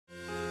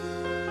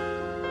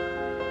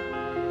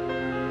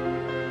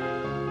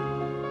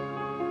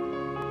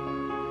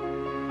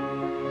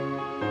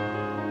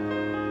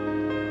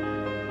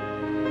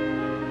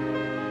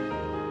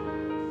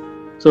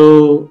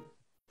So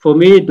for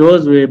me,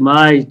 those were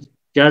my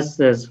just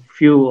as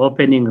few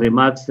opening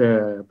remarks,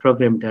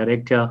 Program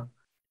Director.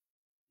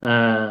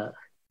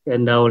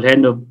 And I will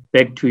hand it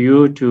back to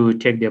you to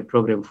take the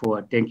program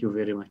forward. Thank you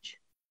very much.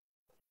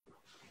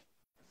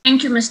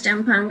 Thank you,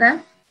 Mr.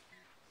 Mpanga.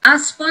 Our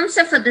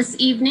sponsor for this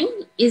evening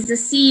is the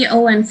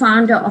CEO and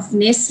founder of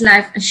Nest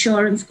Life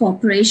Assurance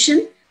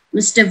Corporation,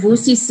 Mr.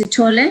 Vusi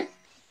Sithole.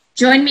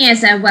 Join me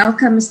as I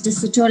welcome Mr.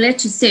 Sithole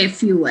to say a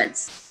few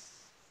words.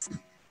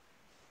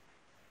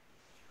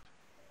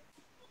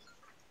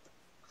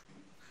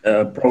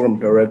 Program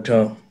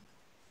Director,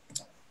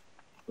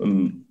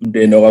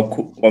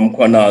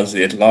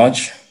 Mkhwanazi at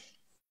large,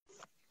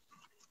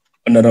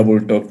 Honorable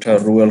Dr.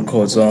 Reuel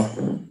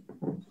Khoza,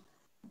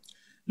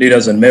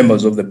 leaders and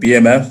members of the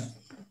BMF,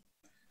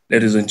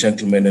 ladies and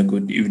gentlemen, a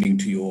good evening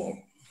to you all.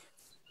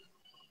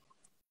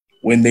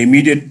 When the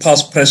immediate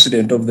past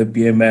president of the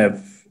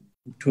BMF,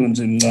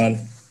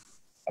 Tunzimman,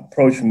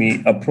 approached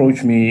me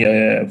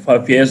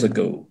 5 years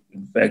ago,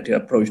 in fact, he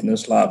approached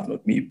Neslav,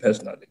 not me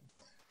personally,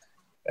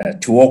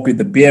 to work with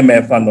the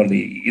BMF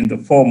annually in the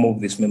form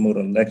of this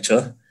memorial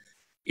lecture,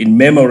 in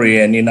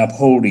memory and in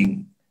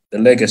upholding the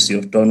legacy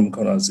of Don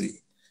Mkhwanazi,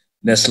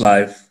 Nest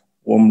Life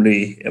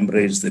warmly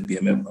embraced the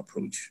BMF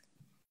approach.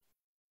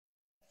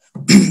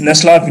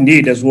 Nest Life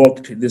indeed has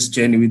walked this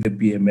journey with the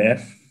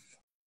BMF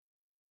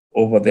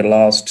over the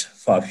last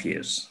 5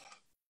 years.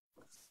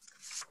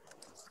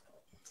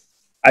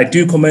 I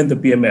do commend the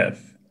BMF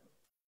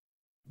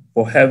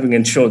for having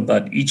ensured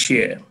that each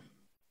year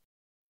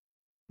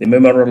the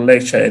memorial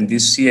lecture, and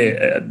this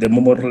year the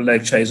memorial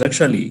lecture is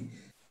actually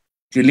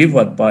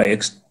delivered by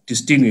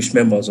distinguished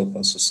members of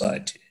our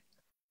society.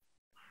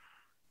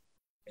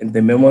 In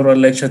the memorial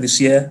lecture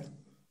this year,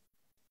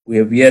 we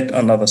have yet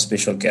another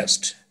special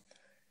guest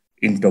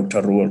in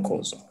Dr. Reuel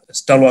Khoza, a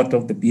stalwart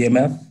of the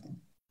BMF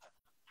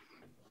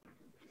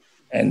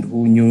and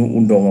who knew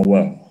Undonga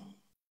well.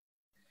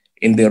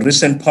 In the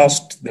recent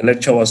past, the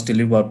lecture was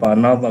delivered by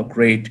another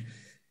great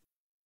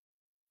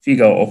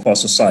figure of our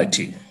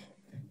society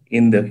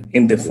in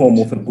the form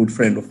of a good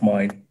friend of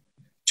mine,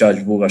 Judge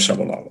Vuga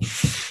Shabalala.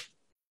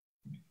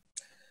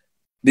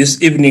 This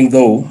evening,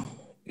 though,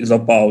 is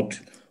about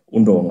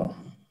Undonga.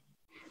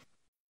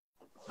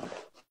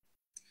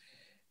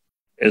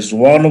 As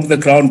one of the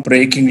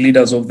groundbreaking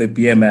leaders of the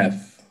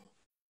BMF,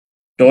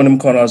 Don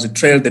Mkhwanazi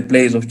trailed the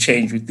blaze of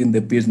change within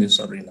the business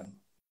arena.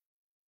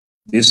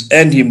 This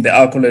earned him the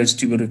accolades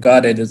to be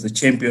regarded as the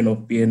champion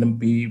of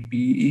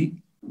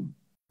BNBE,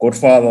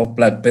 godfather of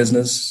black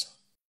business,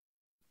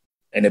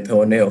 and a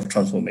pioneer of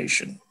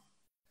transformation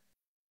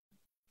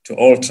to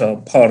alter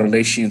power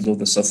relations of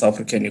the South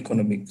African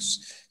economic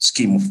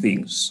scheme of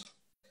things.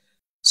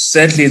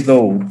 Sadly,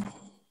 though,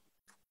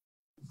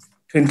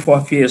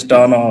 25 years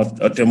down our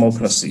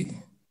democracy,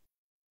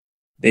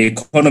 the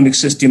economic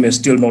system is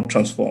still not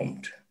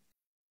transformed.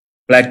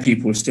 Black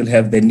people still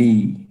have the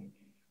knee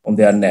on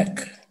their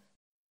neck,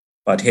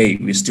 but hey,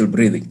 we're still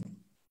breathing.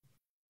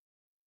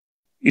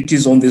 It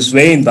is on this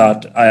vein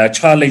that I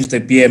challenge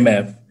the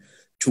BMF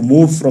to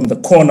move from the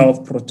corner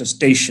of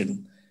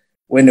protestation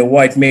when a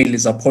white male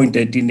is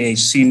appointed in a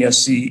senior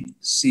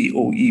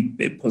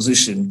COE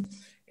position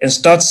and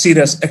start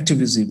serious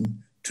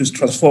activism to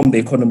transform the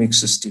economic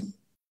system.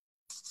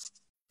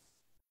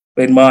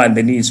 Bear in mind,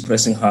 the knee is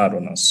pressing hard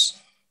on us.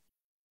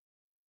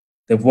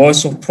 The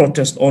voice of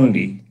protest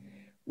only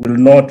will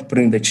not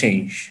bring the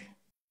change.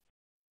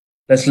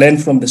 Let's learn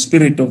from the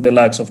spirit of the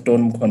likes of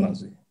Don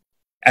Mkhwanazi.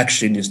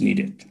 Action is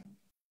needed.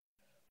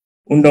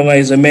 Undonga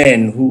is a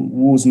man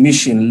whose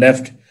mission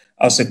left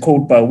us a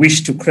code by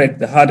which to crack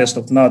the hardest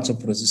of nuts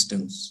of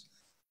resistance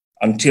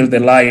until the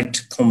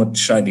light comes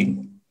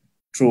shining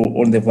through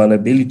on the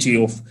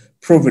availability of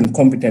proven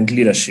competent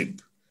leadership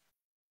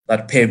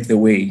that paved the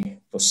way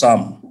for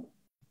some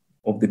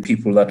of the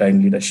people that are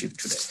in leadership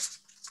today.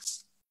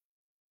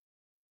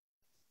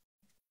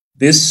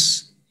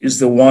 This is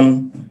the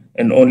one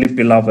and only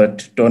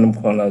beloved Don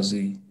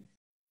Mkhwanazi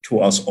to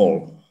us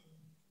all,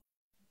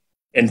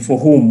 and for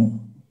whom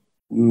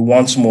we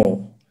once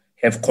more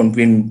have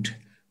convened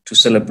to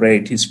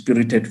celebrate his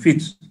spirited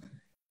feat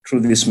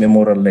through this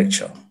memorial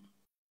lecture.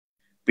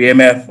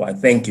 BMF, I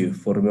thank you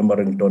for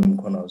remembering Don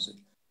Mkhwanazi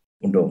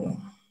Undonga.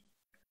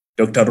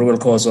 Dr. Reuel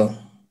Khoza,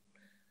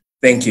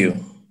 thank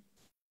you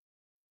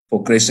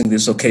for gracing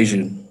this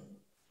occasion.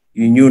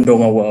 You knew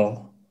Undonga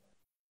well,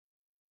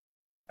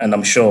 and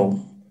I'm sure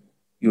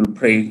you'll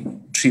pay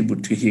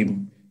tribute to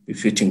him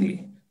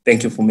befittingly.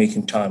 Thank you for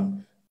making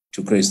time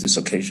to grace this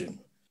occasion.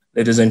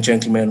 Ladies and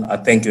gentlemen, I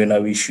thank you and I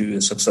wish you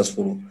a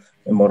successful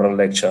memorial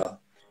lecture,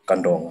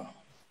 Kandonga.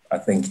 I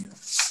thank you.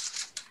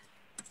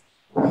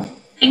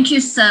 Thank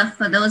you, sir,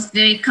 for those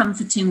very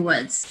comforting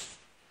words.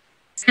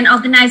 An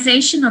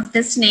organization of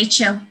this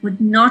nature would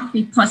not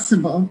be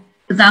possible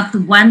without the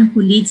one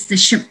who leads the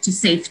ship to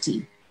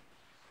safety.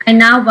 I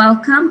now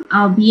welcome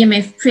our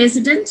BMF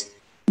president,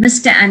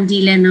 Mr.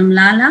 Andile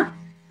Nomlala,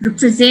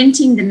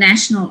 representing the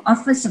National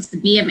Office of the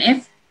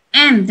BMF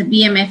and the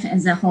BMF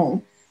as a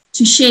whole,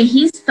 to share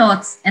his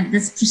thoughts at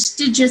this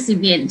prestigious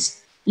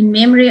event in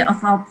memory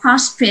of our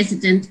past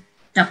president,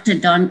 Dr.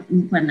 Don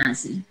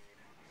Mkhwanazi.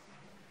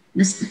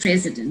 Mr.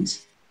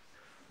 President.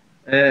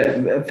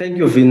 Thank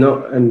you,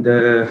 Vino. And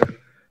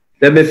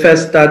let me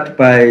first start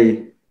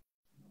by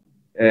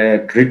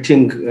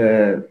greeting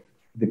the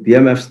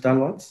BMF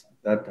stalwarts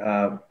that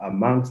are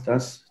amongst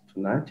us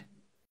tonight.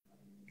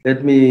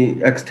 Let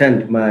me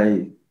extend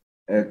my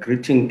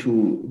greeting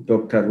to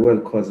Dr.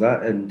 Reuel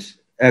Khoza and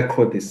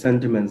echo the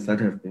sentiments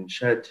that have been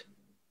shared,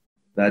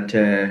 that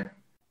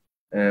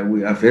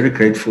we are very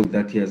grateful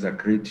that he has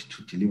agreed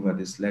to deliver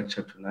this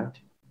lecture tonight.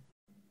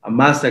 I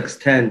must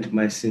extend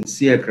my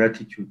sincere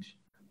gratitude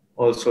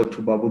also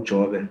to Babu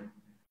Jobe,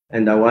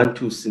 and I want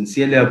to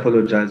sincerely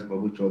apologize,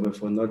 Babu Jobe,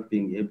 for not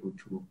being able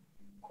to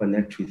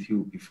connect with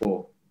you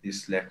before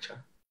this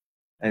lecture.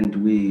 And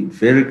we're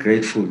very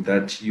grateful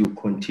that you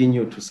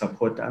continue to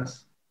support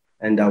us,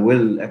 and I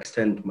will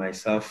extend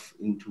myself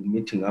into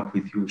meeting up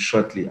with you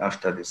shortly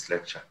after this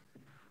lecture.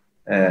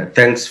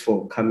 Thanks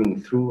for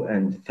coming through,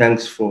 and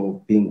thanks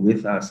for being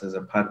with us as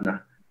a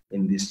partner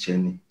in this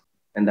journey.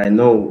 And I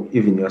know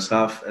even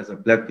yourself as a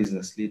Black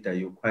business leader,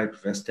 you're quite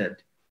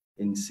vested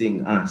in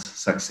seeing us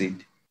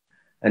succeed.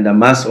 And I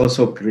must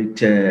also greet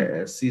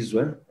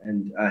Sizwe,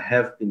 and I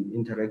have been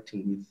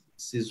interacting with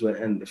Sizwe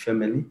and the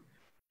family.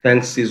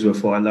 Thanks, Sizwe,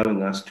 for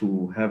allowing us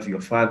to have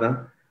your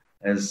father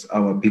as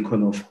our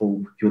beacon of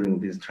hope during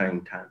these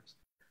trying times.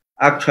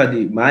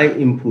 Actually, my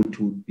input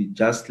would be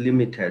just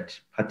limited,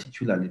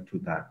 particularly to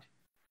that.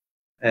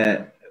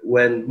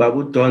 When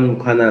Babu Don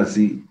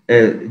Mkhwanazi,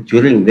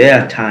 during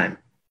their time,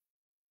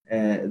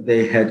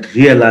 they had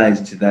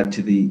realized that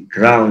the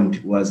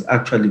ground was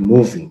actually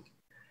moving,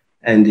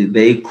 and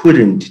they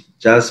couldn't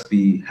just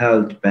be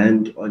held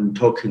bent on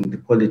talking the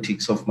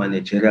politics of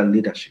managerial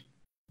leadership,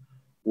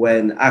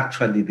 when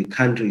actually the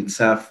country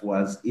itself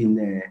was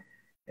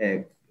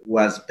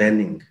was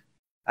burning.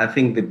 I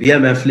think the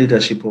BMF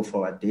leadership of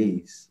our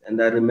days,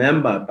 and I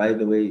remember, by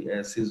the way,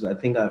 Sizwe, I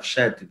think I've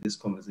shared this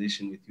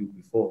conversation with you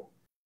before.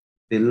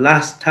 The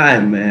last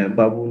time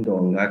Babu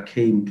Ndonga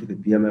came to the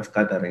BMF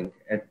gathering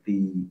at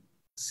the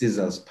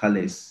Caesar's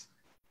Palace,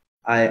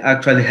 I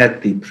actually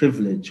had the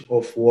privilege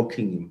of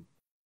walking him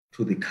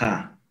to the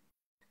car.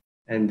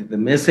 And the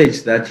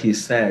message that he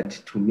said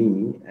to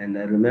me, and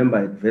I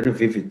remember it very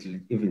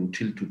vividly, even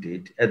till to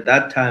date, at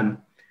that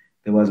time,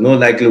 there was no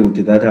likelihood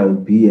that I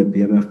would be a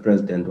BMF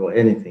president or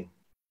anything.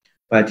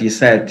 But he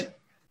said,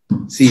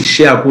 see,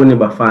 share kuni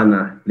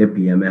bafana le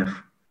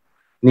BMF,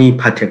 ni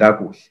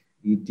patekaku.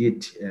 He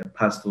did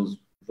pass those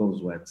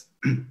words.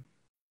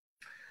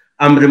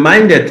 I'm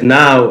reminded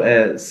now,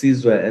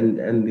 Sizwe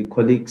and the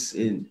colleagues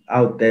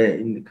out there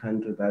in the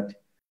country, that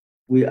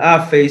we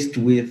are faced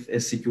with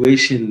a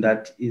situation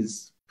that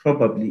is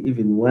probably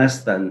even worse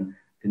than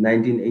the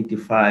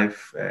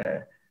 1985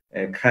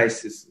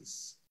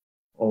 crisis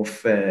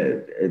of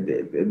the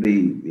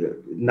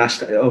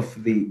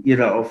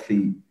era of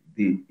the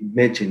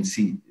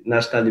emergency,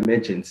 national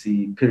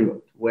emergency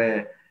period,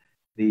 where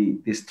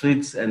the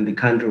streets and the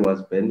country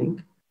was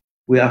burning.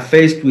 We are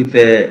faced with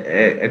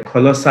a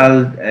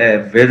colossal,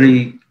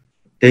 very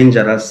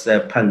dangerous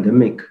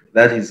pandemic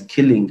that is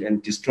killing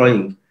and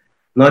destroying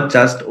not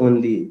just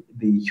only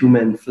the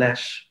human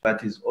flesh,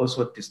 but is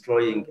also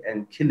destroying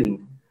and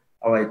killing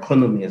our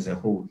economy as a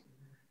whole.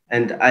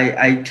 And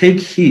I take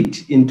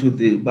heed into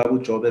the Babu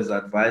Jobe's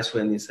advice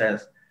when he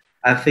says,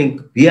 I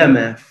think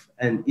BMF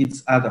and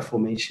its other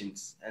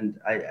formations, and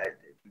the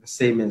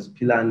same as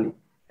Pilani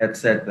had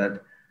said,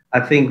 that I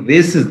think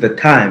this is the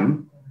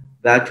time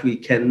that we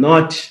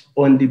cannot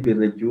only be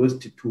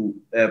reduced to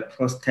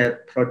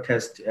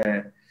protest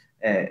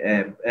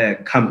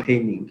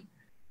campaigning.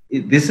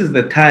 This is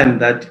the time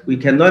that we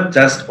cannot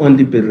just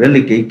only be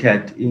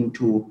relegated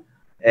into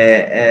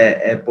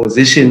a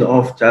position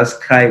of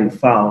just crying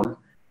foul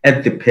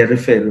at the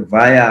periphery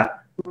via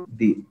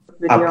the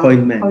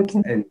appointment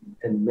and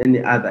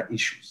many other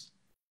issues.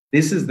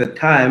 This is the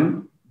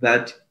time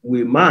that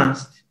we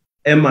must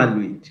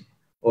emulate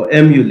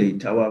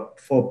our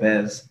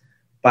forebears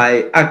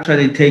by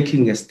actually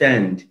taking a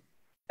stand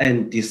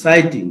and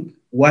deciding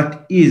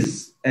what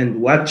is and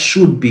what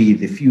should be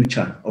the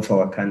future of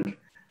our country.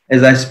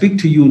 As I speak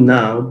to you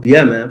now,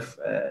 BMF,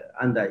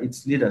 under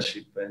its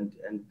leadership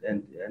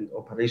and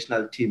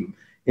operational team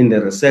in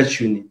the research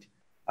unit,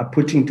 are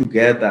putting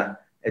together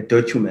a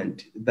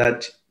document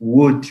that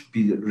would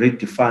be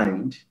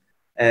redefined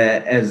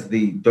as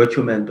the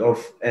document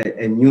of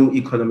a new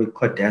economic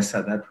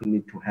codessa that we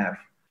need to have.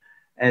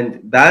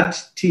 And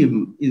that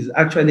team is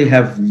actually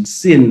have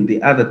seen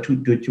the other two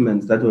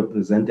documents that were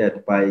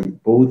presented by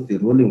both the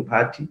ruling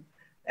party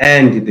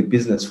and the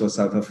Business for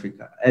South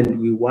Africa. And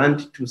we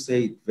want to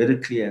say it very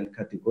clear and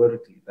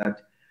categorically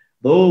that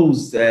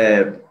those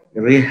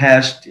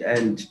rehashed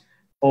and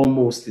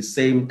almost the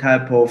same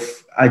type of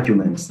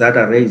arguments that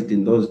are raised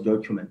in those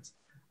documents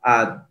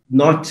are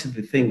not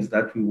the things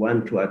that we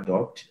want to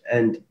adopt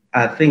and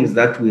are things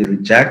that we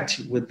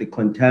reject with the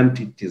contempt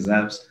it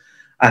deserves.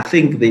 I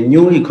think the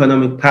new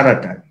economic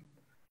paradigm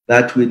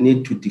that we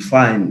need to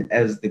define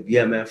as the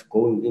BMF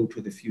going into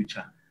the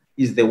future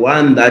is the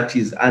one that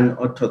is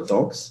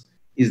unorthodox,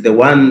 is the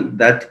one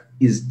that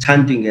is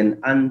chanting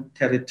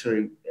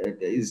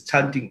is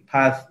chanting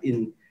path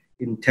in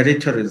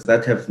territories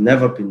that have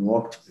never been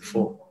walked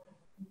before.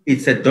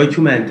 It's a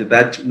document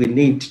that we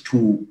need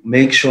to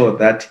make sure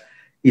that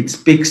it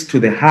speaks to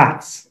the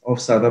hearts of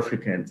South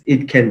Africans.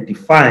 It can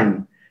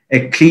define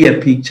a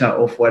clear picture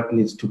of what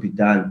needs to be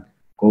done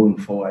going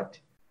forward.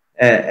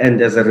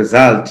 And as a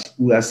result,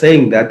 we are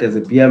saying that as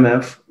a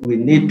BMF, we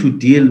need to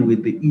deal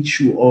with the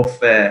issue of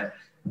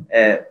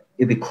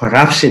the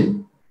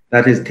corruption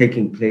that is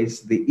taking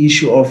place, the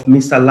issue of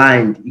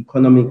misaligned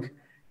economic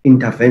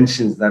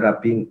interventions that are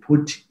being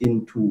put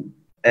into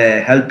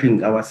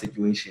helping our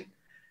situation.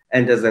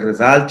 And as a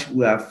result,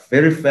 we are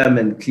very firm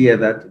and clear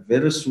that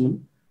very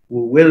soon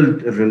we will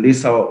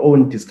release our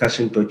own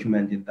discussion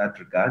document in that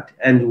regard,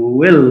 and we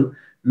will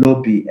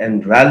lobby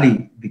and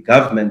rally the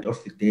government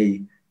of the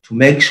day to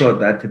make sure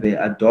that they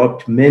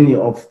adopt many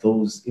of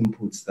those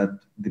inputs that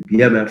the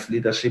BMF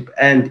leadership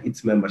and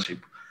its membership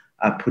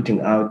are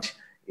putting out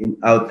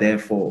there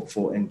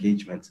for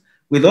engagement.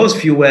 With those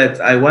few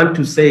words, I want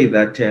to say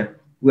that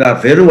we are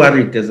very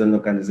worried as an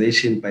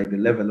organization by the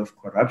level of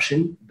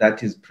corruption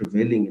that is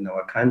prevailing in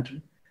our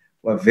country.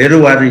 We're very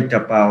worried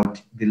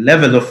about the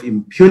level of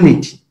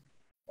impunity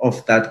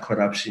of that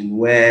corruption,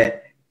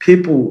 where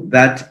people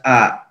that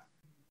are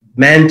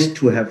meant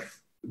to have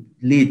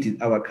lead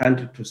our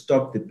country to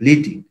stop the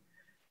bleeding,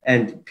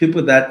 and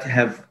people that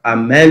are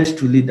meant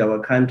to lead our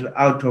country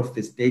out of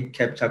the state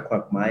capture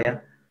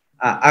quagmire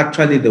are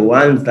actually the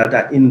ones that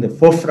are in the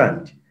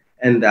forefront,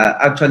 and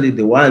are actually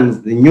the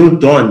ones, the new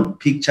dawn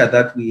picture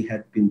that we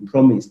had been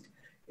promised.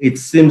 It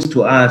seems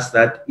to us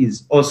that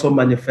is also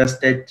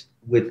manifested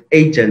with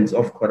agents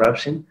of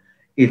corruption.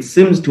 It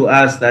seems to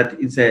us that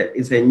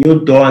it's a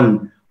new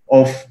dawn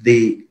of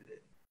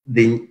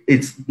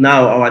it's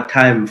now our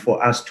time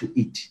for us to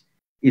eat.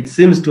 It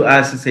seems to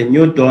us it's a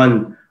new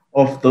dawn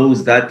of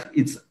those that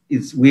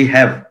we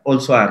have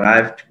also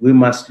arrived. We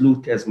must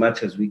loot as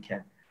much as we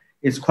can.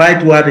 It's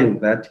quite worrying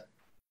that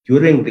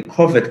during the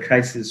COVID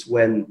crisis,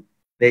 when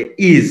there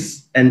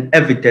is an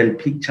evident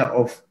picture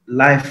of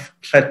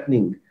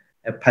life-threatening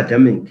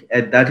pandemic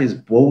that is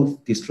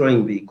both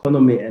destroying the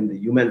economy and the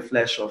human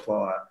flesh of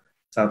our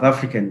South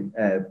African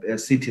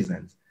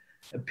citizens,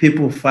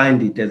 people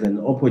find it as an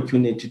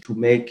opportunity to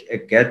make a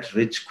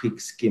get-rich-quick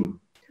scheme.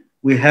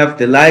 We have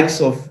the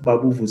likes of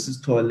Babu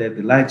Vusistole,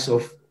 the likes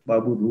of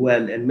Babu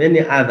Reuel, and many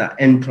other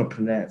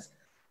entrepreneurs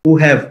who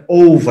have,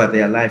 over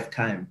their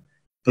lifetime,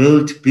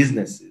 built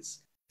businesses,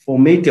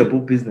 formidable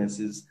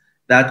businesses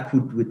that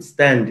could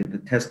withstand the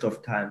test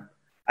of time.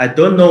 I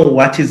don't know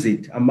what is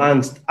it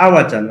amongst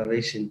our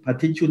generation,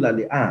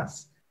 particularly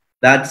us,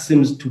 that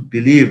seems to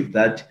believe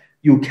that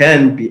you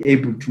can be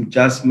able to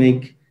just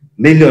make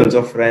millions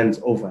of rands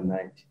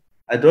overnight.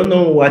 I don't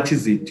know what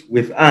is it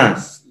with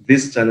us,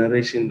 this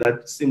generation,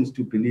 that seems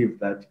to believe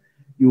that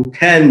you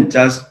can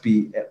just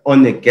be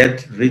on a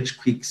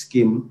get-rich-quick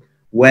scheme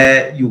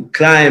where you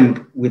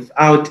climb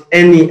without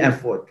any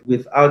effort,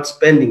 without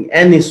spending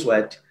any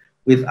sweat,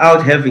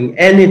 without having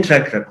any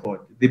track record.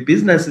 The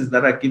businesses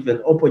that are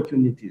given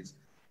opportunities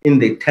in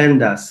the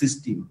tender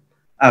system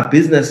are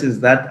businesses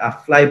that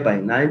are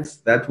fly-by-nights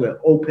that were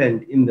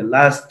opened in the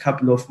last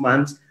couple of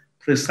months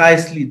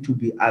precisely to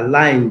be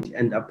aligned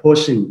and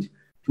apportioned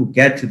to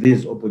get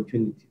these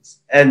opportunities.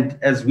 And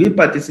as we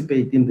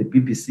participate in the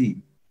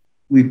BBC,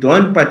 we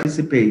don't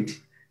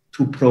participate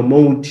to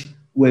promote,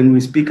 when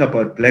we speak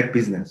about Black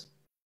business,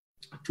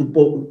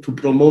 to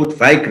promote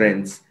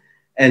migrants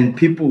and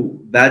people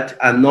that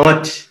are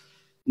not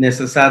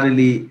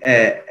necessarily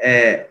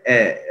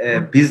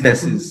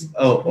businesses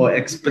or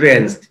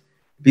experienced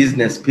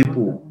business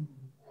people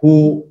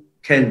who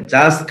can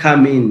just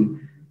come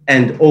in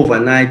and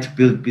overnight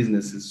build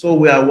businesses. So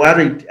we are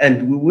worried,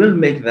 and we will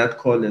make that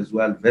call as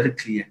well very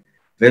clear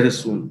very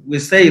soon. We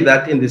say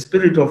that in the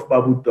spirit of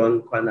Babu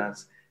Don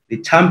Mkhwanazi, the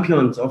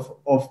champions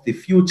of the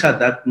future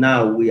that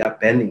now we are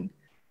banning,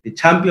 the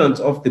champions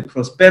of the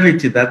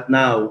prosperity that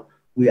now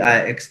we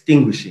are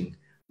extinguishing.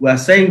 We are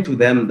saying to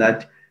them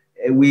that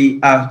we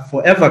are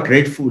forever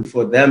grateful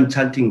for them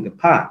chanting the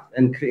path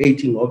and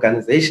creating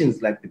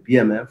organizations like the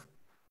BMF,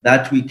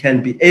 that we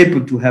can be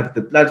able to have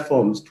the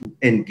platforms to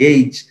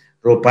engage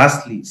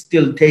robustly,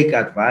 still take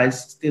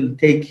advice, still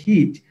take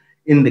heed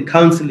in the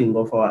counseling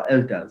of our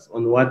elders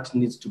on what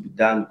needs to be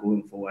done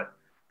going forward.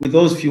 With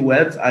those few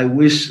words, I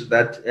wish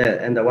that,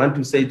 and I want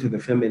to say to the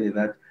family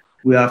that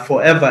we are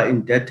forever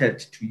indebted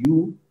to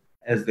you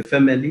as the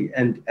family,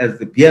 and as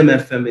the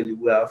BMF family,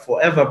 we are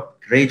forever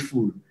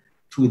grateful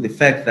to the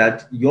fact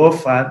that your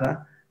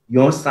father,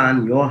 your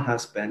son, your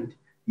husband,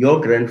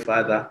 your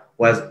grandfather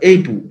was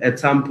able at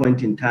some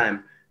point in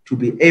time to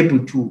be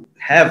able to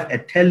have a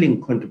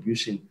telling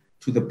contribution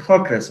to the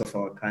progress of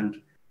our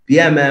country.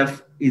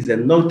 BMF is a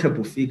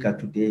notable figure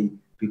today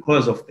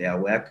because of their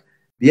work.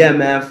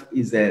 BMF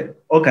is an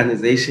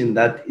organization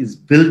that is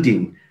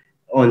building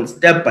on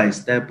step by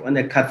step on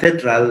a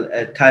cathedral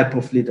type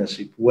of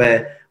leadership,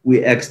 where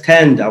we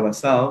extend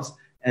ourselves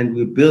and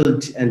we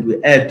build and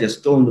we add a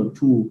stone or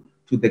two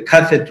to the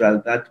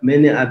cathedral that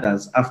many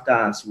others after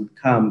us would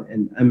come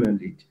and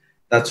emulate.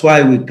 That's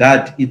why we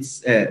guard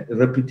its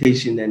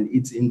reputation and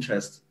its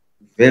interest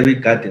very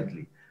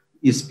guardedly.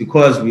 It's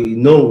because we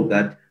know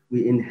that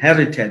we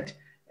inherited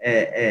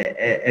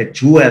a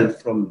jewel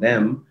from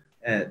them,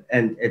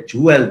 and a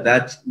jewel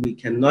that we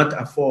cannot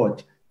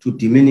afford to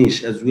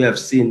diminish, as we have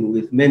seen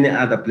with many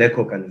other Black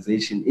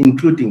organizations,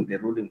 including the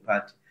ruling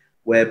party,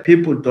 where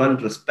people don't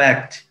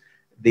respect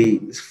the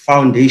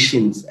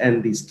foundations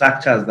and the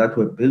structures that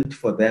were built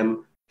for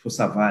them to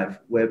survive,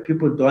 where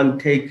people don't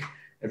take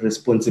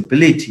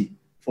responsibility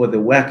for the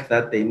work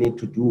that they need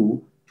to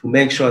do to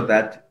make sure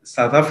that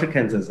South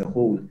Africans as a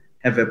whole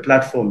have a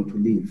platform to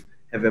live,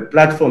 have a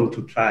platform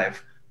to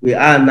thrive. We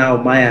are now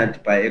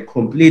mired by a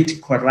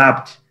complete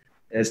corrupt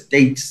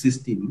state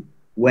system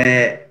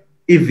where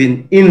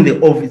even in the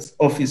office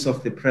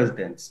of the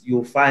president,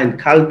 you'll find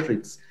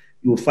culprits,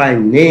 you'll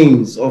find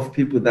names of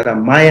people that are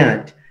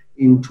mired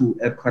into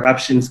a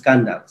corruption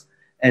scandals.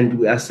 And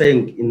we are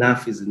saying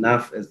enough is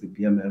enough as the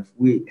BMF.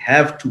 We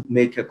have to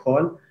make a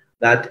call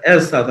that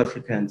as South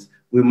Africans,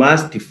 we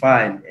must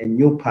define a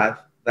new path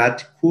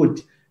that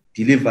could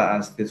deliver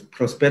us this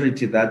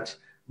prosperity that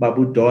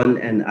Babu Don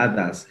and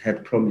others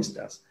had promised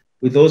us.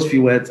 With those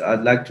few words,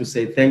 I'd like to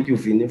say thank you,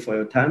 Vinny, for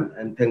your time,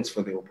 and thanks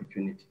for the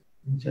opportunity.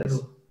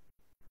 Cheers.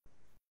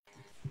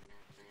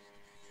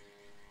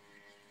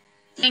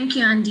 Thank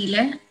you,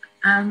 Andile.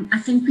 I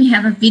think we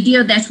have a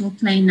video that will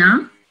play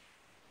now.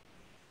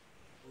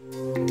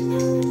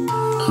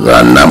 There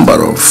are a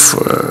number of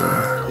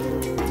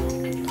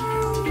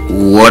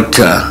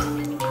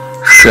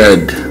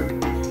watershed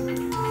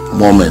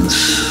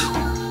moments,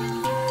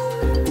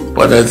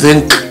 but I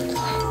think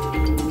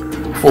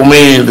for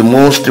me the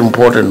most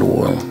important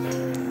one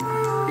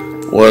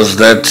was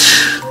that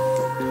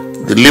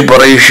the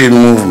liberation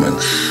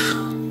movements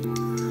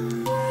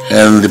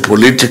and the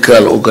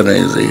political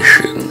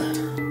organization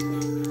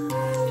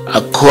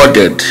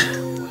accorded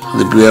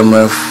the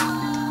BMF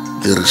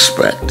the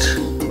respect,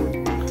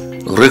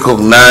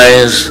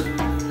 recognized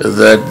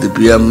that the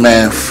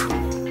BMF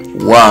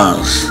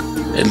was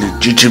a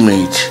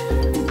legitimate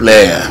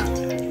player,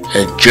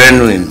 a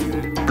genuine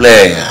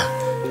player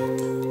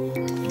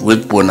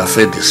with bona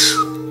fides.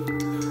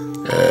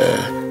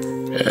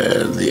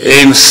 The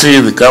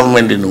ANC, the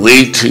government in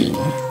waiting,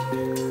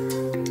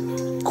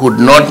 could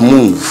not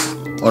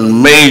move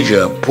on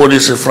major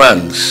policy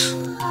fronts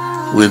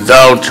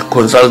without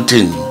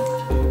consulting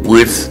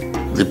with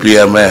the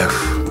BMF.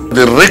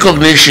 The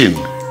recognition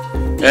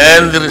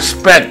and the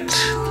respect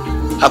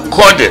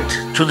accorded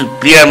to the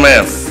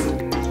BMF,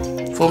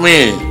 for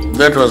me,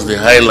 that was the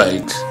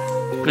highlight.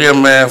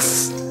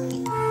 BMF,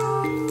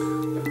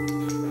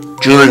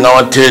 during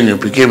our tenure,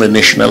 became a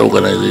national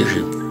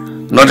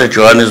organization, not a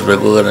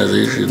Johannesburg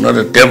organization, not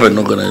a Durban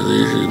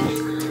organization,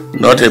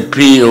 not a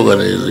P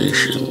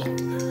organization.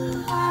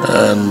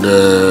 And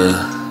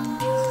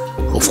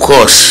of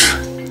course,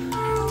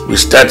 we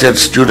started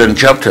student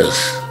chapters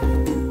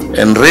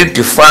and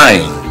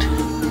redefined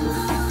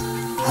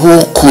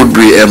who could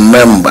be a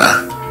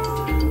member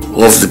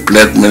of the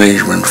Black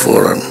Management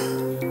Forum.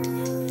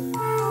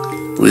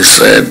 We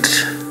said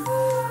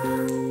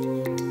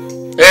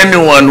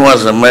anyone who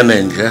was a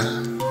manager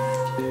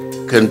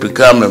can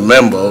become a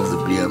member of the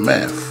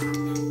BMF.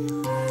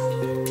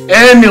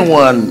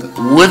 Anyone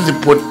with the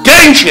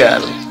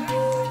potential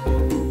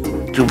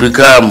to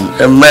become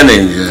a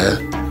manager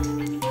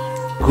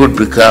could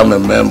become a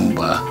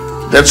member.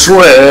 That's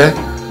where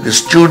the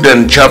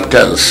student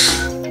chapters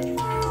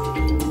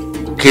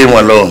came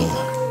along.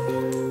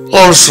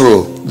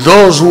 Also,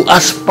 those who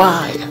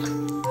aspire.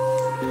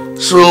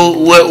 So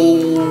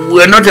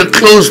we're not a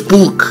closed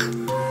book,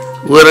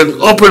 we're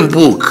an open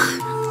book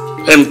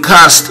and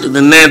cast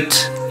the net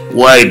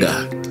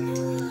wider.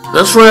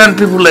 That's why when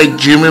people like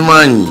Jimmy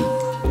Manyi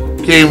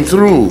came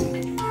through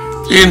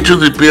into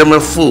the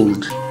BMF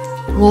fold,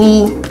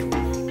 who,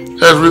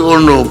 as we all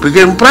know,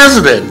 became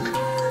president.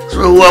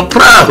 So we're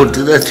proud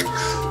that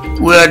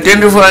we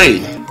identify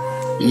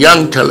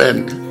young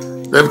talent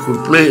that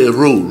could play a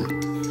role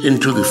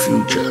into the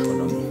future.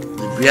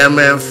 The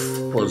BMF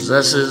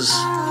possesses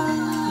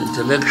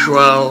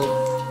intellectual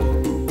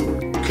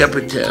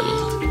capital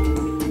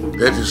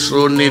that is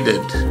so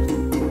needed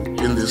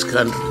in this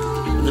country.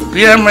 The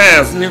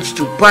BMF needs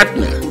to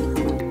partner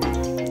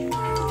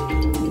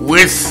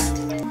with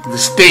the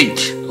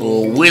state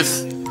or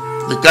with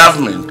the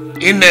government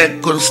in a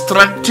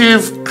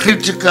constructive,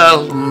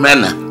 critical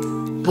manner.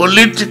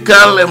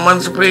 Political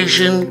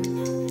emancipation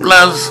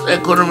plus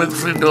economic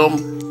freedom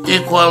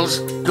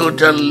equals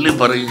total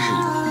liberation.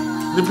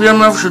 The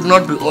BMF should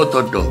not be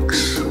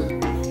orthodox.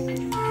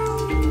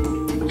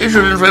 It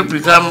should in fact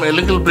become a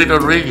little bit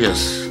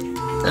outrageous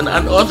and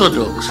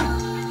unorthodox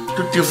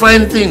to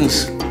define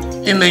things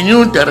in a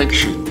new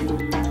direction.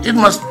 It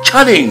must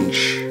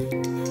challenge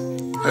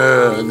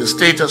the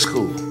status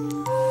quo.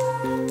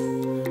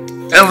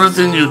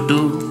 Everything you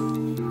do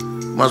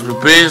must be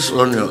based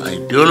on your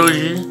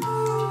ideology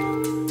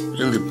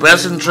in the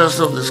best interest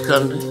of this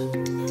country,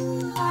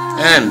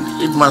 and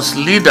it must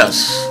lead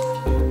us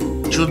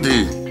to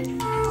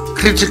the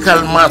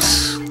critical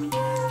mass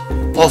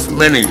of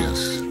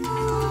managers.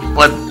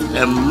 But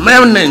a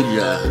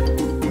manager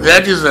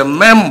that is a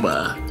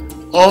member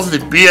of the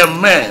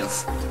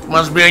BMF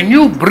must be a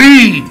new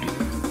breed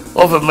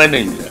of a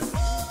manager.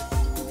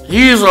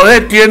 His or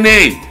her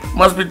DNA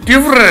must be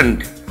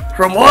different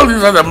from all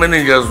these other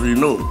managers we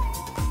know,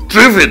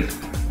 driven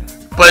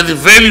by the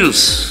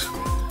values,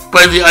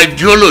 by the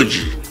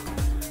ideology.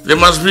 There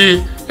must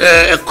be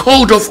a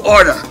code of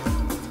order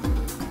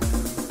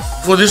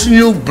for this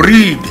new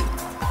breed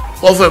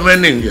of a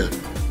manager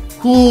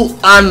who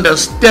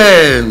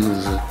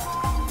understands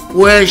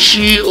where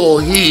she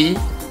or he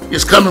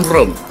is coming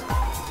from.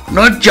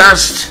 Not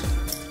just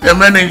a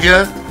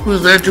manager who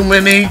is there to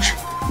manage,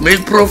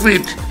 make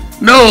profit.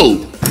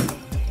 No,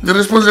 the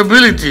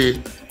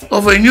responsibility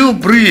of a new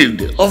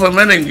breed of a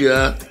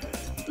manager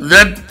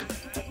that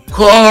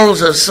calls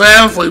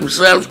herself or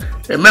himself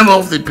a member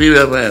of the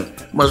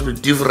BMF must be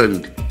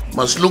different,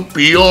 must look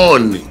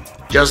beyond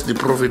just the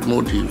profit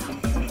motive.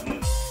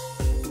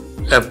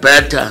 A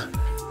better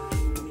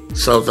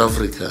South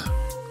Africa.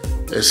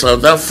 A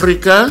South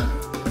Africa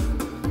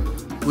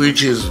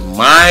which is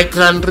my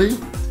country,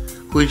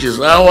 which is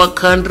our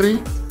country,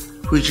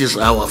 which is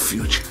our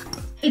future.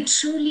 A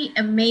truly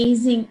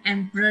amazing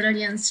and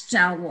brilliant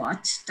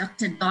stalwart,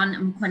 Dr. Don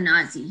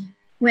Mkhwanazi,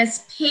 who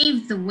has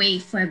paved the way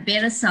for a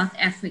better South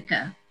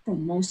Africa for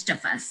most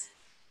of us.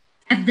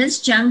 At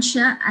this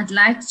juncture, I'd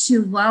like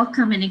to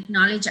welcome and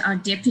acknowledge our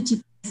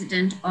Deputy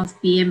President of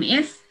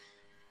BMF,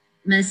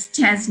 Ms.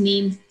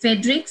 Tasneem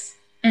Fredericks,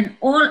 and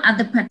all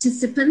other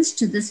participants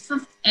to this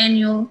 5th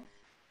annual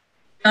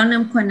Don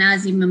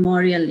Mkhwanazi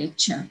Memorial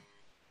Lecture.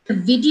 The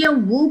video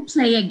will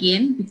play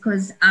again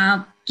because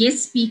our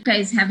guest speaker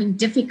is having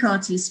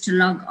difficulties to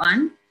log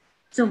on.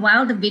 So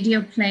while the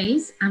video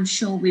plays, I'm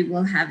sure we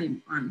will have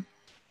him on.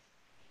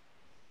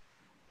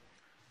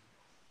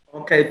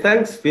 Okay,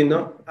 thanks,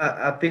 Vino.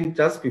 I think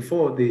just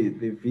before the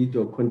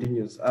video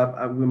continues,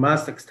 we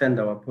must extend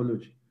our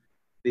apology.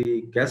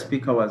 The guest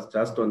speaker was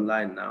just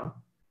online now.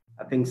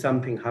 I think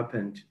something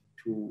happened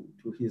to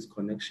his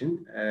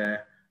connection.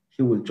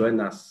 He will join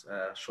us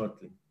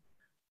shortly.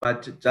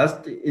 But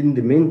just in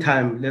the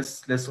meantime,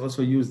 let's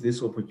also use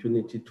this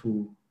opportunity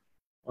to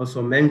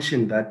also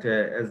mention that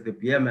as the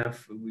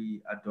BMF,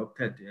 we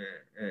adopted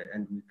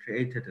and we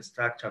created a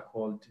structure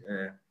called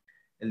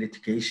a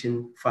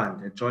litigation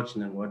fund, a George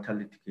Nangota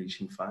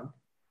litigation fund.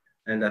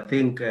 And I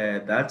think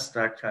that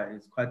structure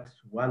is quite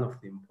one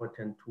of the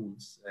important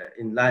tools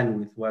in line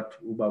with what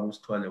Uba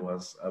Stwale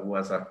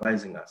was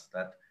advising us,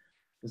 that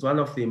is one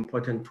of the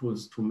important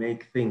tools to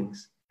make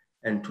things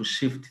and to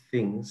shift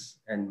things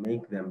and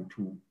make them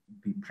to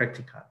be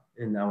practical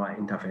in our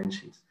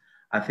interventions.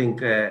 I think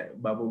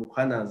Babu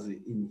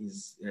Mkhwanazi in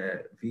his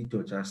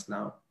video just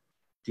now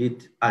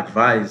did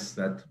advise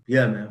that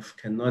BMF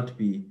cannot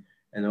be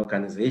an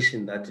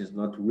organization that is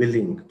not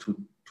willing to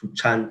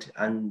chant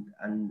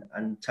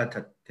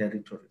uncharted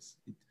territories.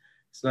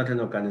 It's not an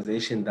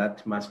organization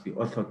that must be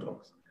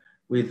orthodox.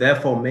 We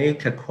therefore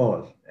make a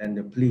call and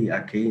a plea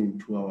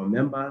again to our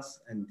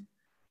members and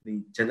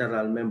the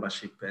general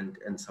membership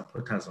and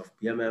supporters of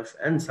BMF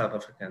and South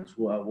Africans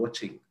who are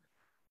watching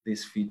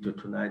this video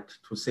tonight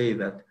to say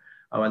that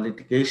our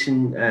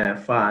litigation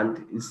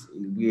fund is,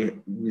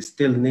 we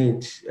still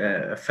need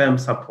firm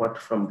support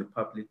from the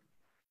public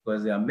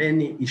because there are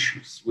many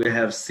issues. We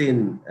have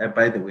seen,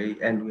 by the way,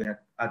 and we have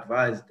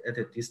advised at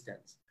a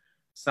distance,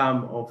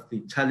 some of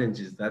the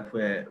challenges that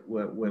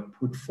were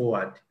put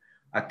forward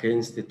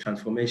against the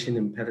transformation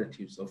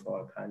imperatives of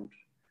our country.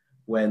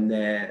 When,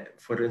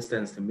 for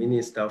instance, the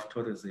Minister of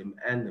Tourism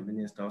and the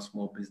Minister of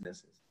Small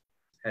Businesses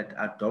had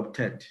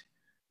adopted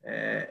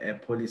a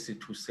policy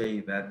to say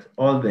that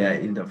all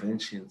their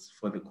interventions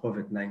for the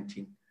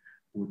COVID-19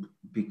 would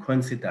be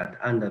considered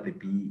under the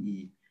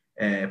BEE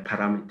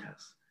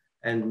parameters.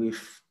 And we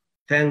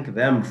thank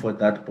them for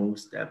that bold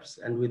steps.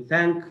 And we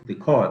thank the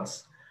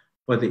courts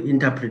for the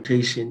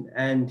interpretation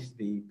and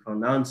the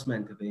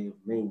pronouncement they've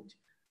made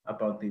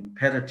about the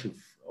imperative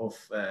of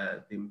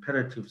the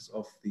imperatives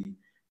of the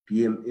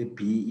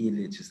BE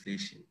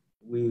legislation.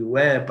 We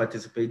were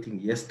participating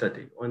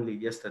yesterday, only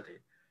yesterday,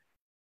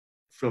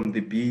 from the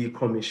BE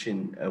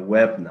Commission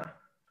webinar,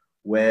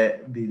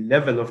 where the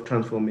level of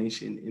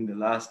transformation in the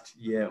last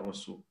year or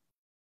so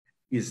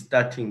is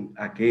starting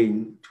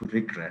again to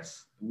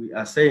regress. We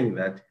are saying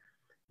that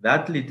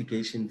that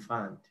litigation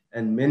fund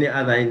and many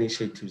other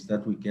initiatives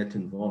that we get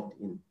involved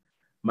in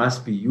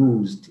must be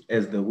used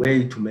as the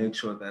way to make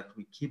sure that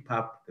we keep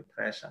up the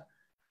pressure.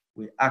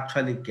 We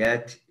actually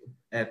get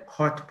a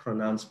court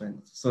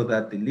pronouncement so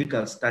that the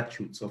legal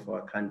statutes of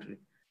our country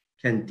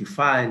can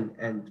define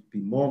and be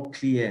more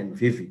clear and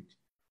vivid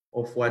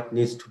of what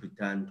needs to be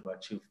done to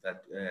achieve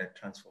that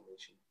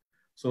transformation.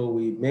 So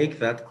we make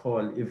that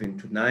call even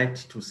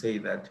tonight to say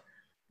that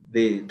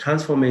the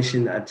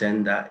transformation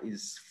agenda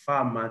is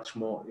far much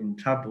more in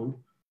trouble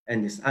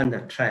and is under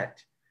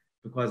threat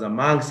because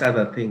amongst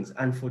other things,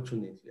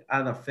 unfortunately,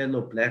 other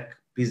fellow Black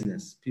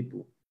business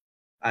people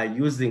are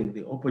using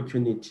the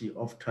opportunity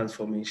of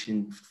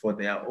transformation for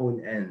their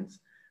own ends,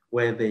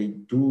 where they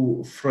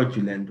do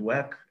fraudulent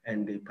work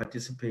and they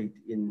participate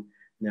in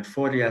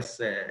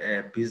nefarious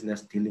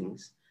business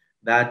dealings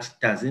that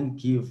doesn't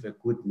give a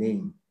good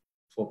name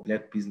for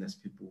Black business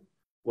people.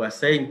 We are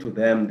saying to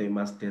them they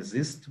must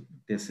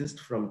desist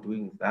from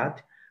doing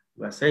that.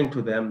 We are saying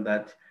to them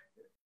that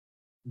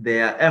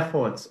their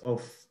efforts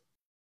of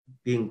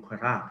being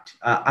corrupt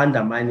are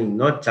undermining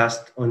not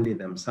just only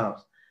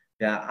themselves,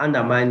 they are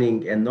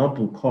undermining a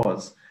noble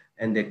cause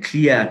and a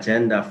clear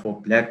agenda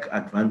for Black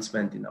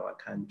advancement in our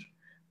country.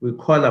 We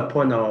call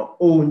upon our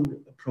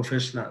own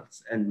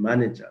professionals and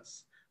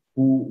managers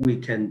who we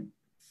can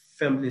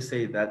firmly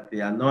say that they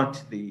are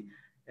not the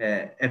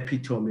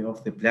epitome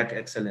of the Black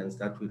excellence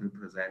that we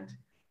represent,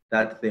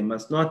 that they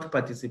must not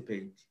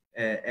participate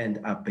and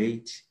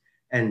abate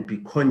and be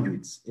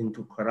conduits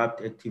into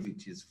corrupt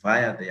activities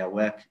via their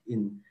work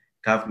in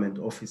government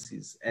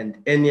offices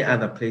and any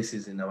other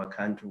places in our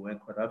country where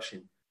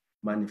corruption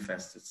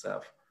manifests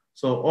itself.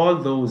 So all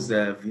those,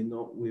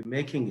 we're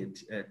making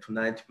it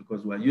tonight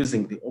because we're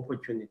using the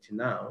opportunity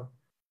now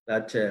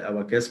that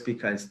our guest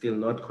speaker is still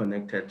not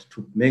connected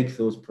to make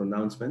those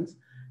pronouncements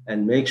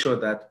and make sure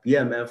that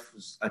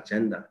BMF's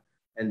agenda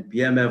and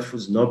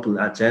BMF's noble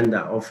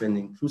agenda of an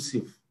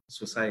inclusive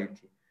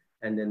society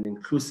and an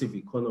inclusive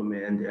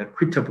economy and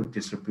equitable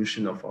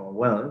distribution of our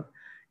wealth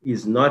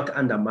is not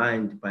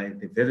undermined by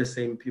the very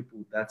same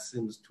people that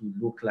seems to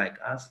look like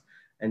us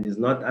and is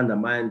not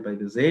undermined by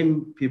the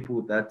same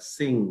people that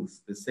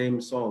sings the same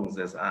songs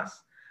as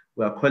us.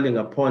 We are calling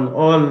upon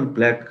all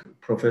Black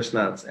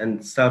professionals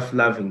and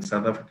self-loving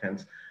South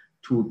Africans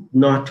to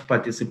not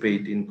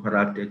participate in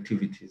corrupt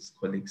activities,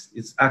 colleagues.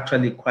 It's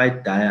actually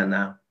quite dire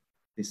now.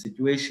 The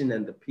situation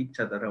and the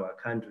picture that our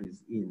country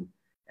is in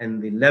and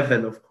the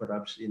level of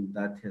corruption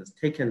that has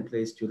taken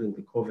place during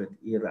the COVID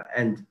era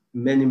and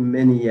many,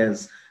 many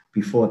years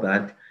before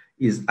that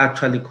is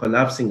actually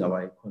collapsing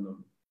our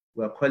economy.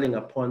 We're calling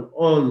upon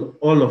all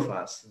of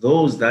us,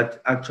 those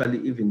that actually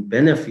even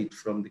benefit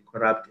from the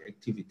corrupt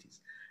activities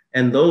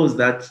and those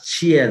that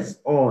cheers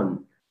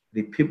on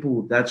the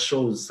people that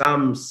show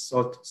some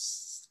sort of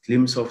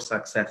glimpse of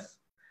success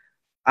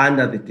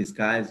under the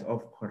disguise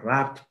of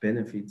corrupt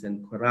benefits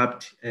and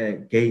corrupt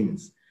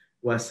gains.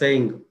 We're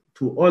saying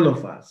to all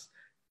of us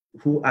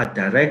who are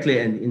directly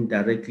and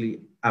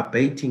indirectly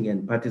abating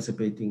and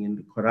participating in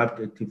the corrupt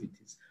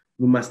activities,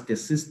 we must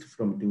desist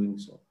from doing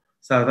so.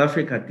 South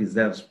Africa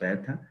deserves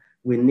better.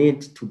 We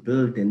need to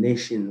build a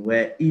nation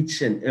where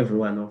each and every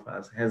one of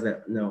us has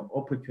an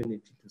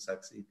opportunity to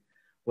succeed,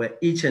 where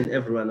each and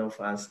every one of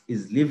us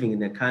is living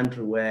in a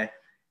country where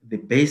the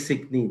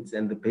basic needs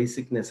and the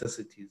basic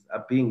necessities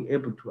are being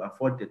able to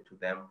afford it to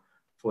them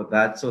for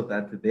that, so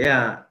that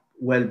their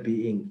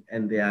well-being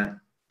and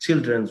their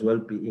children's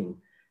well-being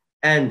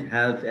and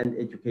health and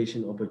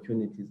education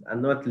opportunities are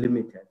not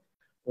limited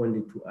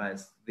only to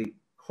us. The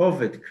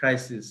COVID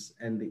crisis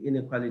and the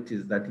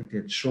inequalities that it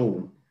had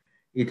shown,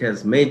 it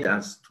has made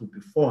us to be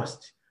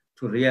forced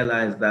to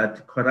realize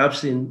that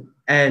corruption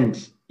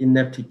and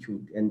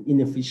ineptitude and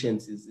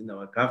inefficiencies in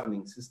our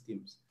governing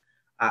systems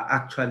are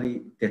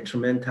actually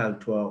detrimental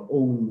to our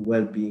own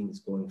well-beings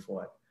going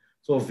forward.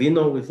 So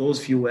Vino, with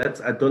those few words,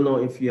 I don't know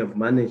if you have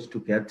managed to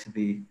get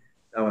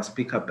our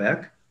speaker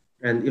back.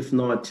 And if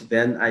not,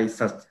 then I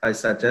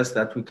suggest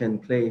that we can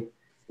play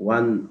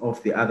one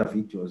of the other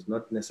videos,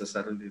 not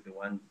necessarily the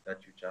one that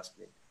you just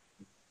made.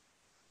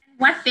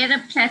 What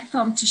better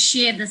platform to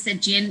share this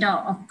agenda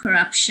of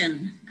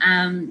corruption?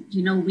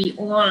 We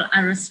all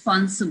are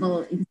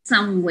responsible in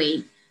some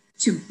way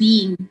to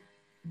being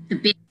the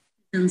best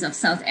citizens of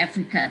South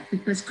Africa,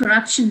 because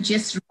corruption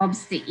just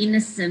robs the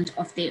innocent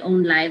of their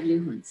own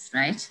livelihoods,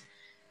 right?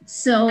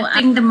 So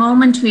I think the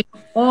moment we've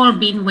all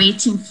been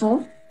waiting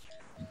for.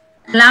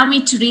 Allow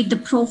me to read the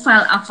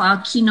profile of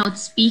our keynote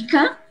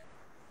speaker.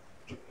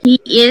 He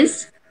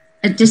is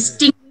a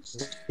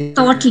distinguished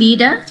thought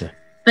leader,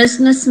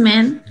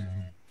 businessman,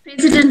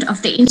 president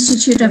of the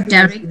Institute of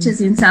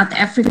Directors in South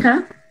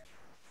Africa,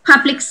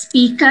 public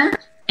speaker,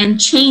 and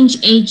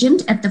change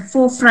agent at the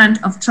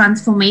forefront of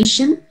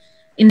transformation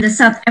in the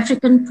South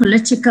African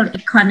political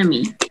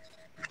economy.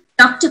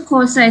 Dr.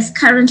 Khoza is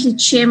currently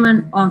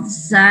chairman of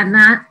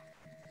Zana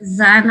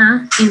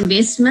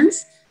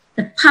Investments,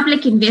 the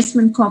Public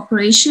Investment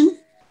Corporation,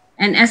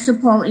 and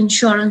Assupol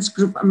Insurance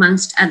Group,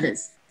 amongst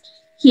others.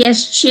 He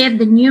has chaired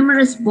the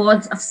numerous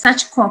boards of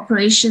such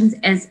corporations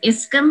as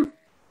Eskom,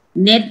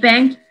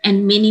 Nedbank,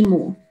 and many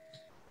more.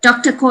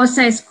 Dr.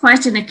 Khoza is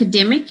quite an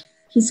academic.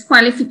 His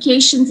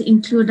qualifications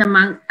include,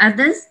 among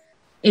others,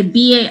 a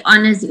BA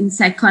Honours in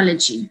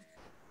Psychology.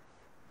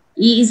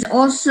 He is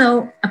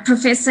also a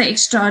Professor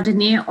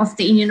Extraordinaire of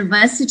the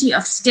University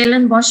of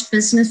Stellenbosch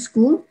Business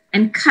School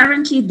and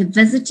currently the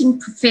visiting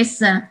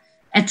professor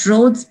at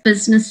Rhodes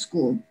Business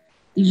School,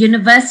 the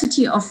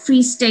University of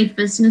Free State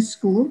Business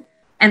School,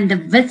 and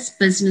the Wits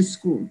Business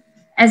School,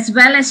 as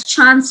well as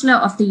Chancellor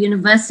of the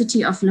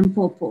University of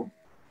Limpopo.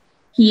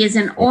 He is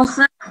an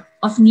author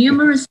of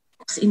numerous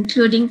books,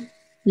 including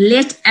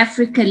Let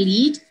Africa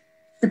Lead,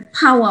 the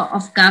power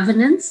of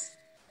governance,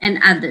 and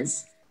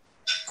others.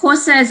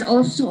 Khoza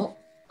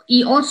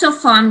also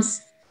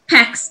farms,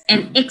 packs,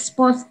 and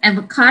exports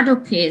avocado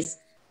pears,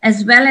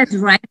 as well as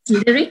writes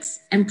lyrics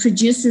and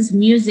produces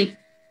music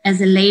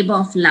as a labor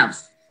of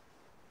love.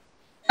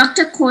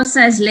 Dr.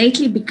 Khoza has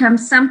lately become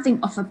something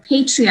of a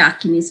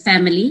patriarch in his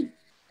family,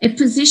 a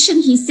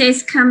position he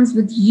says comes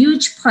with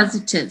huge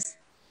positives.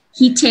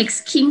 He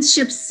takes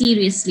kingship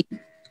seriously.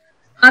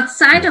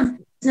 Outside of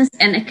business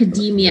and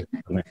academia,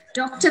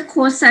 Dr.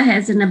 Khoza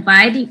has an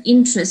abiding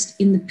interest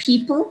in the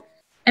people,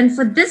 and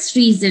for this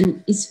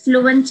reason is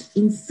fluent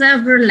in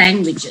several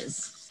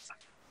languages.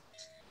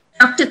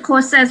 Dr.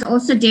 Khoza has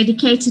also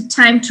dedicated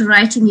time to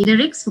writing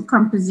lyrics for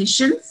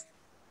compositions.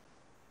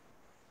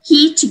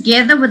 He,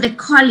 together with a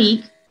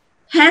colleague,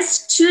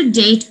 has to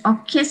date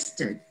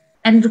orchestrated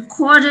and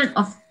recorded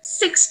of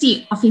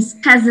 60 of his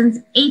cousin's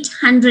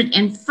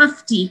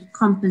 850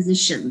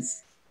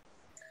 compositions.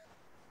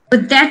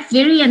 With that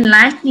very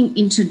enlightening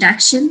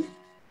introduction,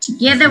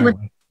 together with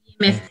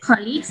BMF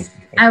colleagues,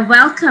 I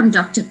welcome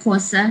Dr.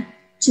 Khoza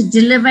to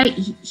deliver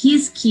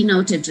his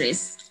keynote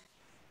address.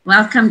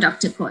 Welcome,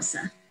 Dr.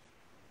 Khoza.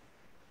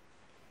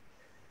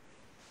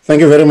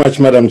 Thank you very much,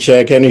 Madam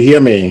Chair. Can you hear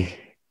me?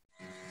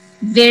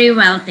 Very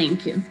well,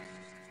 thank you.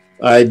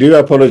 I do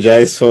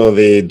apologize for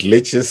the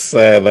glitches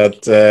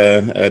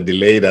that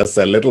delayed us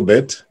a little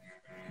bit.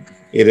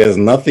 It has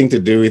nothing to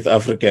do with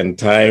African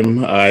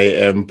time. I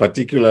am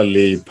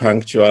particularly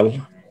punctual.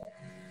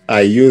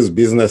 I use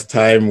business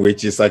time,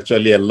 which is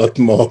actually a lot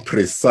more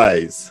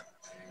precise.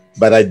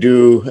 But I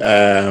do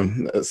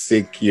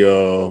seek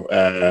your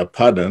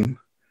pardon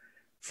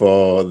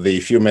for the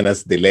few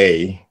minutes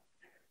delay.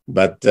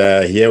 But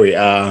here we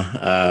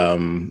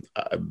are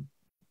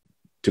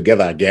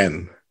together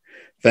again.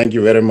 Thank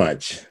you very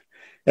much.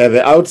 At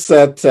the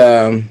outset,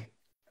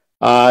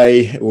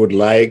 I would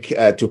like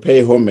to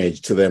pay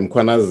homage to the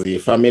Mkhwanazi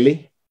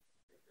family.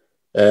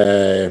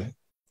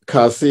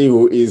 Kasi,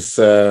 who is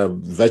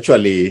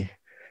virtually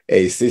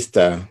a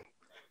sister,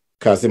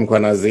 Kasi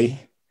Mkhwanazi.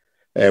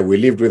 We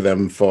lived with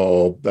them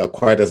for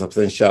quite a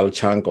substantial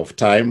chunk of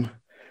time.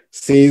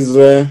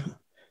 Sizwe,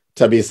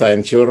 Tabisa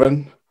and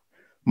children.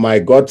 My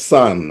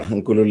godson,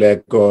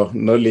 Nkululeko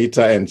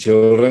Nolita and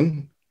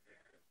children.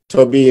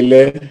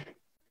 Tobile,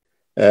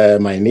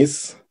 my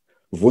niece.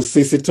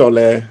 Vusi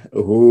Sitole,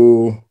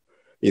 who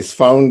is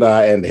founder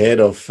and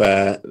head of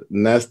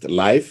Nest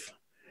Life.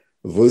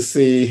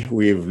 Vusi,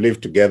 we've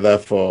lived together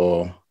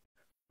for,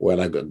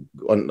 well, I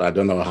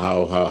don't know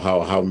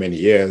how many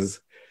years,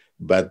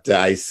 but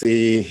I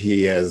see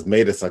he has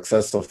made a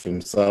success of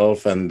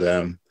himself,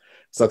 and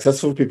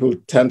successful people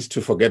tend to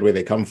forget where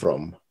they come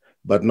from,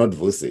 but not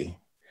Vusi.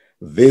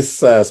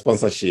 This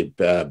sponsorship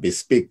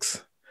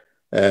bespeaks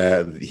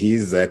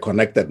his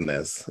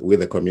connectedness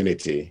with the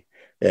community.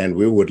 And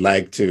we would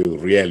like to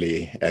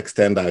really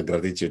extend our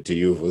gratitude to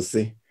you,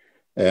 Vusi.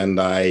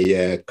 And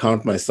I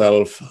count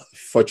myself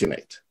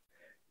fortunate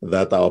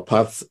that our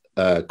paths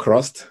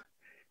crossed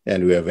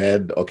and we have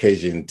had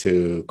occasion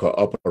to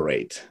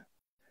cooperate.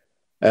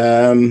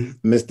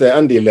 Mr.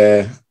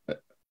 Andile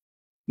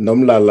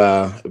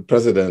Nomlala,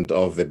 president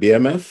of the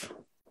BMF,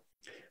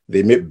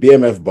 the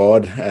BMF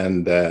board,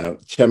 and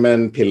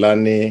Chairman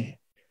Pilani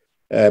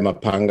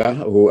Mapanga,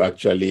 who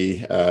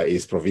actually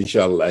is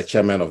provincial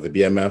chairman of the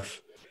BMF,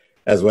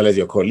 as well as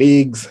your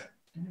colleagues,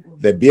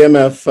 the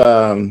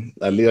BMF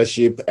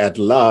leadership at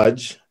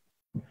large,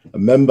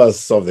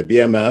 members of the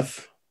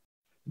BMF,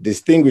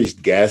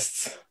 distinguished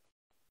guests,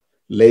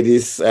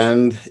 ladies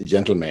and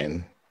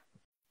gentlemen.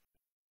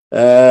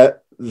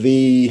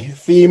 The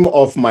theme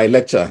of my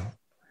lecture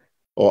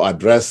or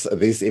address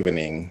this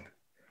evening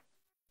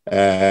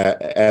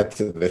at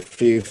the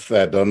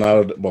 5th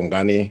Donald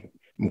Bongani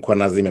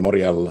Mkhwanazi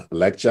Memorial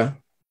Lecture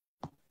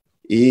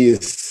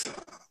is,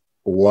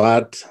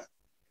 what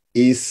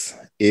is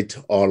it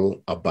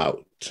all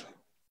about?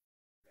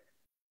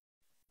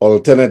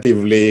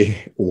 Alternatively,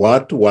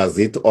 what was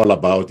it all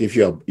about if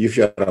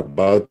you're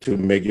about to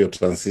make your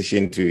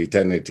transition to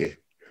eternity?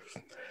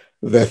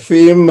 The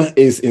theme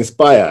is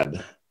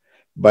inspired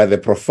by the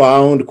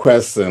profound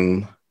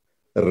question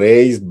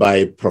raised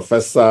by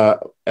Professor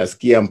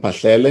Askia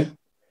Mphahlele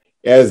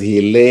as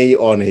he lay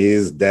on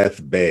his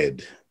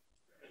deathbed,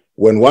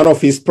 when one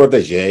of his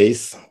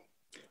proteges,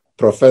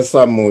 Professor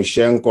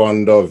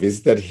Mushenkondo,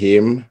 visited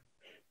him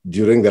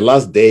during the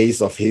last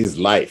days of his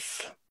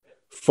life.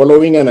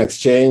 Following an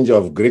exchange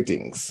of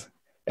greetings,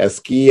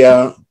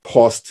 Askia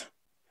paused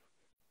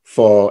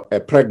for a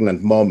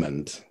pregnant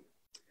moment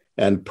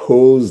and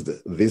posed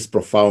this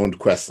profound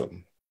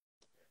question: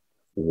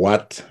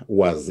 what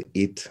was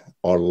it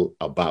all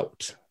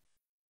about?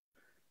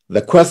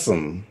 The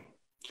question,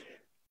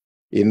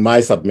 in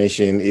my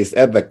submission, is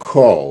at the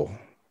core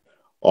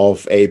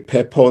of a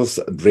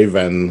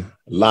purpose-driven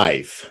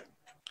life.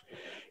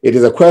 It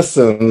is a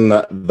question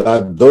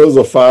that those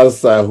of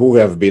us who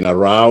have been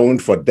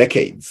around for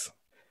decades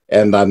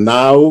and are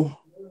now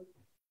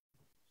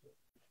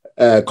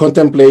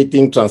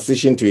contemplating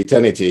transition to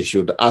eternity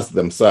should ask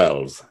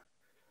themselves.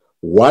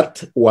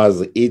 What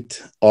was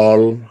it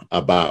all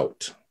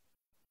about?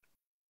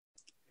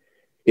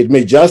 It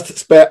may just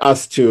spare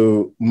us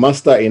to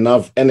muster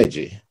enough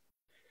energy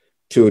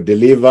to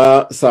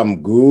deliver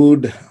some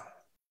good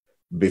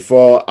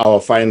before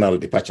our final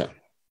departure.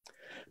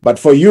 But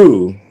for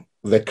you,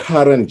 the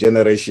current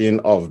generation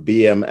of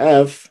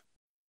BMF,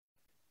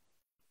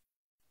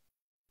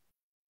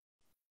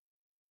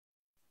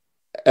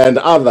 and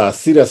other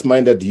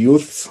serious-minded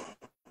youths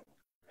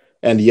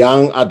and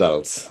young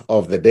adults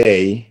of the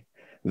day,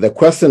 the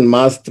question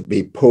must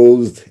be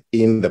posed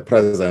in the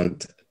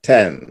present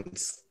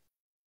tense.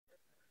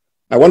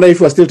 I wonder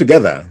if we're still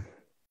together.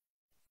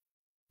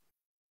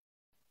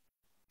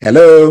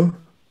 Hello?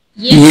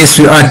 Yes,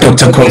 we are,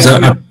 Dr.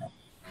 Khoza.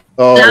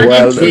 Oh,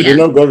 well, you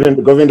know,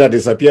 Govinda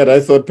disappeared.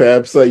 I thought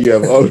perhaps you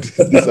have all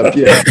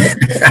disappeared.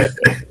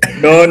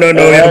 No,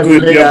 you're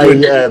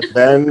good.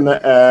 Then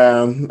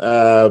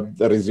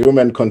resume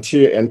and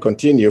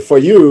continue. For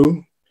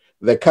you,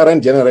 the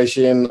current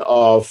generation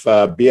of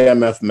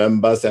BMF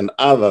members and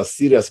other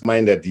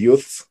serious-minded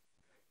youths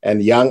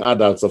and young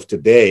adults of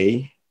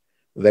today,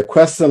 the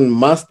question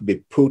must be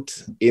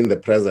put in the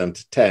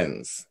present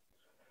tense.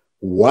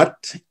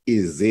 What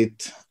is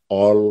it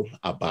all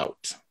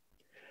about?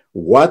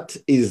 What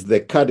is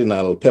the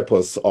cardinal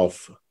purpose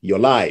of your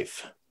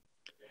life?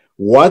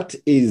 What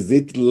is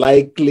it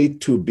likely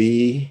to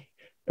be?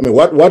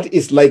 What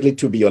is likely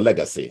to be your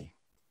legacy?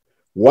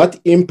 What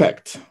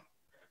impact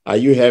are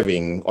you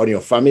having on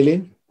your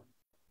family,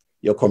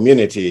 your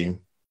community,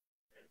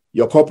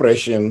 your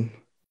corporation,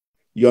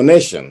 your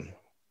nation?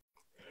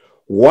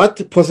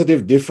 What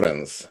positive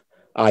difference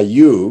are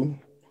you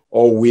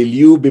or will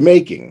you be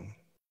making?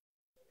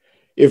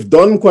 If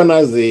Don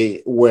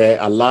Mkhwanazi were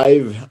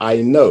alive,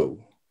 I know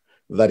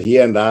that he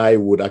and I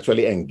would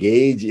actually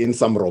engage in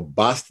some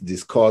robust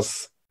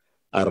discourse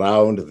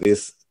around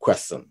this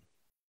question.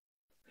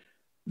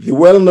 The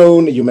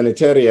well-known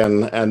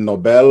humanitarian and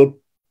Nobel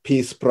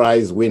Peace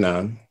Prize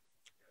winner,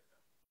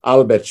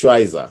 Albert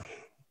Schweitzer,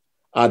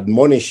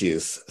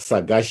 admonishes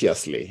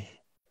sagaciously,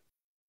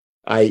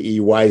 i.e.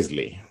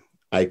 wisely,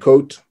 I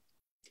quote,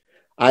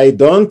 "I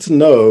don't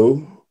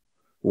know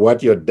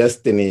what your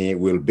destiny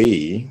will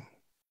be,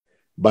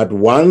 but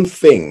one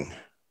thing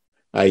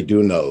I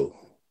do know.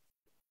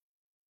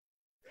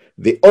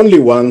 The only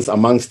ones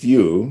amongst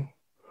you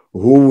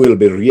who will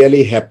be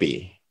really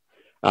happy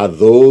are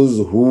those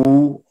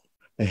who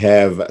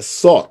have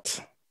sought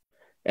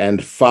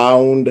and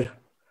found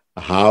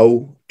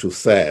how to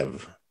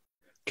serve."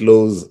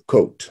 Close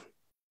quote.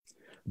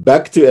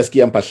 Back to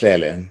Eskia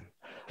Mphahlele.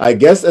 I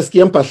guess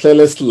Eskia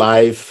Mphahlele's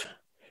life,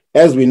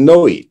 as we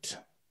know it,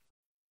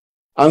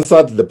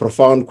 answered the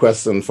profound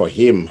question for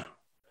him,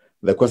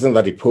 the question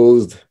that he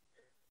posed,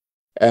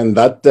 and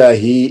that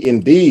he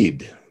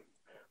indeed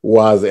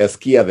was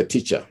Eskia the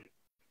teacher,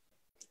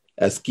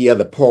 Eskia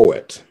the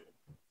poet,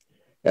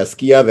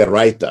 Eskia the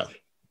writer,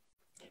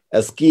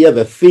 Eskia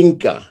the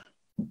thinker,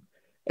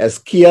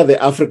 Eskia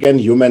the African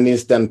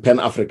humanist and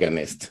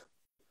Pan-Africanist,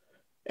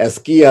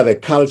 Eskia the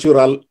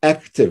cultural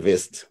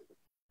activist,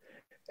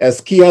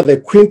 Eskia the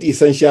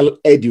quintessential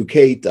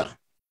educator,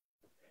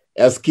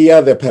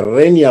 Eskia the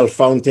perennial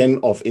fountain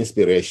of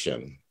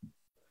inspiration.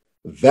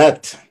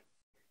 That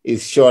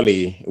is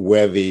surely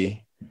worthy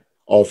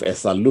of a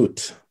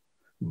salute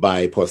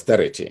by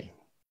posterity.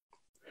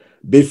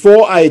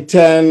 Before I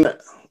turn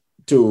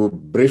to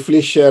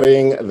briefly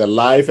sharing the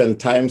life and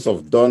times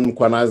of Don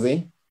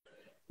Mkhwanazi,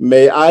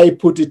 may I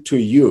put it to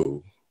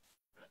you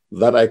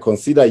that I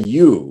consider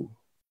you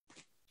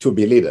to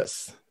be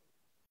leaders.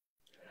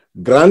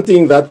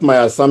 Granting that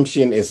my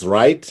assumption is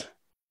right,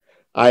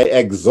 I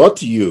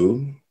exhort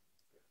you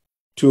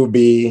to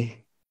be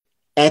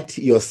at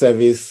your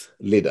service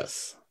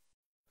leaders,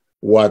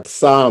 what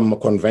some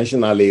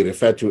conventionally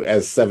refer to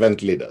as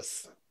servant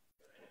leaders.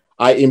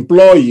 I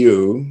implore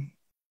you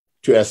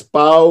to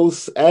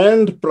espouse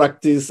and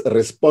practice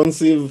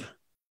responsible,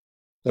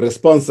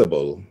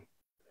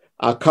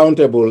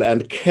 accountable,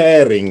 and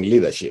caring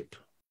leadership.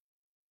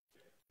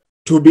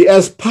 To be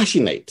as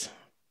passionate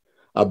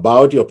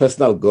about your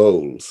personal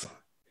goals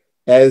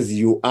as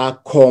you are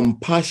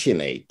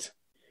compassionate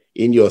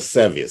in your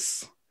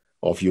service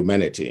of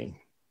humanity.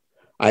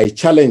 I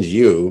challenge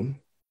you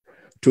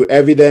to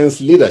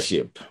evidence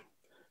leadership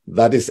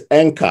that is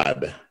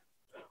anchored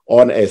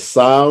on a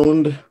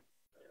sound,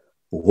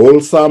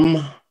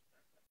 wholesome,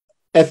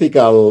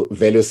 ethical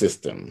value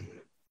system.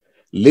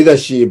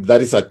 Leadership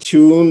that is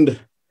attuned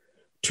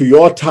to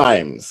your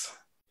times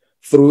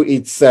through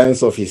its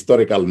sense of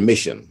historical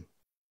mission,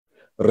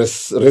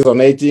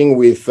 resonating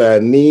with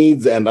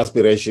needs and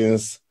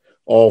aspirations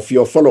of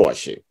your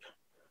followership,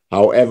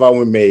 however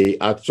we may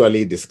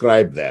actually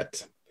describe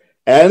that,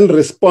 and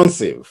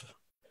responsive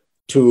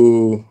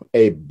to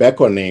a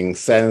beckoning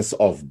sense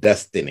of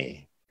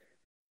destiny.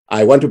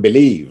 I want to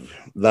believe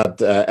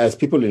that as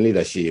people in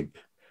leadership,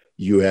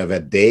 you have a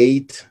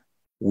date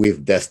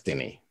with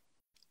destiny.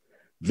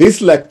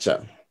 This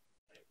lecture,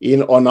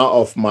 in honor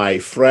of my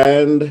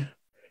friend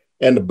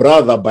and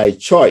brother by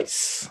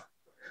choice,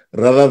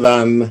 rather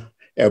than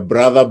a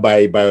brother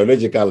by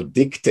biological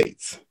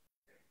dictates,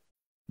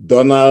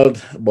 Donald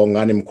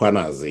Bongani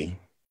Mkhwanazi,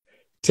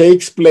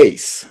 takes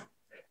place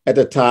at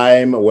a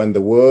time when the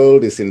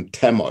world is in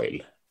turmoil,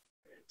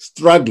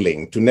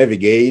 struggling to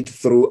navigate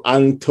through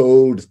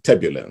untold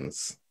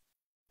turbulence.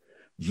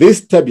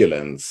 This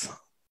turbulence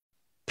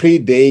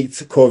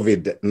predates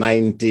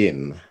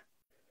COVID-19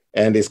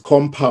 and is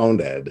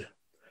compounded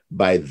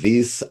by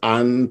this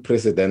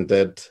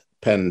unprecedented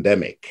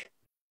pandemic.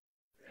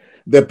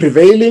 The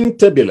prevailing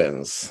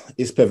turbulence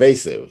is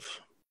pervasive.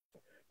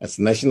 It's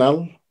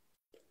national,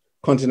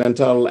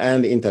 continental,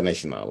 and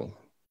international.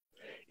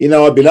 In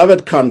our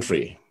beloved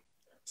country,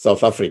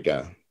 South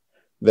Africa,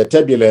 the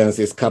turbulence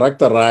is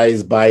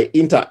characterized by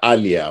inter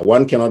alia.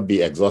 One cannot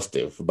be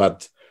exhaustive,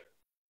 but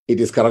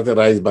it is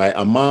characterized by,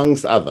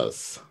 amongst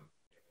others,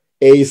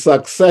 a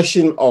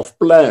succession of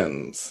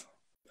plans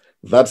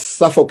that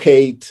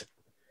suffocate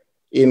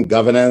in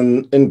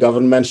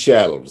government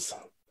shelves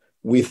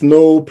with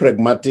no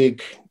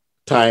pragmatic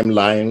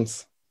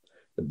timelines,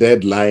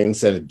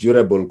 deadlines, and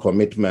durable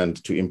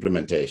commitment to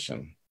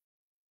implementation.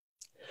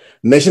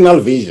 National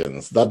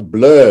visions that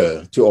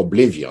blur to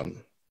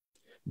oblivion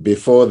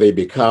before they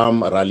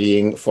become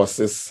rallying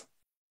forces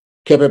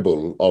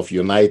capable of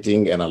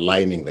uniting and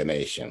aligning the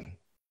nation.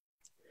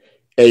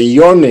 A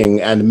yawning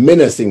and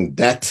menacing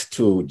debt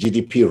to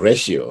GDP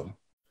ratio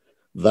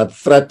that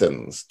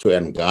threatens to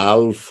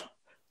engulf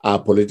our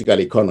political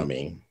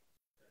economy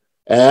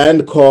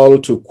and call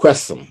to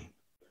question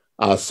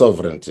our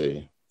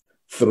sovereignty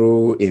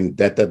through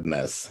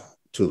indebtedness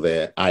to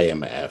the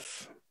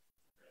IMF.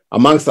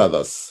 Amongst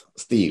others,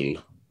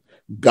 still,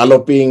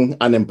 galloping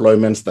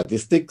unemployment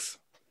statistics,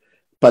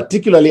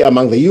 particularly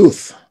among the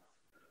youth,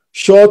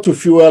 sure to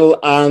fuel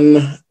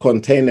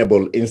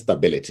uncontainable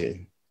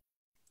instability.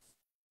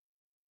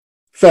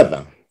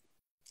 Further,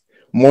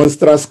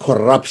 monstrous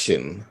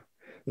corruption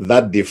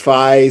that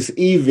defies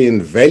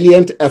even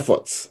valiant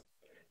efforts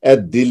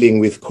at dealing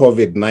with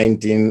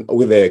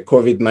the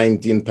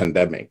COVID-19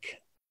 pandemic.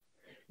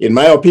 In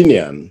my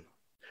opinion,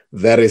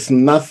 there is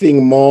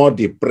nothing more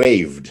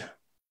depraved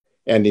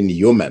and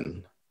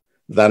inhuman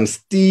than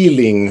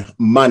stealing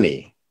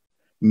money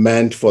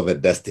meant for the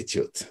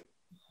destitute.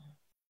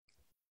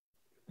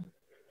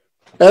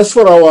 As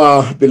for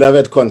our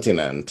beloved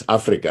continent,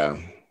 Africa,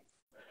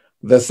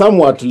 the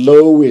somewhat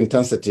low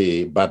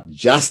intensity but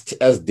just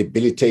as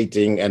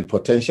debilitating and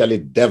potentially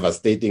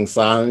devastating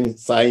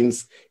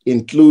signs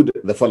include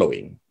the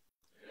following: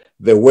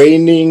 the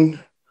waning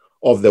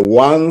of the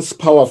once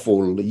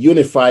powerful,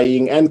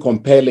 unifying, and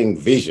compelling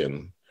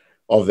vision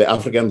of the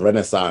African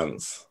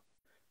Renaissance,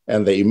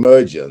 and the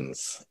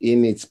emergence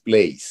in its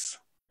place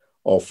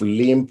of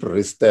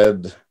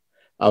limp-wristed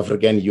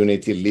African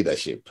unity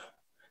leadership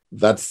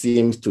that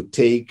seems to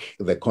take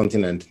the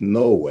continent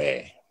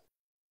nowhere.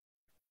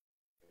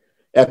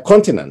 A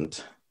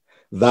continent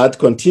that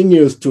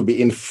continues to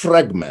be in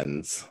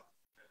fragments,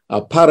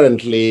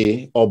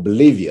 apparently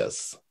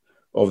oblivious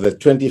of the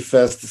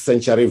 21st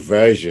century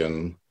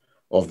version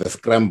of the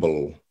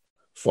scramble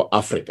for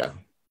Africa.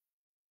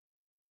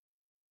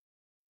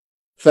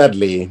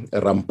 Thirdly,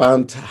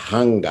 rampant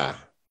hunger,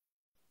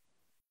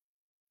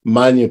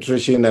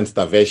 malnutrition, and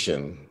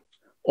starvation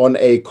on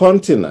a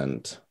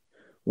continent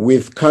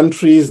with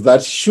countries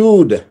that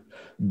should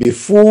be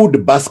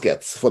food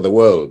baskets for the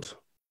world,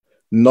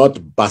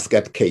 not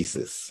basket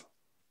cases.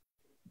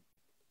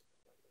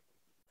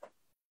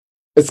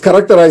 It's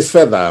characterized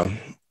further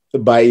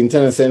by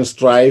internecine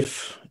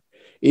strife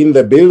in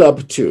the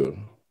build-up to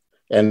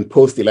and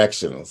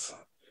post-elections,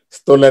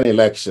 stolen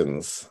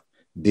elections,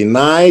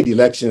 denied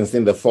elections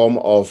in the form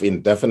of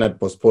indefinite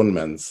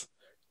postponements,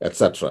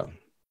 etc.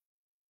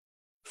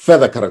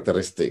 Further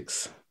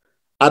characteristics: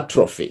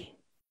 atrophy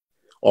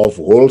of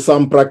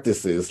wholesome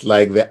practices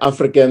like the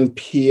African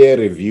peer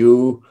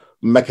review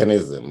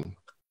mechanism.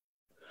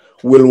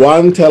 Will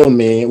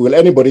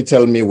anybody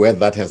tell me where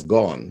that has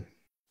gone?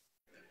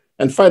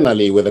 And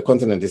finally, where the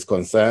continent is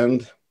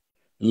concerned,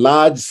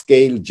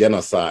 large-scale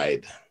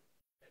genocide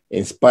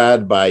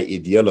inspired by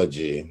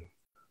ideology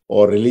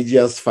or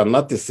religious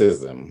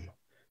fanaticism,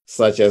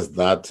 such as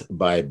that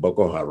by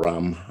Boko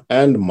Haram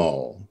and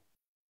more.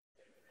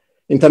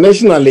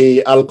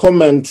 Internationally, I'll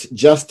comment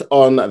just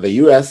on the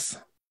US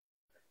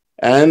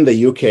and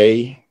the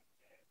UK,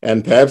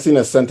 and perhaps in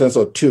a sentence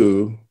or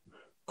two,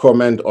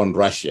 comment on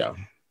Russia.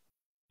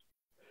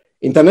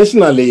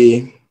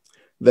 Internationally,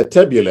 the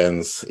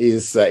turbulence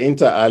is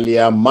inter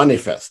alia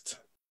manifest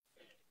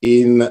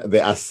in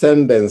the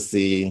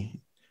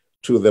ascendancy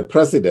to the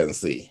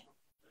presidency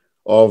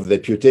of the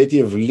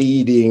putative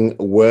leading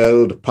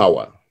world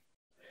power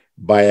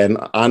by an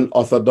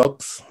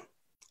unorthodox,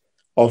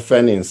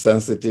 often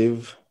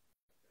insensitive,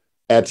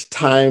 at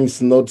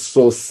times not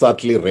so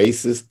subtly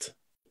racist,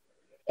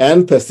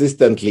 and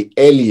persistently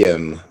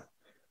alien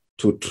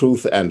to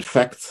truth and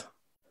facts,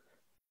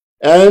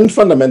 and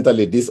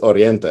fundamentally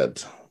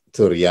disoriented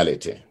to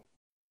reality.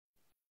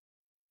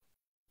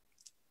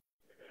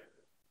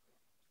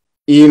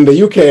 In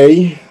the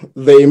UK,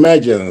 the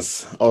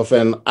emergence of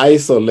an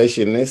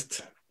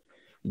isolationist,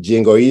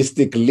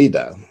 jingoistic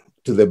leader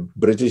to the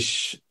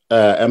British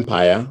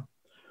Empire,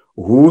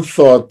 who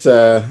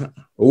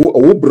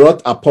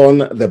brought upon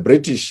the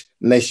British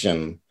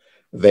nation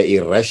the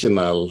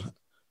irrational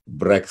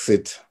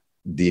Brexit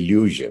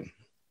delusion.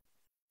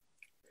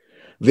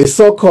 The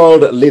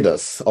so-called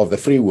leaders of the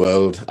free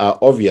world are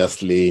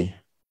obviously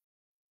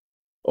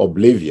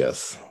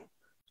oblivious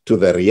to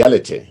the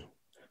reality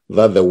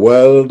that the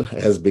world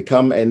has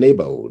become a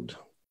neighborhood,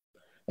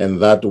 and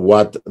that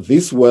what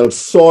this world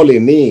sorely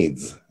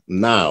needs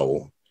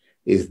now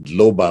is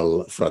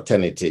global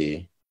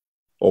fraternity,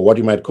 or what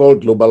you might call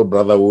global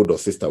brotherhood or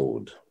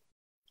sisterhood.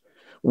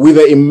 With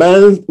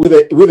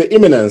the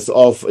imminence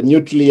of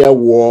nuclear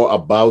war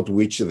about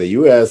which the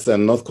US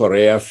and North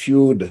Korea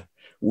feud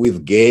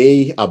with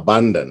gay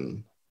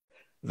abandon,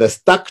 the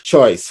stark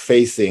choice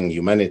facing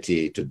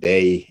humanity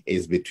today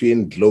is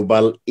between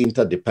global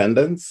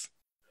interdependence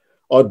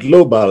or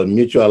global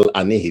mutual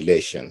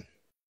annihilation.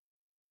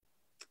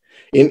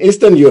 In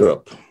Eastern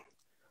Europe,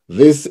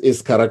 this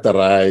is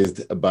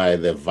characterized by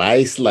the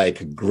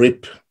vice-like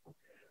grip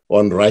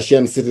on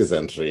Russian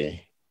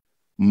citizenry,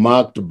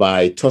 marked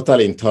by total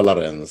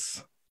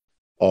intolerance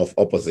of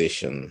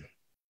opposition.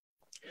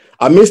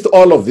 Amidst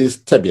all of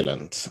this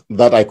turbulence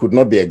that I could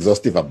not be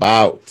exhaustive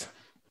about,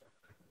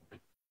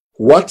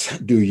 what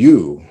do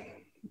you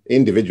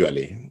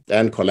individually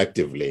and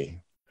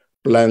collectively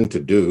plan to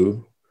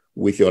do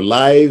with your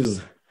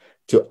lives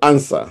to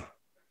answer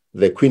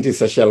the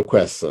quintessential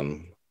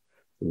question,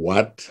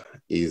 what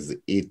is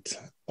it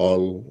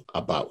all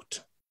about?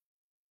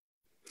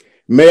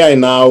 May I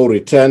now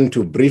return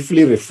to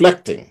briefly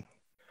reflecting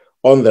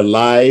on the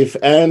life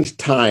and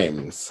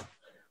times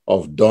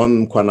of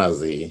Don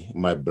Mkhwanazi,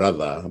 my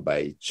brother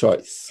by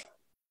choice.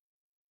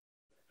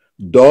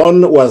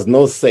 Don was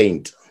no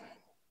saint.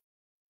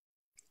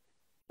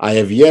 I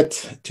have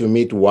yet to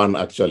meet one,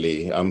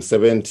 actually. I'm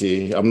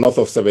north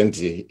of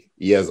 70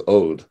 years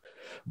old.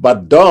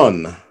 But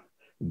Don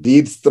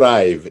did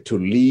strive to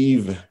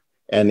live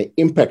an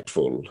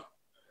impactful,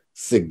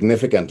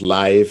 significant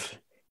life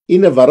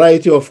in a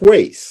variety of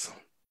ways.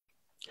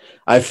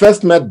 I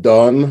first met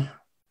Don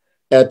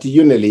at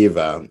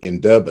Unilever in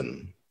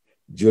Durban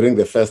during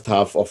the first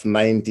half of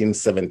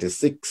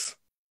 1976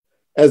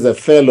 as a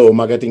fellow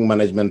marketing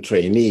management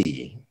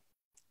trainee.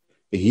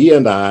 He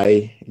and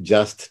I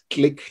just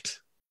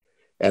clicked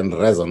and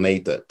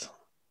resonated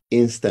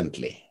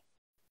instantly.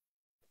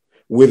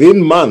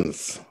 Within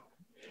months,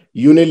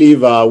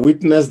 Unilever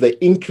witnessed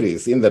the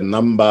increase in the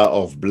number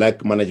of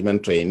Black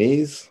management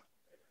trainees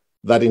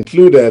that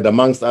included,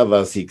 amongst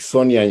others,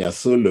 Sonia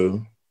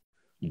Nyasulu,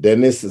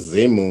 Dennis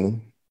Zemu,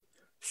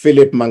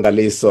 Philip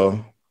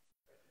Mangaliso,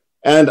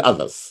 and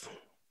others.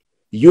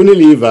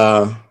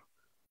 Unilever,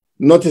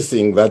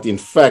 noticing that in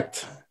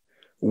fact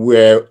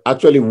we're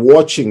actually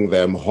watching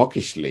them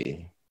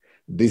hawkishly,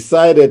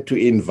 decided to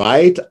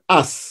invite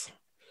us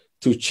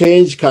to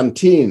change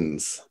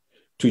canteens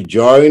to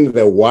join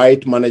the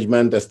white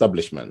management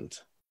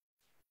establishment.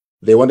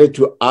 They wanted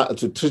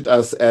to treat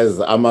us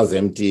as Amas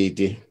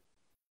MTT.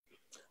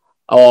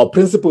 Our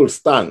principal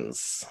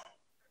stance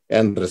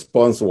and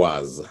response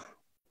was,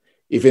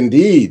 if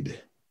indeed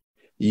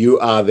you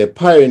are the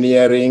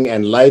pioneering,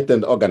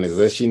 enlightened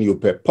organization you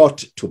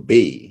purport to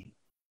be,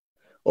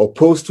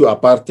 opposed to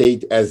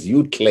apartheid as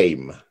you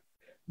claim,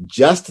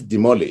 just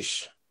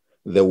demolish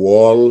the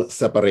wall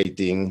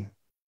separating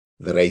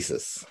the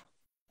races.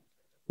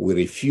 We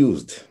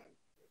refused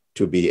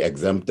to be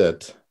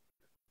exempted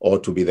or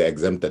to be the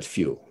exempted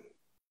few.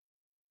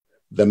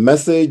 The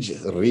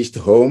message reached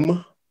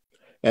home,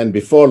 and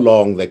before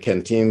long, the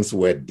canteens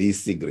were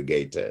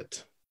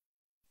desegregated.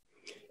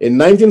 In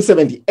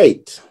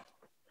 1978,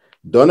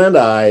 Don and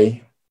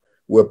I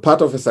were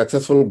part of a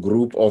successful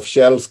group of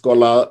Shell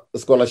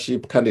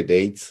scholarship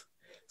candidates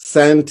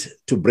sent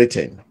to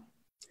Britain.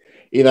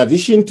 In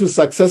addition to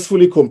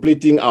successfully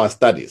completing our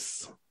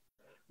studies,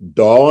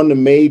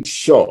 Don made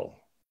sure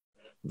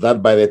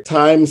that by the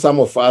time some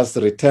of us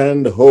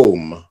returned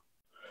home,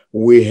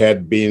 we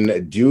had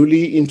been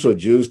duly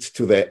introduced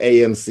to the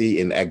ANC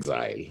in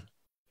exile,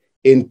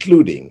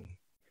 including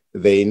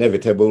the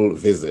inevitable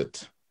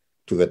visit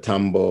to the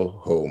Tambo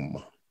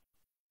home.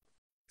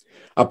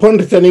 Upon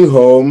returning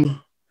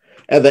home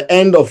at the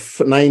end of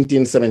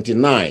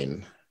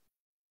 1979,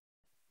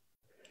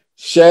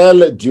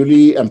 Shell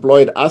duly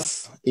employed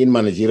us in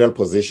managerial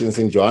positions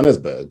in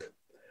Johannesburg,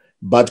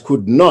 but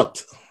could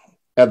not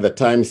at the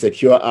time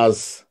secure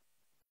us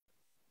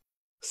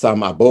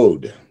some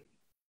abode.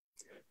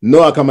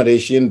 No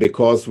accommodation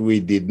because we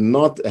did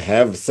not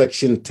have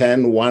Section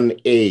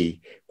 10(1)A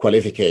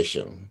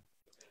qualification.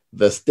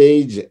 The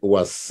stage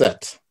was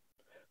set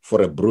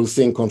for a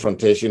bruising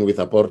confrontation with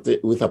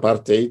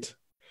apartheid,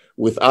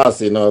 with us,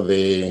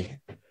 the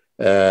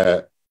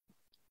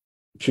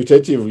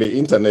putatively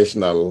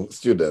international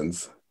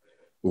students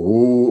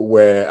who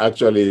were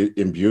actually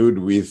imbued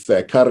with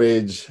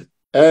courage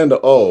and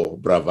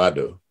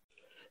bravado.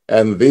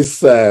 And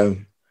this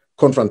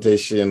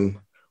confrontation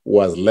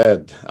was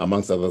led,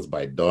 amongst others,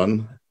 by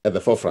Don at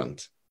the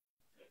forefront.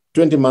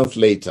 20 months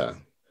later,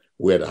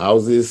 We had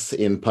houses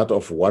in part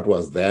of what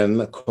was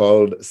then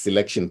called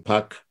Selection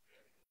Park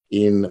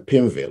in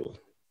Pimville.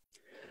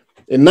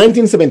 In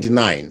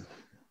 1979,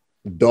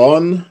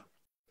 Don,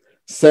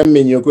 Sam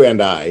Minyuku,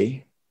 and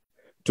I,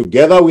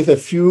 together with a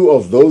few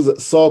of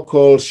those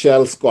so-called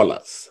shell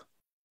scholars,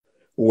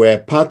 were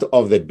part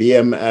of the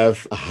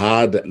BMF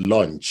hard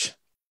launch.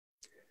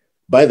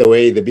 By the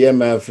way, the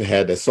BMF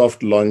had a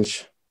soft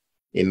launch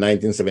in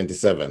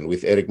 1977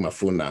 with Eric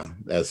Mafuna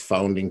as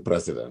founding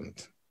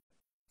president.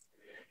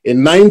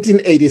 In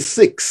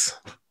 1986,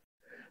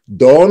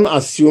 Don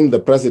assumed the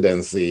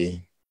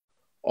presidency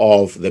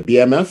of the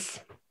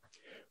BMF,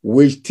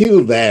 which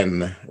till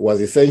then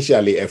was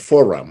essentially a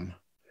forum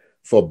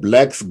for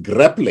Blacks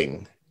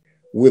grappling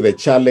with the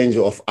challenge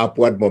of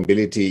upward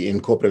mobility in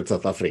corporate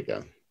South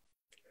Africa.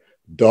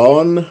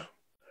 Don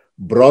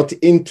brought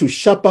into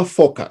sharper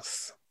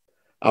focus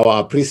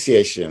our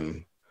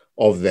appreciation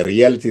of the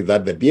reality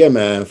that the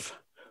BMF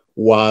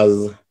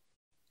was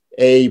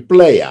a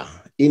player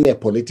in a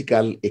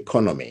political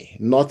economy,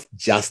 not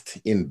just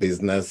in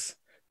business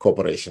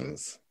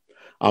corporations.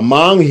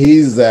 Among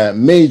his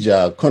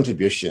major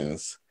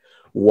contributions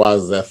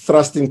was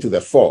thrusting to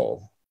the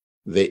fore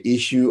the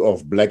issue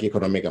of Black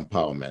economic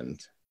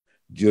empowerment.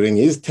 During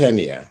his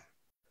tenure,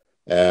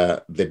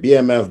 the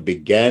BMF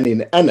began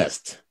in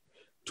earnest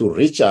to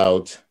reach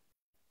out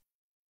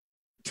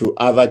to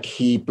other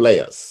key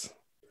players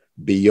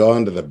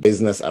beyond the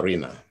business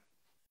arena,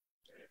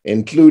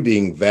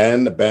 including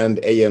then banned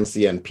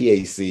ANC and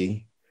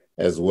PAC,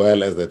 as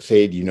well as the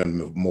trade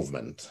union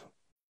movement.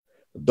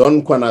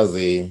 Don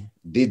Mkhwanazi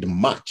did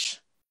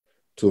much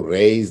to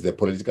raise the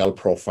political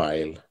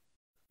profile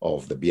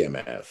of the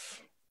BMF.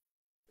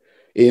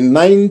 In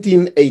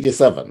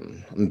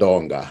 1987,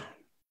 Ndonga,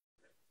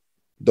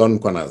 Don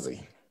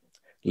Mkhwanazi,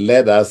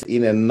 led us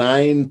in a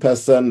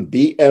 9-person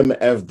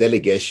BMF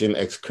delegation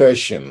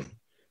excursion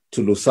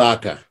to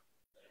Lusaka,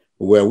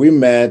 where we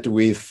met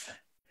with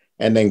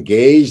and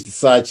engaged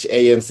such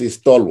ANC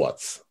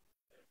stalwarts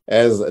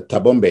as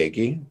Thabo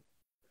Mbeki,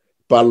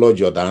 Paulo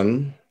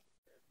Jordan,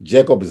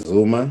 Jacob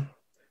Zuma,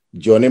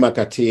 Johnny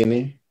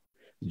Makatini,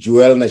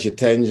 Joel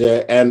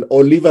Nashitenje, and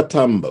Oliver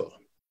Tambo.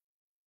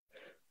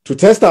 To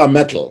test our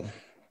mettle,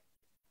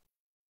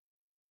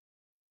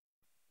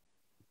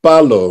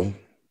 Paulo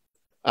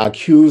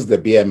accused the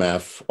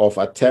BMF of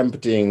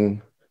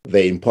attempting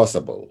the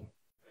impossible.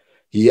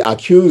 He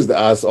accused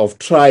us of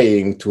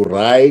trying to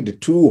ride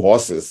 2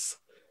 horses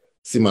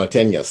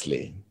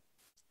simultaneously.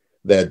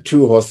 The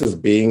 2 horses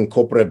being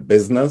corporate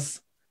business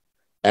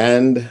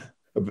and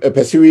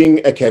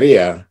pursuing a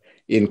career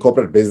in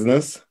corporate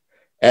business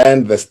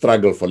and the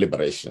struggle for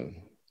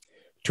liberation.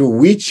 To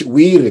which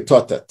we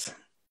retorted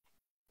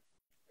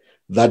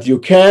that you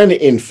can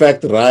in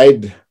fact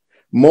ride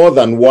more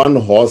than 1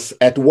 horse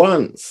at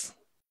once.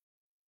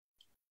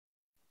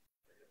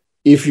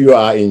 If you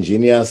are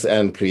ingenious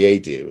and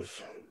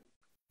creative,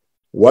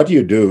 what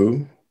you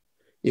do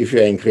if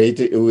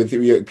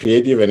you're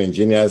creative and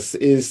ingenious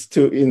is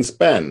to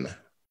inspan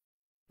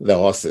the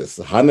horses,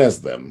 harness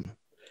them,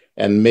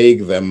 and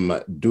make them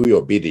do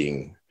your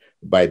bidding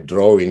by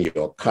drawing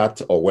your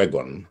cart or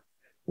wagon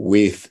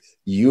with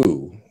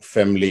you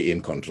firmly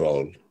in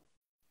control.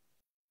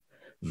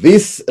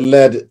 This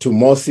led to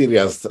more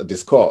serious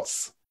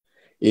discourse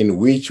in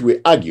which we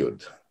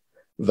argued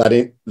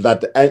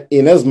that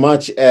in as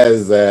much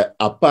as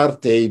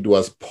apartheid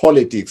was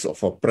politics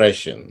of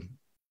oppression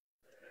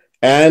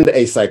and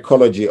a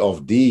psychology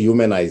of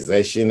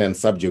dehumanization and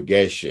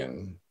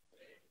subjugation,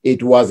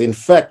 it was in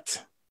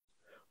fact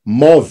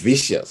more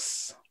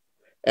vicious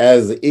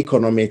as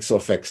economics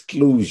of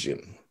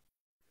exclusion,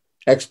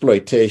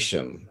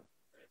 exploitation,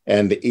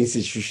 and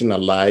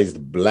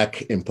institutionalized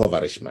Black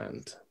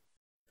impoverishment.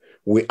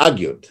 We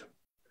argued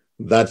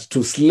that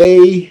to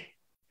slay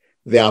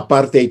the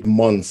apartheid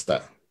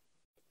monster,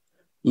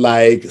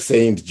 like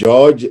St.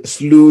 George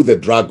slew the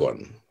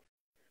dragon,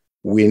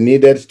 we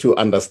needed to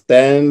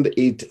understand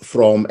it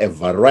from a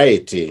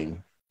variety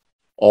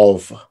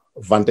of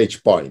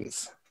vantage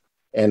points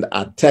and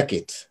attack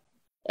it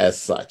as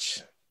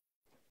such.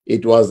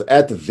 It was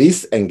at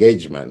this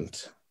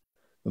engagement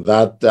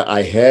that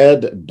I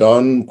heard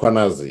Don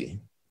Mkhwanazi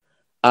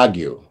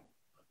argue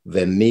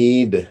the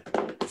need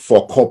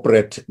for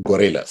corporate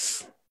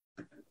gorillas.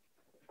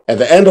 At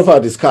the end of our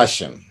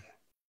discussion,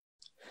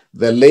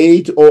 the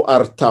late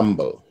O.R.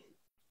 Tambo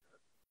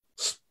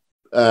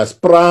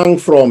sprang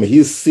from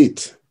his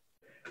seat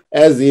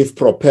as if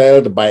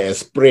propelled by a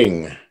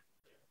spring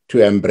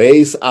to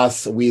embrace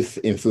us with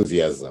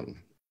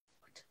enthusiasm.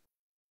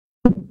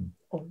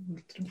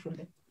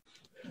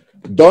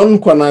 Don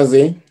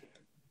Mkhwanazi,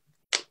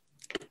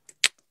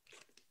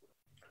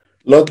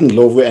 Lawton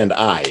Lovu, and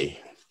I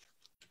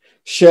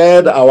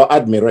shared our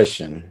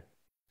admiration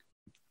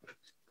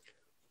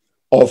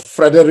of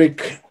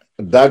Frederick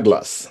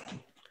Douglass,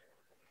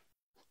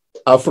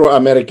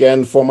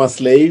 Afro-American former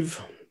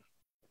slave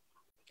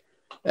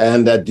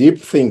and a deep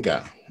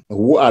thinker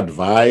who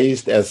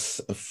advised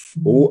as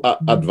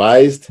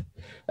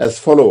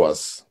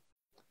followers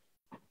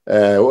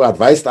who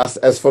advised us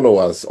as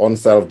followers on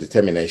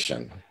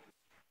self-determination.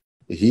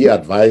 He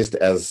advised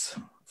as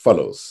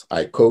follows,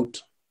 I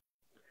quote,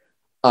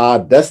 "Our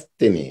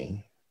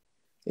destiny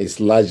is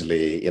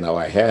largely in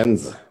our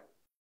hands.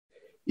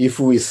 If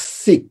we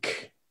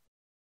seek,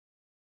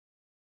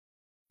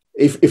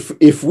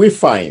 if we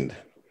find,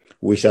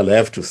 we shall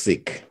have to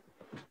seek.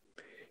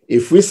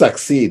 If we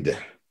succeed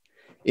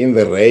in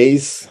the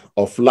race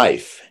of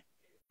life,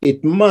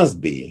 it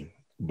must be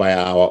by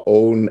our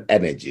own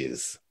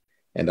energies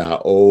and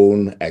our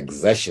own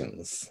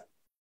exertions.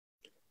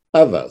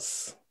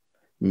 Others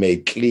may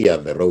clear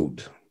the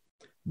road,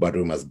 but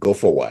we must go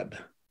forward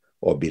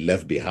or be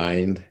left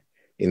behind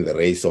in the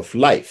race of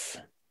life.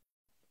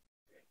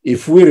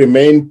 If we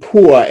remain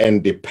poor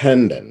and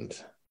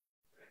dependent,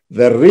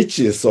 the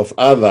riches of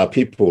other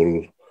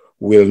people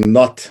will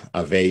not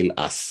avail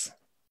us.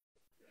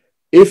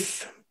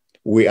 If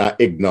we are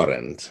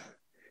ignorant,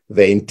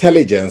 the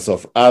intelligence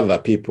of other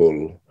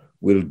people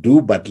will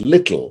do but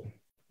little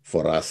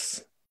for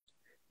us.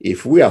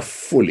 If we are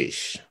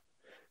foolish,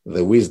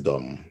 the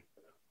wisdom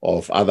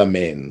of other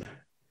men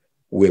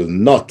will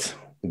not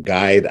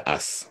guide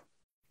us.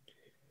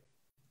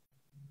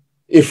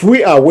 If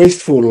we are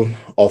wasteful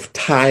of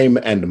time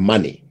and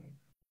money,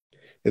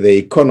 the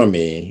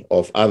economy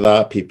of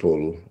other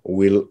people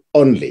will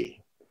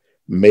only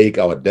make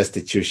our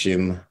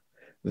destitution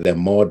the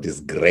more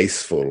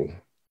disgraceful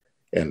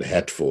and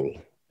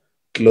hurtful."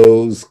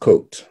 Close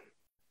quote.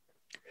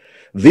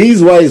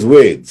 These wise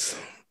words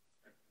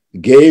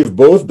gave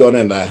both Don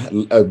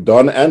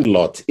and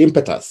Lot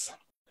impetus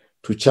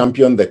to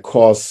champion the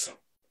cause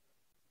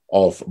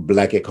of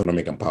Black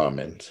economic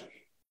empowerment.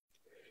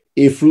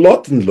 If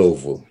Lot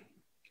Ndlovu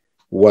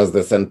was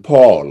the St.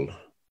 Paul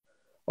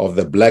of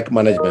the Black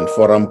Management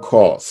Forum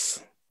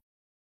cause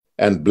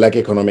and Black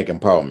economic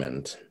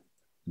empowerment,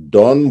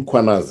 Don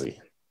Mkhwanazi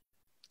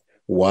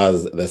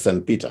was the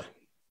St. Peter,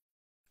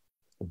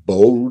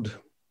 bold,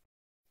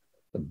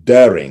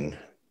 daring,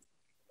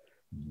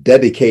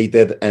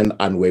 dedicated and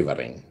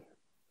unwavering,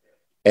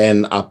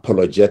 an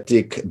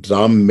apologetic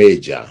drum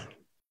major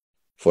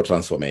for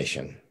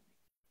transformation.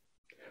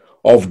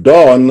 Of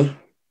Don,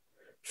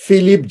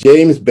 Philip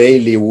James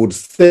Bailey would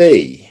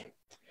say,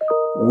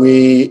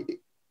 we,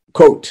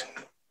 quote,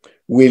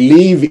 "We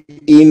live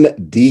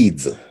in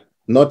deeds,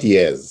 not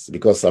years,"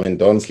 because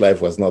Don's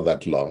life was not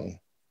that long.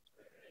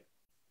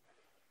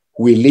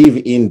 "We live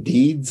in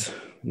deeds,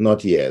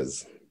 not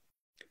years,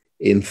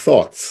 in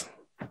thoughts,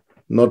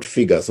 not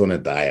figures on a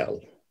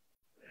dial.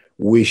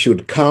 We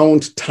should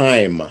count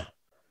time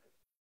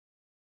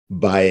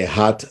by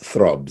heart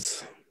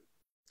throbs.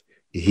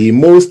 He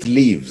most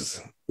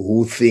lives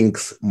who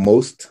thinks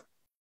most,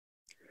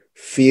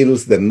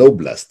 feels the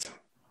noblest,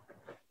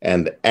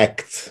 and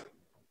acts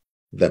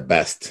the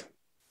best."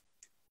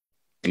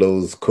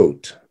 Close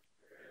quote.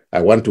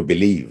 I want to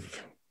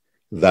believe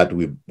that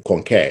we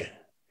concur.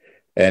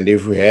 And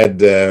if we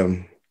had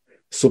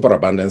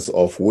superabundance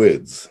of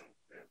words,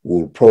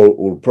 we'll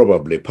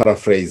probably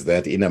paraphrase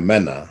that in a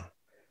manner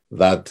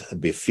that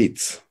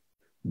befits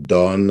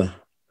Don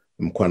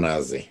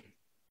Mkhwanazi.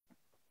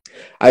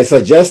 I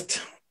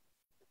suggest,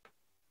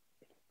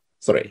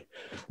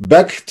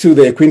 back to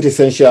the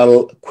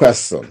quintessential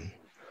question,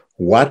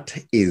 what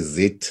is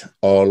it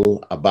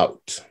all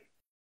about?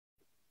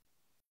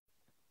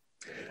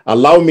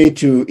 Allow me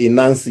to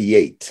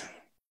enunciate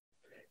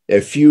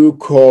a few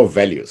core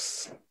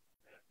values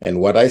and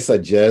what I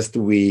suggest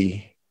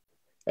we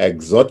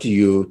exhort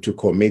you to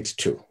commit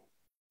to.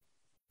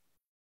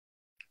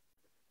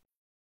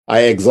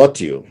 I exhort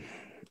you,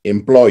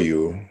 implore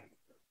you,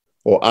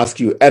 or ask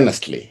you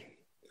earnestly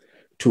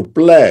to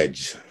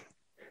pledge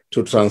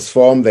to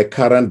transform the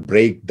current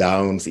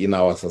breakdowns in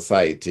our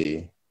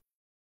society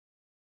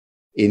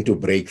into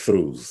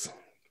breakthroughs.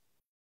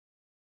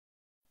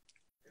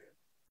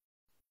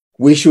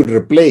 We should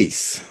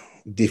replace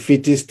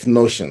defeatist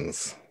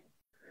notions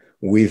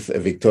with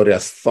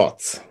victorious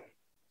thoughts.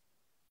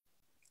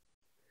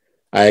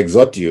 I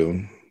exhort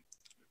you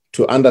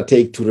to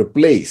undertake to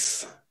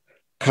replace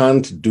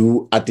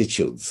can't-do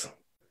attitudes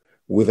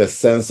with a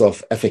sense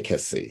of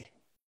efficacy,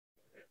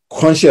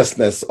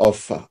 consciousness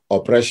of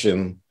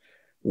oppression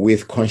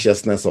with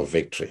consciousness of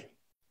victory.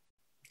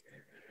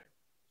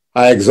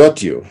 I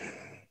exhort you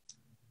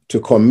to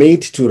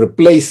commit to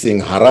replacing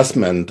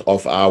harassment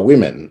of our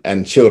women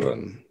and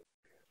children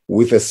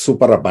with a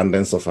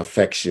superabundance of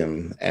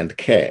affection and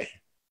care,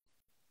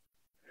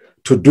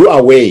 to do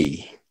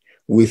away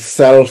with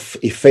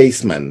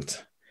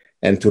self-effacement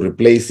and to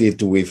replace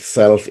it with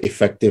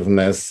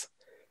self-effectiveness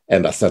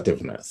and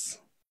assertiveness.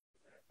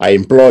 I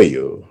implore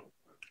you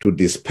to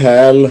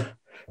dispel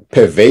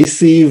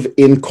pervasive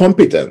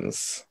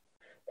incompetence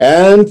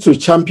and to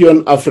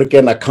champion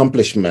African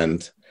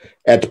accomplishment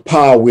at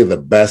par with the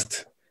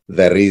best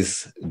there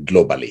is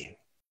globally.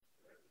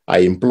 I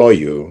implore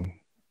you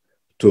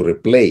to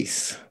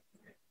replace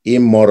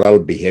immoral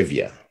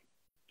behavior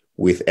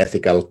with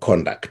ethical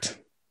conduct.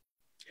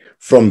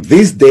 From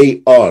this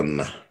day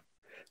on,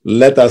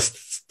 let us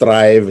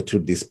strive to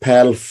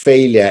dispel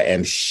failure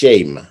and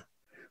shame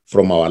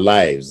from our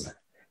lives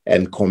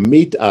and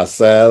commit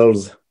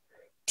ourselves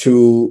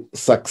to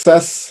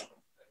success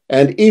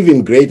and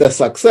even greater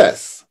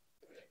success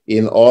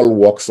in all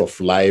walks of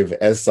life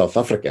as South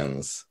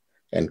Africans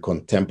and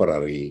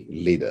contemporary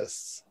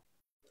leaders.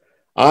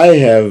 I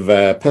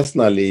have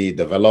personally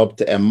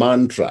developed a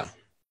mantra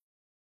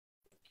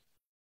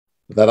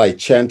that I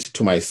chant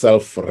to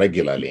myself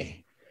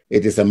regularly.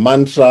 It is a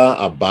mantra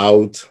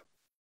about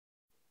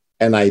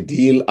an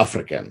ideal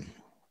African,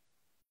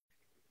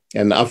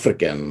 an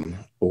African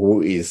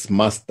who is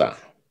master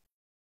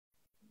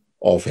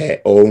of her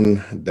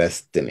own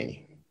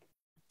destiny,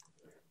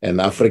 an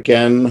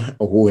African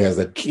who has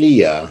a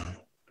clear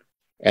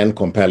and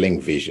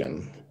compelling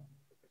vision,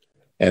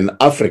 an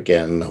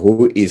African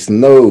who is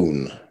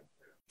known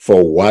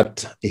for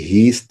what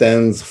he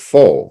stands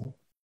for,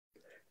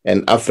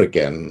 an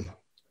African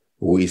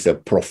who is a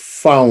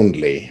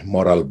profoundly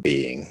moral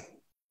being,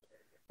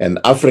 an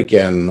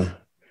African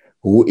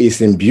who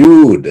is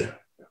imbued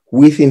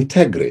with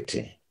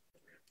integrity,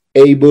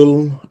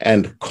 able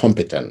and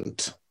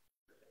competent,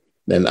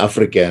 an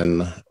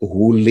African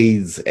who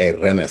leads a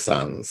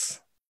renaissance,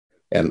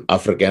 an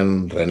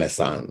African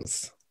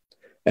renaissance,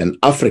 an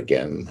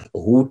African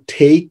who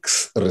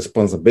takes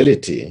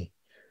responsibility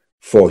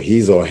for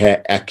his or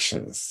her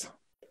actions,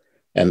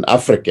 an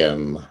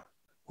African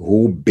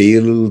who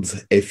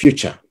builds a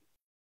future,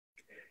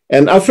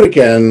 an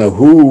African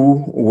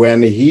who,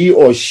 when he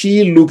or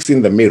she looks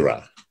in the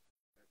mirror,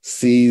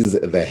 sees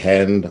the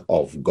hand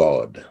of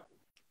God.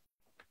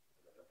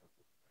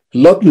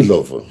 Lord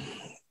Ndlovu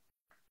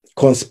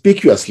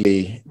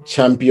conspicuously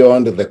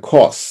championed the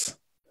cause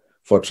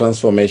for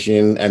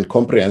transformation and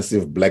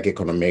comprehensive Black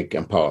economic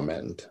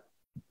empowerment.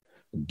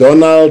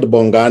 Donald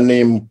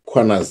Bongani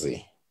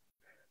Mkhwanazi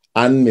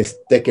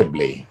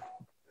unmistakably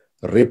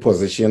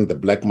repositioned the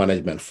Black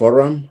Management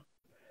Forum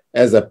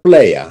as a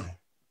player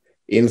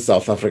in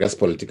South Africa's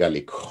political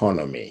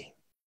economy.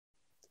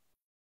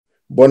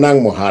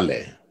 Bonang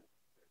Mohale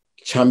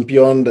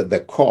championed the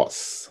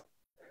cause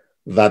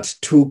that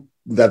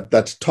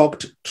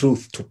talked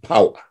truth to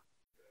power,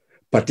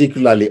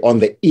 particularly on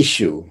the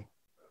issue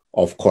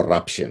of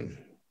corruption.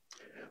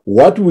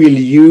 What will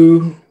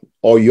you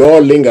or your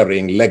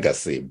lingering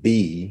legacy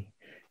be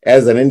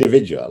as an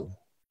individual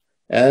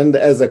and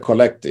as a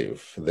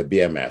collective, the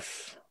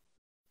BMF?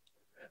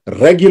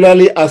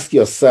 Regularly ask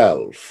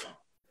yourself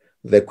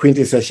the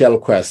quintessential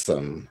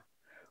question,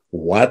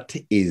 what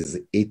is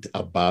it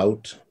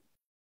about?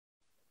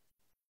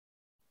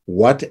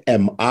 What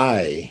am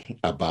I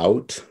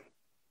about?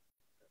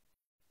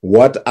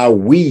 What are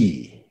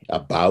we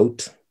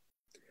about?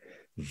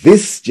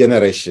 This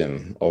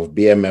generation of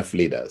BMF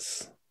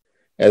leaders,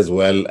 as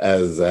well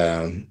as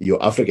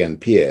your African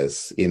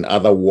peers in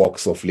other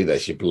walks of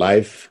leadership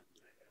life,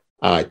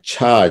 are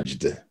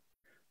charged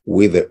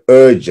with the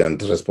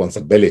urgent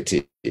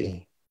responsibility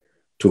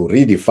to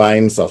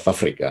redefine South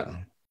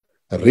Africa,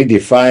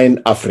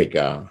 redefine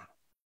Africa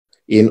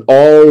in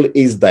all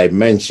its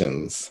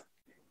dimensions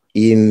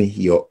in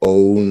your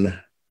own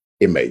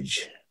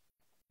image.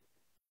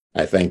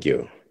 I thank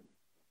you.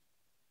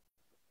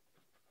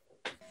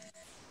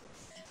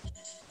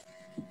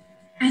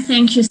 I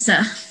thank you,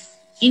 sir.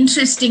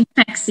 Interesting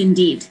facts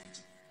indeed.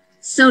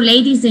 So,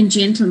 ladies and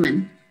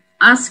gentlemen,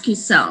 ask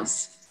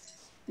yourselves,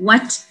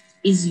 what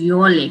is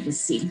your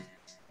legacy?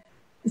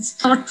 It's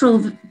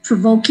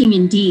thought-provoking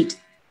indeed.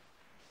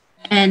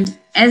 And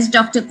as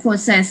Dr.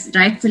 Khoza has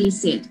rightfully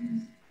said,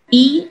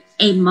 be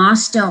a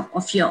master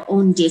of your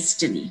own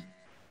destiny.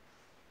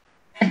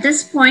 At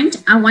this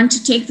point, I want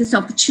to take this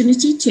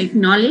opportunity to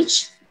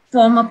acknowledge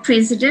former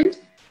President,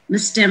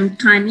 Mr.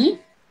 Mkhwanazi.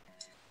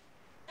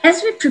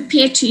 As we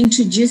prepare to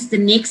introduce the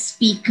next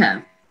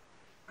speaker,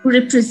 who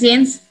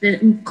represents the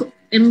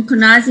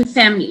Mkhwanazi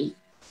family,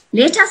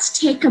 let us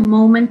take a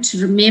moment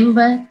to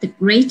remember the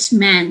great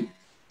man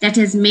that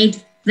has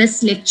made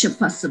this lecture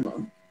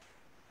possible.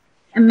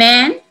 A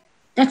man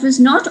that was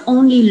not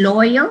only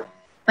loyal,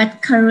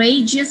 but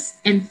courageous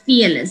and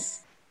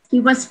fearless. He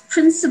was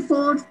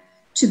principled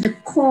to the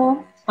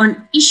core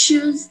on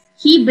issues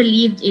he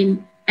believed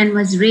in and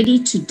was ready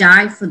to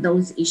die for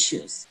those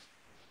issues.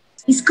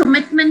 His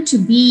commitment to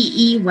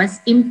BEE was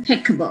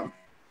impeccable.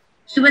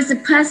 He was a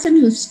person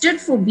who stood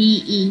for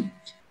BEE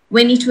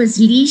when it was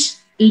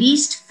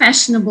least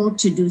fashionable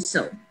to do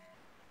so.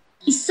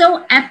 He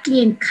so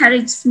aptly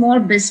encouraged small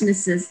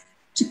businesses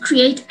to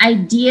create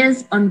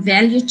ideas on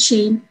value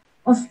chain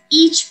of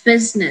each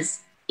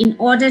business in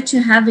order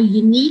to have a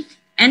unique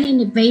and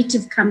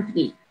innovative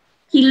company.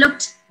 He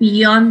looked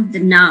beyond the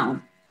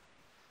now.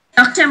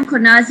 Dr.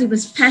 Mkhwanazi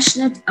was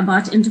passionate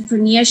about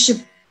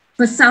entrepreneurship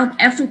for South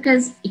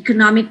Africa's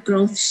economic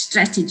growth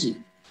strategy.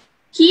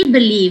 He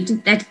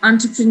believed that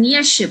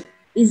entrepreneurship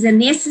is a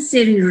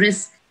necessary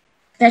risk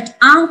that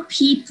our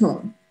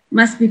people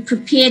must be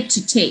prepared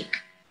to take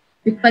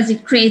because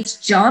it creates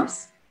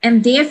jobs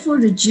and therefore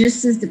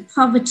reduces the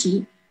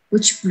poverty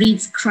which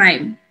breeds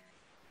crime.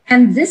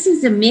 And this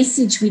is a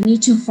message we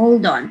need to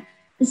hold on,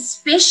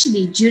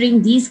 especially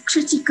during these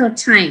critical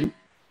times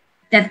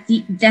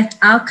that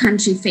our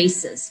country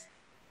faces.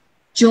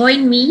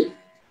 Join me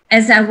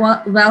as I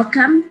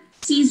welcome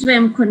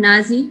Sizwe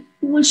Mkhwanazi,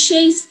 who will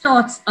share his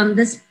thoughts on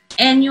this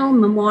annual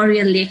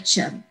memorial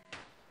lecture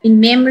in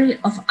memory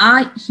of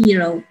our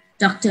hero,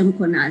 Dr.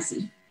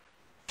 Mkhwanazi.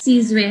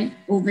 Sizwe,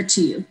 over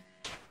to you.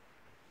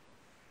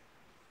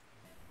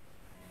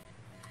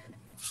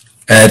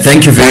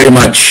 Thank you very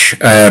much,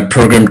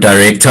 Program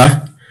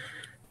Director.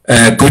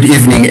 Good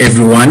evening,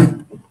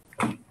 everyone.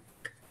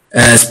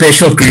 A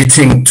special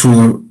greeting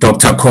to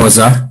Dr.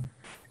 Khoza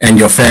and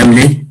your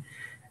family,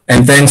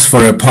 and thanks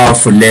for a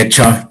powerful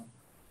lecture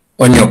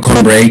on your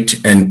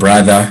comrade and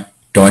brother,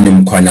 Don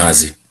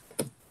Mkhwanazi.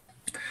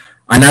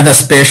 Another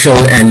special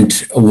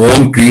and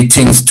warm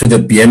greetings to the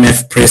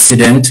BMF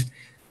President,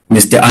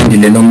 Mr.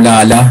 Andile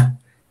Nomlala,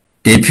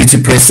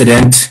 Deputy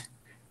President,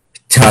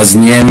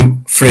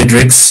 Tasneem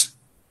Fredericks,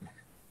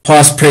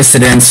 past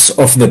presidents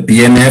of the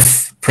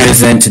BMF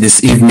present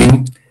this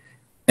evening,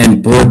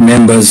 and board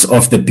members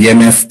of the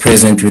BMF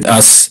present with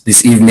us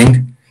this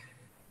evening,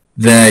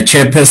 the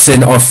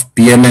chairperson of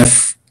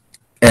BMF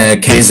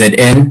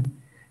KZN,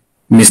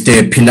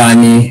 Mr.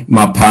 Pilani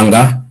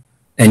Mapanga,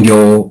 and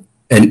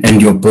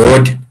your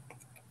board.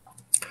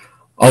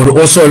 I would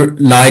also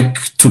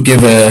like to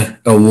give a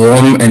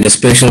warm and a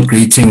special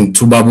greeting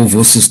to Babu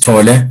Vusi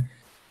Tole,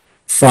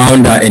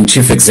 founder and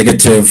chief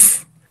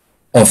executive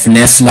of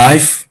Nest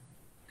Life.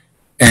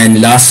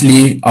 And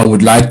lastly, I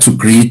would like to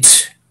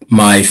greet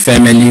my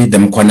family, the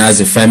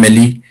Mkhwanazi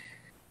family,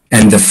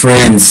 and the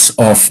friends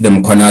of the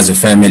Mkhwanazi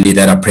family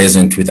that are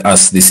present with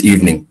us this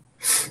evening.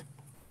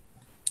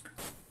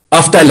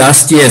 After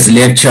last year's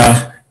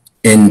lecture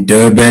in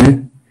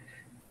Durban,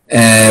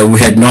 we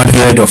had not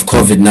heard of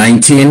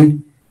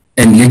COVID-19,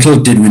 and little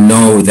did we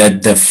know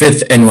that the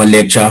 5th annual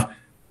lecture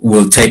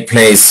will take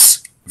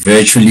place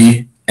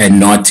virtually and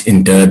not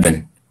in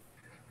Durban.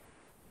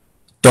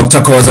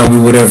 Dr. Khoza, we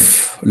would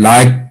have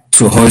liked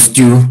to host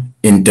you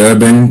in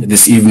Durban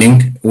this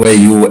evening, where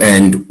you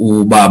and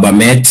Ubaba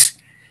met,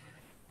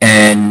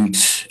 and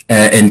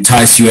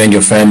entice you and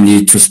your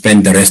family to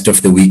spend the rest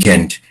of the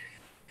weekend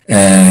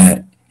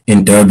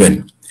in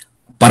Durban.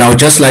 But I would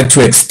just like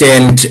to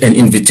extend an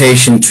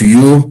invitation to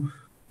you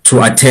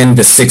to attend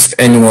the 6th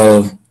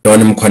annual Don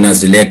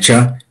Mkhwanazi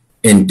lecture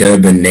in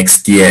Durban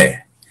next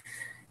year.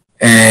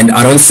 And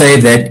I don't say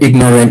that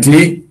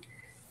ignorantly.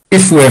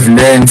 If we have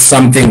learned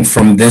something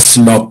from this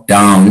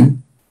lockdown,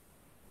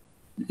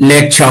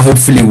 lecture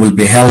hopefully will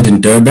be held in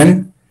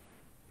Durban,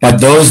 but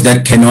those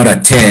that cannot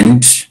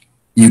attend,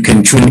 you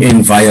can tune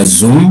in via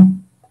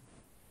Zoom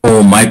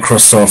or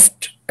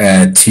Microsoft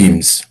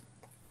Teams.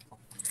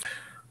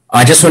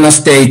 I just want to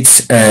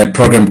state,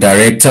 Program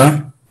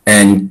Director,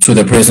 and to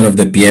the President of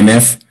the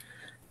BMF,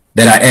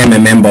 that I am a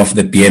member of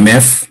the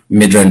BMF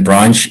Midrand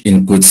branch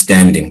in good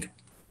standing.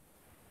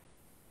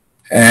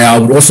 I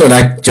would also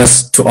like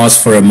just to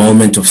ask for a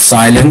moment of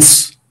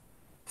silence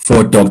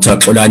for Dr.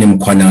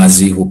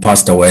 Mkhwanazi, who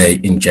passed away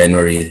in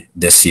January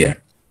this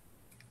year.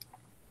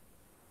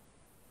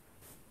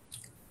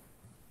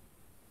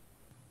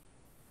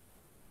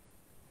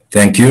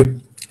 Thank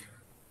you.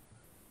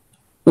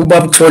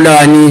 Ubab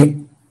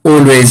Xolani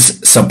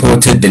always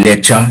supported the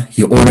lecture.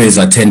 He always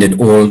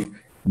attended all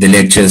the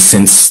lectures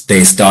since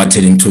they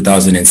started in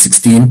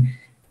 2016,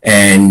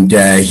 and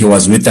he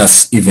was with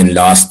us even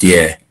last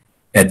year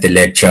at the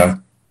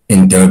lecture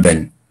in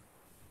Durban.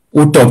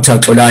 Dr.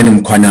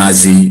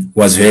 Mkhwanazi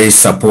was very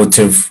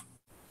supportive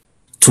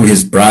to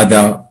his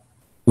brother,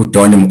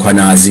 Don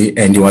Mkhwanazi,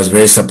 and he was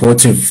very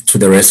supportive to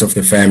the rest of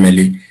the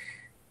family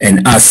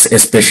and us,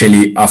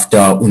 especially after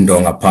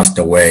Undonga passed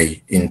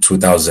away in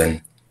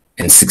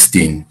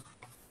 2016.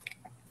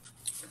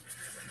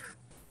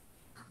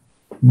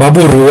 Babu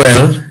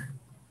Reuel,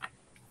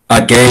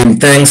 again,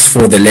 thanks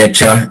for the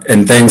lecture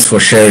and thanks for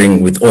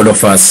sharing with all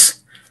of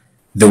us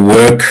the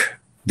work,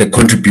 the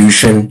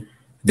contribution,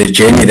 the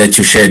journey that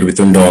you shared with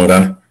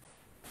Undonga.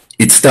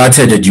 It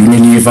started at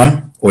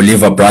Unilever or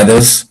Lever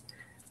Brothers,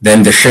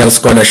 then the Shell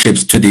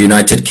scholarships to the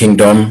United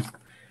Kingdom,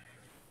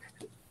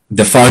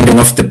 the founding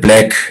of the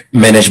Black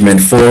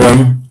Management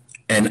Forum,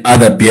 and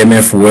other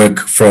BMF work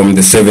from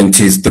the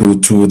 70s through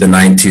to the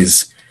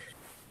 90s,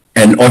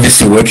 and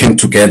obviously working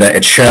together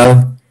at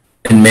Shell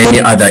and many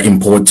other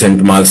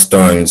important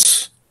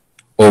milestones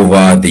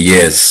over the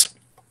years.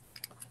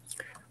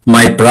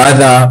 My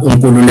brother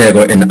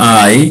Unkululeko and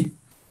I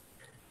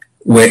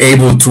were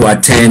able to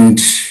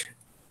attend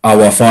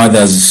our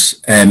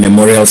father's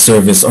memorial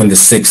service on the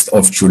 6th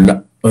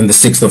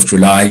of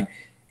July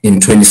in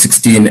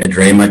 2016 at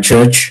Rhema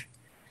Church,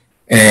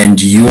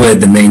 and you were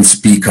the main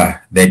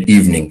speaker that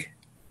evening.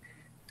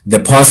 The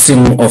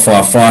passing of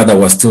our father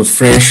was still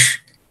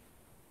fresh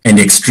and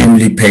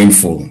extremely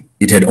painful.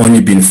 It had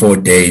only been 4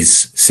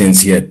 days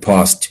since he had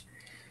passed.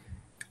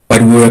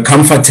 But we were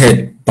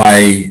comforted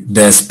by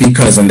the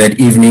speakers on that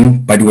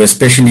evening, but we were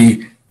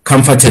especially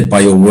comforted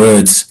by your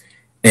words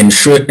and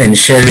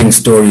sharing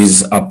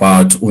stories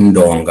about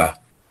Undonga,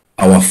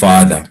 our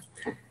father.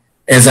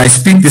 As I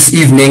speak this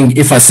evening,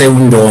 if I say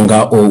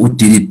Undonga or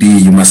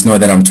DDP, you must know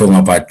that I'm talking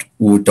about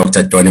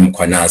Dr.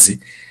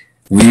 Mkhwanazi.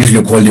 We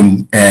usually call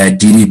him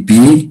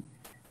DDP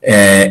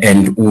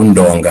and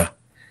Undonga.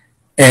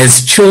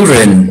 As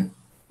children,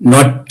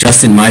 not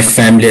just in my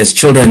family, as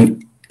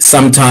children,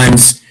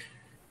 sometimes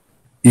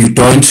you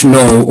don't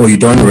know or you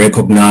don't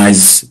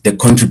recognize the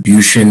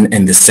contribution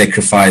and the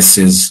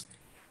sacrifices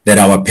that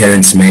our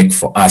parents make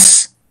for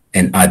us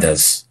and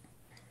others.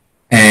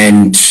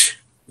 And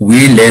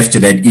we left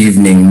that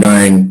evening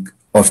knowing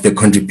of the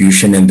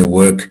contribution and the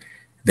work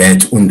that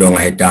Undonga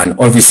had done.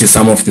 Obviously,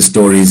 some of the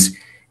stories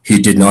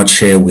he did not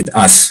share with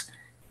us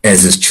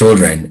as his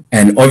children.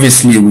 And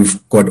obviously,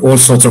 we've got all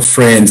sorts of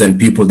friends and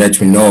people that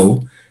we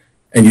know.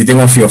 And you think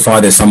of your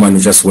father as someone who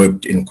just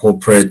worked in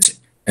corporate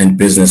and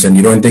business, and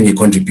you don't think he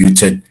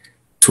contributed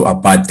to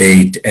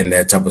apartheid and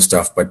that type of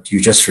stuff, but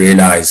you just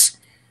realize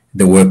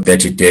the work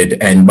that he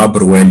did. And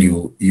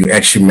Reuel, you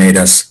actually made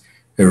us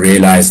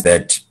realize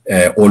that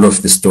all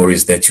of the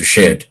stories that you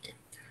shared.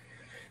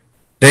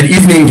 That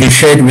evening you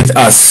shared with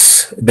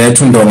us that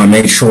Undonga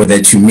made sure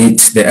that you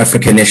meet the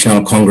African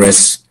National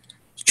Congress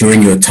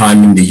during your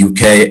time in the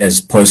UK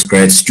as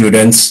postgrad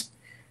students.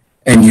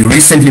 And you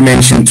recently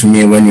mentioned to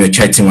me when we were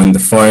chatting on the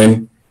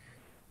phone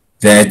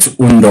that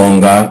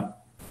Undonga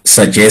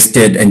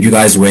suggested, and you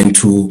guys went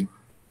to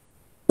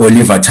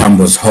Oliver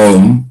Tambo's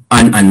home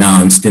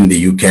unannounced in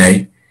the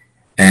UK.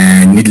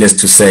 And needless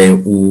to say,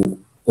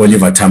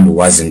 Oliver Tambo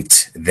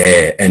wasn't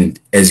there. And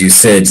as you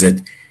said,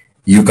 that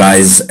you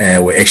guys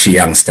were actually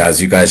youngsters.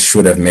 You guys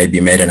should have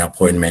maybe made an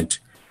appointment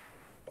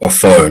or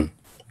phone.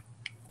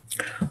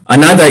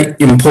 Another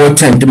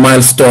important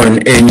milestone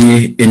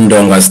in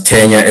Ndonga's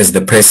tenure as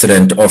the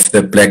president of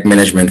the Black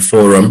Management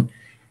Forum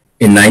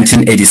in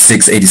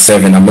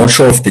 1986-87, I'm not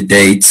sure of the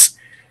dates,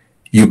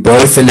 you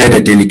both led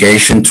a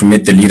delegation to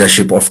meet the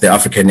leadership of the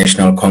African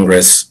National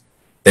Congress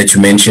that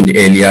you mentioned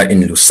earlier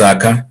in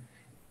Lusaka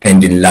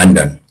and in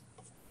London.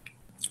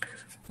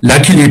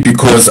 Luckily,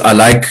 because I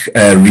like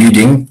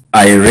reading,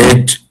 I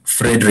read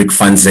Frederick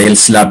van Zyl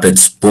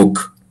Slabbit's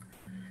book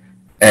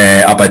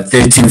about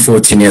 13,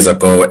 14 years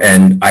ago,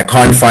 and I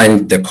can't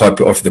find the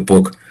copy of the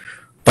book.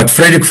 But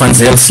Frederick van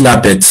Zyl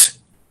Slabbit,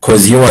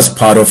 because he was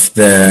part of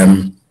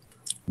the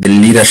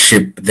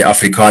leadership, the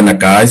Afrikaner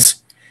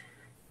guys,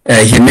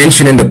 he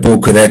mentioned in the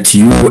book that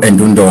you and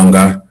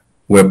Undonga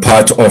were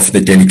part of the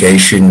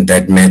delegation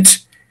that met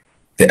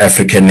the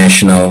African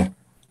National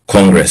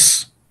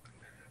Congress.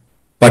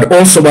 But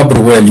also,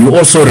 Reuel, you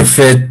also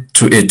referred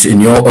to it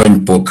in your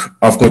own book.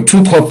 I've got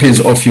 2 copies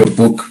of your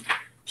book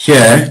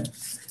here,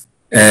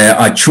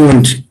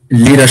 Attuned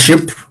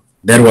Leadership,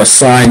 that was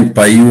signed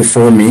by you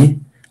for me.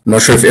 I'm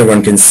not sure if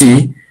everyone can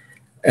see,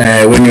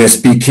 when you were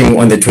speaking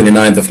on the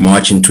 29th of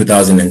March in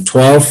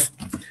 2012.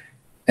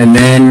 And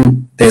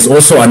then there's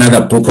also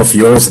another book of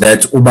yours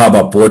that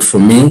Ubaba bought for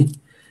me,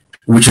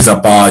 which is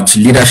about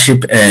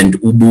leadership and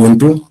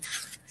Ubuntu.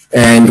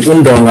 And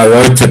Undonga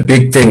wrote a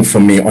big thing for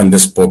me on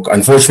this book.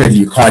 Unfortunately,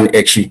 you can't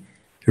actually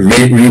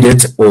read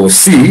it or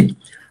see,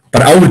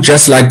 but I would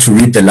just like to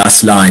read the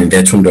last line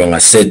that Undonga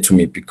said to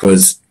me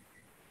because,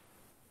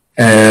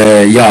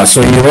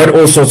 so he wrote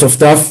all sorts of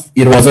stuff.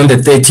 It was on the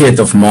 30th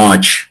of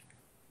March.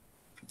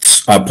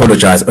 I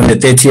apologize, on the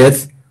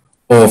 30th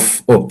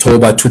of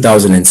October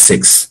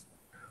 2006.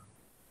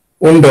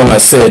 Undonga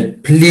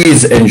said,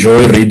 please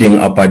enjoy reading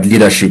about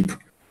leadership,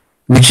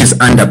 which is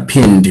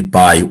underpinned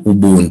by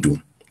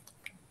Ubuntu.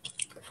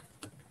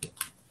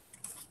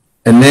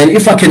 And then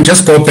if I can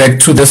just go back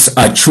to this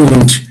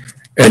attuned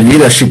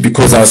leadership,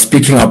 because I was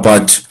speaking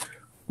about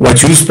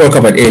what you spoke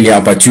about earlier,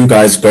 about you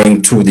guys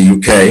going to the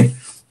UK,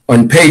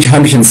 on page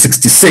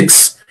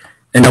 166,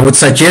 and I would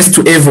suggest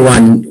to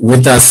everyone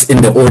with us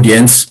in the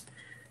audience,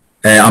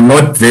 I'm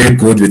not very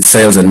good with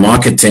sales and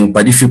marketing,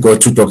 but if you go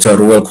to Dr.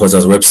 Reuel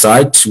Khoza's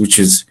website, which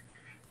is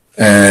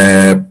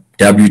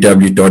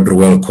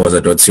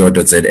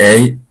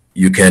www.reuelkhoza.co.za,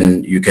 you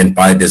can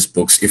buy these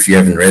books if you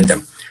haven't read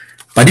them.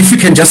 But if you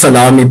can just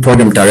allow me,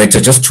 Program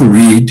Director, just to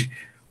read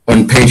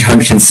on page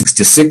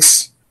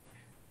 166,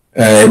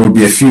 it will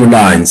be a few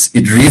lines.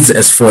 It reads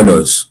as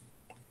follows.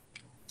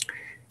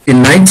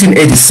 In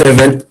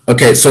 1987,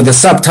 okay, so the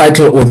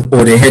subtitle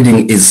or the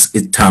heading is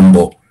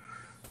Tambo.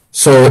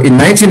 So in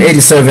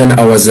 1987,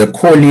 I was a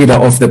co-leader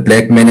of the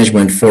Black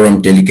Management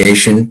Forum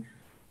delegation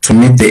to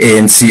meet the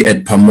ANC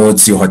at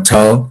Pamodzi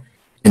Hotel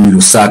in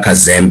Lusaka,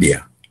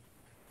 Zambia.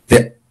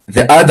 The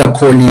other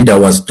co-leader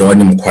was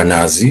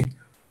Mkhwanazi,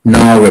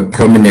 now a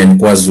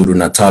prominent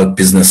KwaZulu-Natal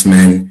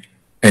businessman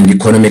and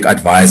economic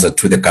advisor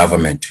to the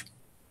government,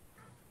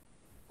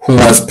 who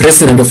was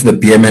president of the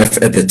BMF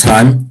at the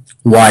time,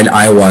 while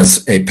I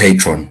was a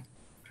patron.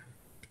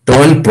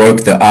 Don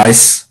broke the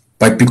ice,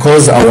 but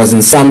because I was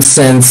in some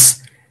sense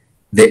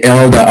the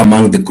elder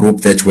among the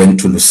group that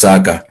went to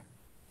Lusaka,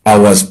 I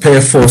was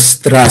perforce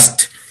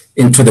thrust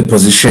into the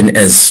position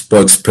as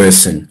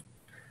spokesperson.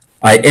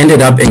 I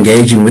ended up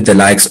engaging with the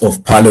likes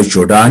of Paulo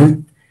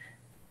Jordan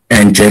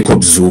and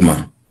Jacob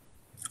Zuma.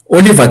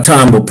 Oliver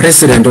Tambo,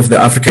 president of the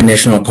African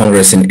National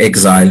Congress in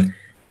exile,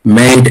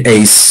 made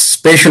a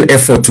special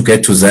effort to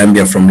get to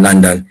Zambia from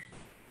London,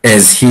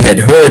 as he had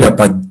heard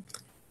about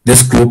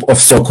this group of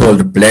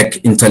so-called black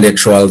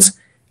intellectuals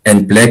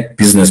and black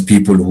business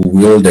people who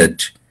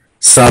wielded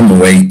some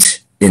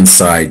weight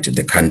inside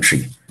the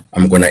country.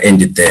 I'm going to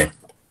end it there.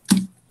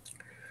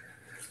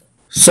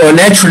 So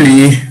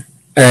naturally,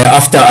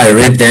 after I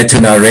read that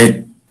and I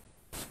read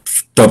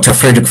Dr.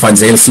 Frederick van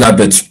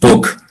Zyl-Slabbert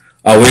book,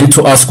 I went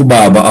to ask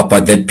Ubaba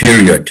about that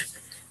period.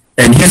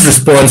 And his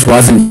response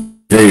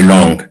wasn't very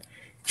long.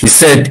 He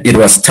said it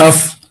was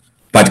tough,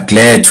 but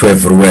glad to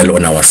have Reuel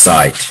on our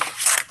side.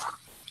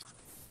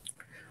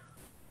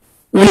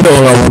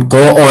 Undonga would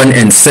go on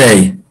and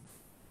say,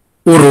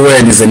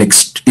 Reuel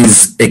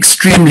is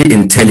extremely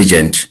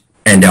intelligent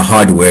and a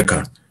hard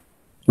worker,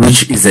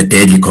 which is a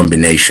deadly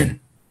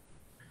combination.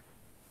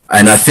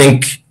 And I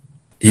think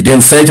he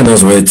didn't say it in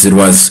those words, it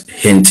was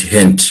hint,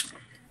 hint,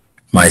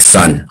 my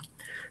son.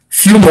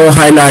 Few more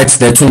highlights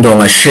that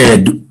Undonga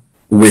shared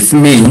with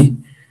me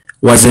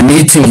was a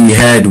meeting he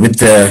had with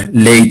the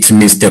late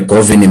Mr.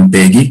 Govin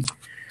Mbeki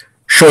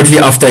shortly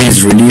after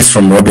his release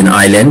from Robben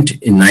Island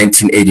in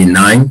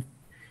 1989.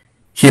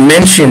 He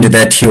mentioned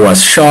that he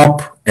was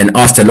sharp and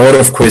asked a lot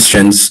of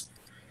questions.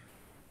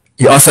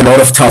 He asked a lot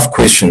of tough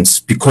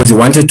questions because he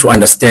wanted to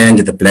understand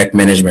the Black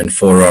Management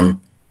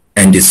Forum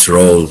and its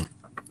role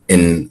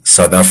in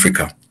South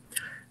Africa.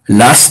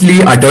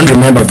 Lastly, I don't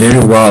remember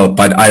very well,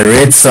 but I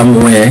read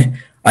somewhere,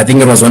 I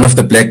think it was one of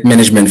the Black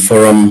Management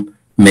Forum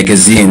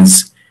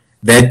magazines,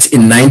 that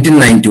in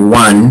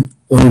 1991,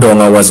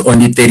 Undonga was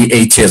only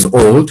 38 years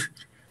old.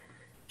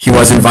 He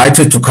was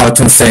invited to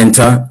Carlton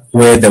Center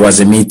where there was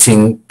a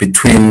meeting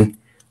between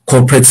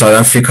corporate South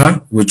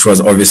Africa, which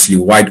was obviously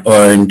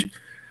white-owned,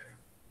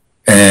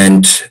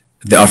 and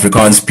the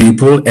Afrikaans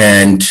people,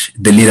 and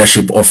the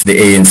leadership of the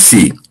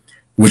ANC,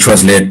 which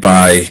was led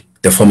by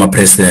the former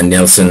President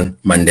Nelson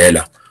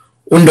Mandela.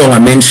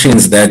 Undonga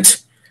mentions that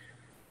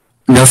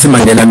Nelson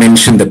Mandela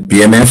mentioned the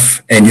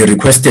BMF and he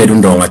requested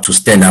Undonga to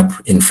stand up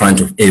in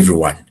front of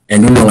everyone.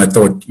 And Undonga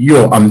thought,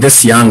 yo, I'm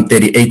this young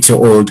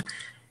 38-year-old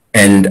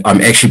and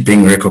I'm actually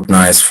being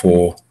recognized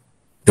for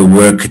the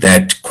work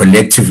that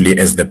collectively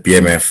as the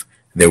BMF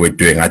they were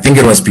doing. I think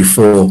it was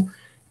before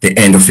the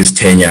end of his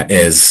tenure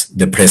as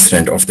the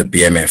president of the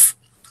BMF.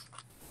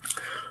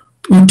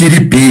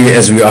 UDDB,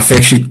 as we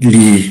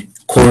affectionately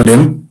called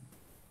him,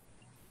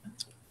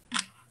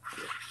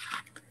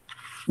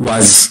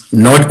 was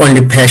not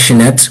only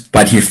passionate,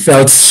 but he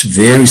felt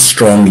very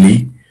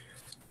strongly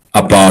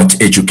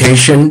about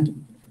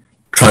education,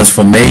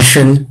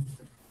 transformation,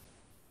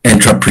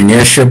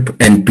 entrepreneurship,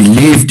 and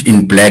believed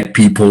in Black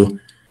people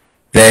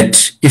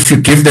that if you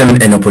give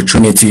them an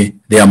opportunity,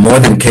 they are more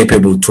than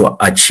capable to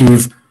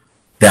achieve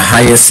the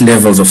highest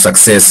levels of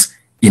success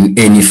in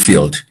any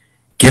field.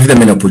 Give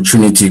them an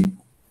opportunity,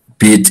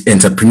 be it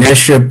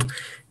entrepreneurship,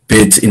 be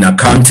it in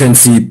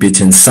accountancy, be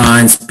it in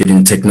science, be it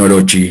in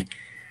technology.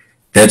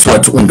 That's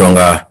what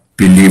Undonga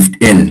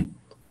believed in.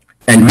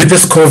 And with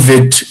this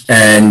COVID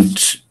and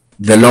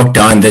the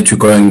lockdown that we're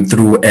going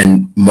through,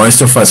 and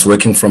most of us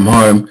working from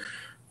home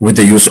with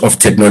the use of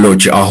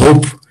technology, I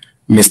hope,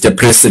 Mr.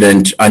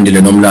 President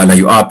Andile Nomlala,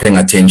 you are paying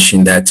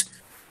attention that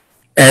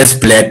as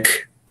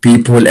Black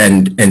people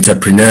and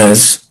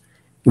entrepreneurs,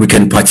 we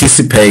can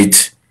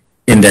participate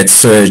in that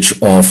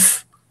surge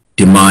of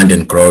demand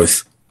and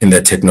growth in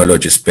the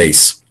technology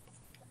space.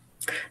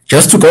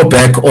 Just to go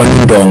back on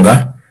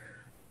Undonga,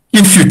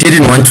 if you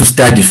didn't want to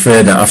study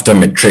further after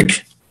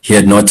matric, he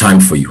had no time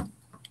for you.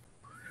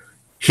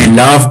 He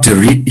loved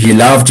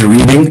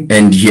reading,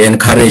 and he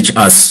encouraged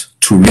us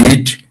to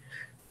read,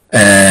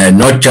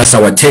 not just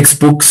our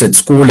textbooks at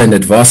school and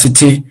at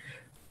varsity,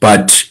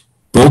 but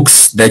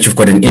books that you've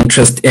got an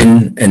interest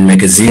in, and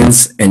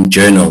magazines and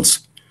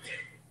journals.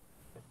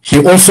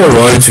 He also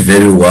wrote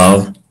very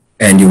well,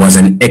 and he was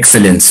an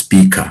excellent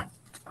speaker.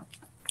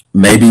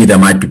 Maybe there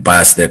might be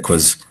bias there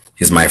because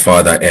he's my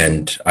father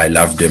and I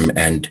loved him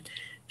and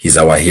he's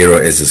our hero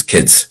as his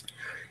kids.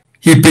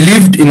 He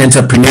believed in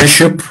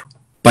entrepreneurship,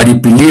 but he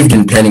believed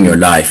in planning your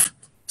life.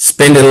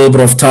 Spend a little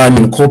bit of time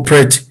in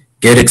corporate,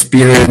 get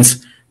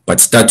experience, but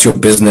start your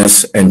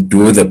business and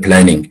do the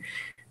planning.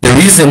 The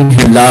reason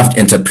he loved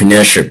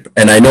entrepreneurship,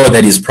 and I know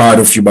that he's proud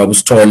of you, Babu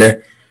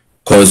Stole,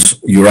 because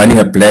you're running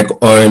a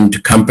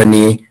Black-owned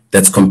company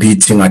that's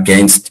competing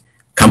against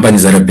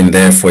companies that have been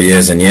there for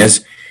years and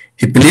years.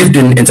 He believed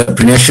in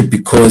entrepreneurship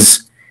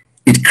because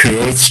it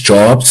creates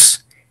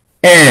jobs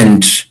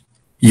and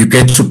you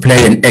get to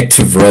play an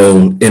active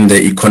role in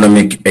the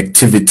economic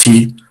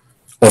activity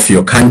of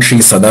your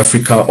country, South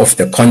Africa, of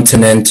the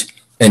continent,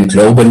 and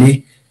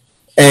globally,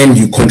 and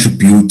you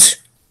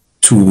contribute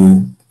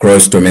to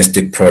gross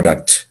domestic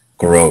product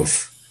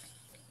growth.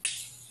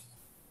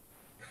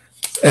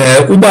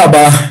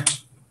 Ubaba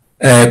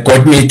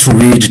got me to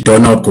read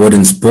Donald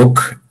Gordon's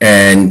book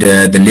and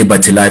The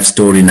Liberty Life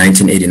Story,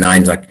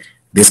 1989. Like,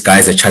 this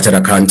guy's a chartered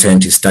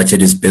accountant, he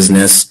started his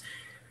business,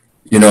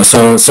 you know,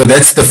 so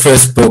that's the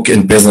first book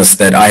in business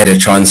that I had a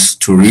chance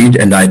to read,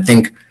 and I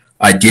think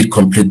I did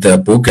complete the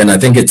book, and I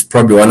think it's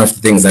probably one of the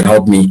things that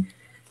helped me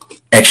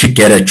actually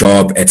get a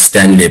job at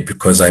Stanley,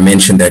 because I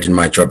mentioned that in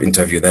my job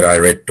interview that I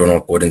read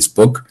Donald Gordon's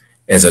book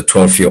as a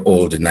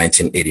 12-year-old in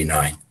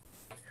 1989.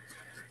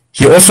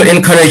 He also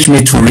encouraged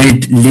me to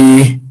read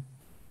Lee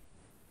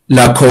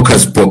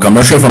Iacocca's book. I'm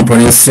not sure if I'm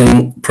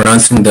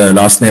pronouncing the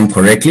last name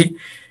correctly.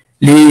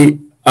 Lee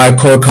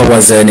Iacocca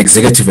was an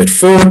executive at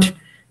Ford,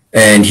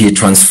 and he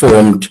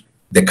transformed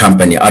the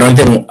company. I don't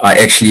think I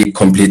actually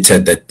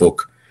completed that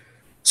book.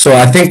 So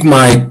I think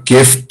my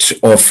gift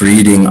of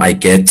reading I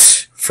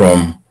get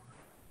from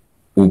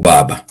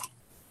Ubaba.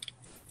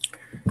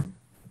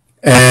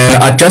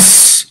 I'd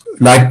just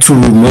like to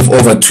move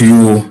over to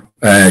you,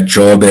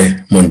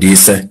 Jobe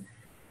Mondise.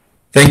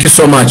 Thank you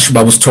so much,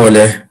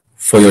 Babustole,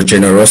 for your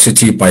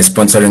generosity by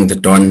sponsoring the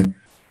Don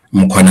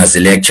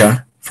Mkhwanazi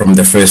lecture from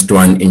the first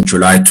one in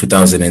July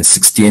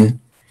 2016.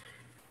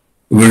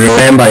 We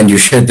remember, and you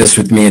shared this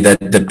with me, that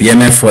the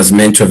BMF was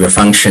meant to have a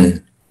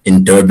function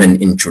in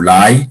Durban in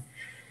July,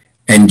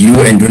 and you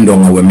and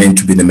Ndonga were meant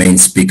to be the main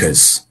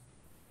speakers.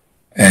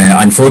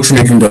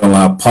 Unfortunately,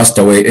 Ndonga passed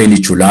away early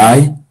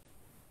July,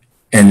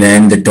 and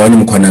then the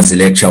Don Mkhwanazi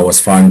lecture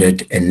was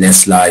founded, and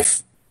Nest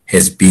Life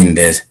has been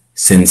there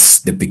since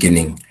the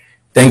beginning.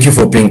 Thank you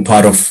for being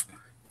part of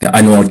the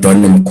annual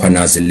Don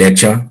Mkhwanazi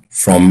lecture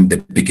from the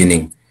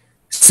beginning.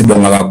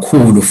 Sibonga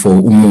kakhulu for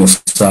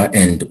umusa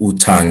and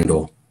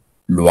uthando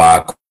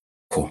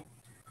lwakho.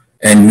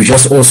 And we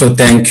just also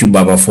thank you,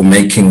 Baba, for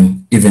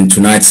making even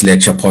tonight's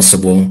lecture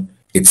possible.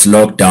 It's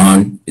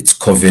lockdown, it's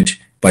COVID,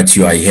 but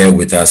you are here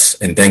with us,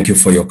 and thank you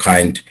for your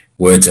kind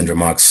words and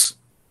remarks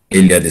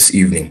earlier this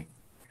evening.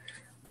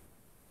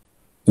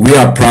 We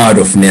are proud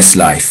of Nest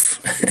Life.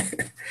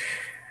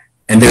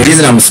 And the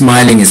reason I'm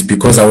smiling is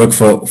because I work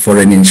for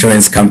an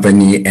insurance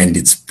company, and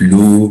it's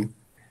blue,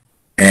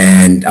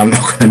 and I'm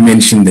not going to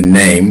mention the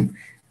name,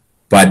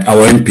 but I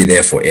won't be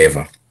there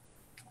forever.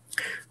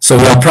 So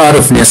we are proud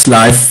of Nest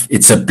Life.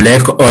 It's a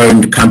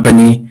Black-owned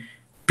company,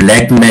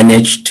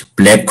 Black-managed,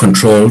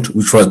 Black-controlled,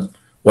 which was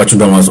what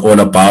Ndonga was all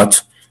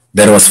about.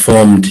 That was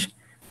formed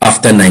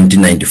after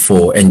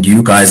 1994, and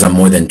you guys are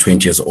more than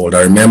 20 years old.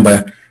 I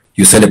remember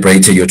you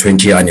celebrated your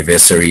 20th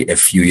anniversary a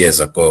few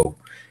years ago,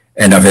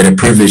 and I've had a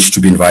privilege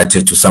to be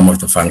invited to some of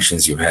the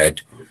functions you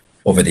had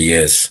over the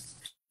years.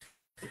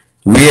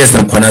 We as the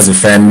Mkhwanazi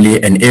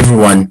family and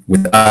everyone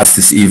with us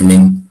this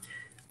evening,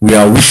 we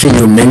are wishing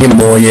you many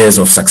more years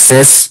of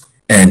success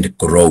and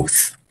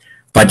growth.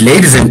 But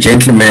ladies and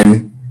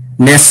gentlemen,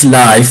 Nest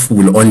Life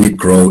will only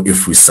grow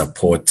if we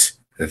support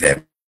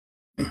them.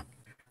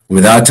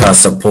 Without our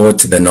support,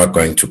 they're not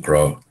going to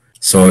grow.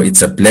 So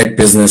it's a Black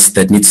business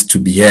that needs to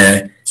be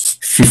here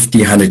 50,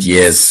 100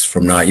 years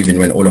from now, even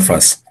when all of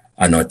us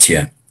are not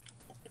here.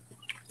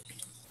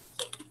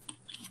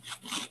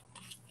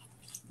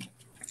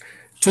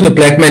 To the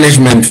Black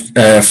Management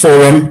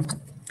Forum,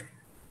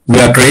 we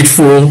are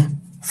grateful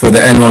for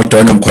the annual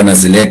Don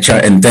Mkhwanazi lecture,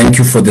 and thank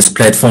you for this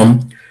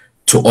platform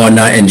to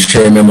honor and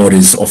share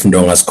memories of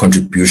Ndonga's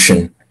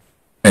contribution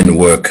and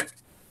work.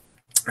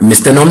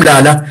 Mr.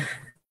 Nomlala,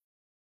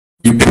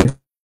 you can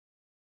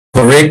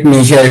correct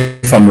me here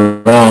if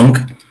I'm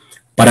wrong,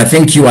 but I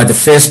think you are the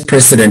first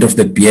president of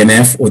the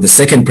BMF, or the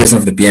second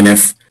president of the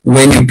BMF,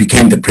 when you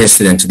became the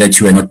president, that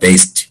you were not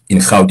based in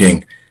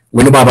Gauteng.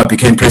 When Ubaba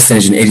became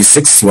president in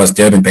 '86, he was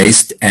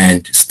Durban-based,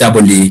 and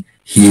stubbornly,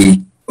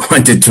 he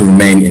wanted to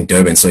remain in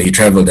Durban, so he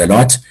traveled a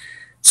lot.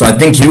 So I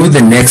think you,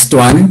 the next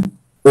one,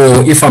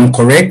 or if I'm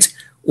correct,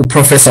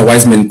 Professor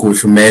Wiseman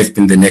Kuhlu may have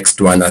been the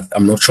next one.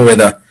 I'm not sure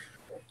whether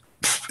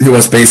he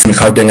was based in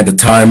Gauteng at the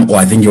time, or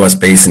I think he was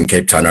based in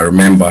Cape Town. I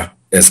remember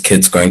as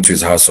kids going to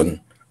his house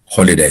on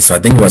holiday. So I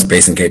think he was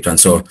based in Cape Town.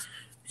 So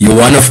you're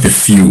one of the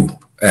few,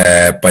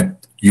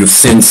 but you've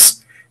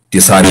since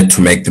decided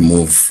to make the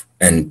move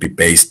and be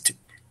based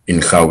in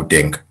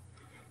Gauteng.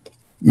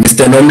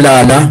 Mr.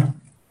 Nomlala,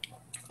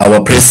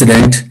 our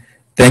president,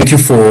 thank you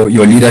for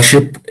your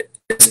leadership,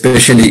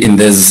 especially in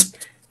these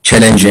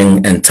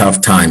challenging and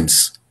tough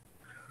times.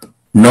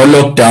 No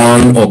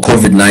lockdown or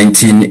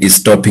COVID-19 is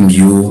stopping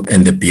you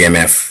and the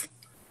BMF.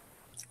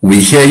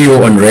 We hear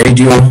you on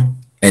radio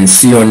and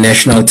see you on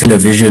national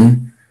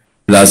television,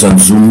 plus on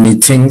Zoom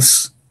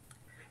meetings.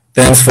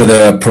 Thanks for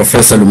the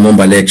Professor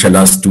Lumumba lecture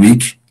last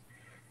week.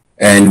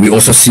 And we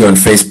also see you on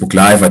Facebook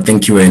Live. I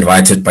think you were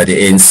invited by the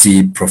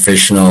ANC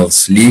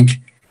Professionals League.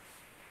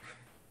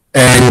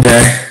 And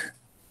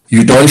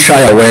you don't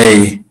shy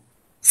away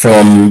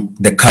from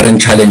the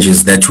current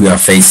challenges that we are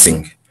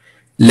facing.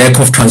 Lack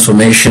of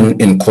transformation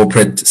in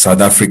corporate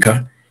South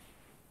Africa.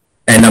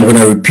 And I'm going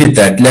to repeat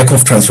that, lack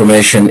of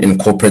transformation in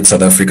corporate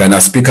South Africa. And I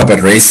speak about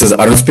racism.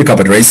 I don't speak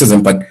about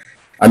racism, but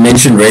I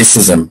mentioned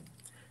racism.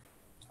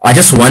 I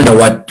just wonder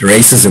what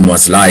racism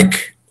was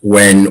like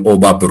when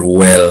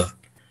Reuel,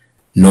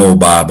 no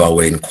Baba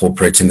were in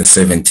corporate in the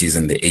 70s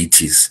and the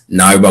 80s.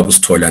 Now Babu's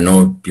told, I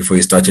know before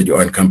you started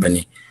your own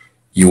company,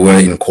 you were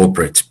in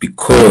corporate,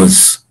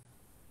 because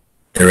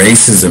the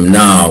racism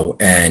now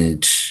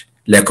and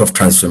lack of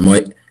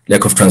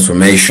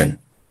transformation.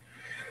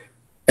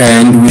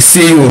 And we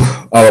see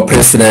our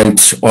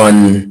president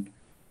on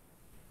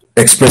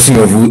expressing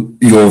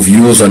your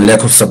views on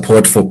lack of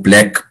support for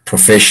Black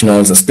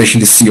professionals,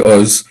 especially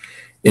CEOs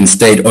in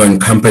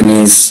state-owned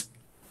companies,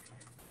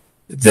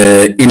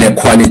 the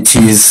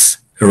inequalities,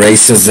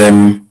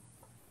 racism,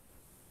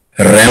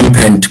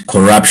 rampant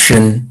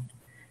corruption,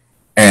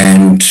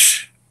 and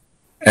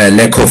a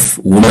lack of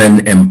women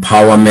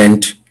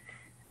empowerment.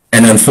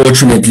 And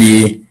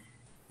unfortunately,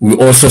 we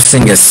also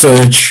seeing a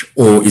surge,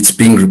 or it's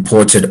being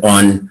reported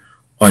on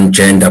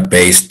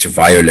gender-based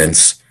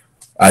violence.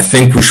 I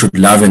think we should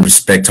love and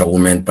respect our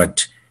women,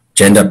 but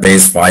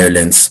gender-based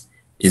violence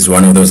is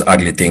one of those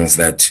ugly things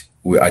that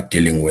we are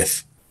dealing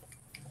with.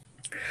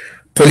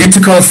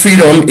 Political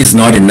freedom is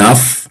not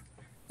enough,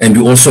 and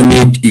we also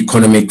need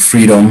economic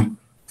freedom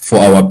for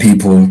our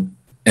people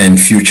and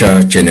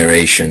future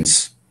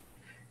generations.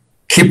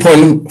 Keep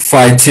on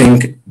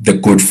fighting the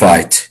good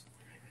fight.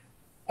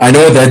 I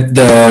know that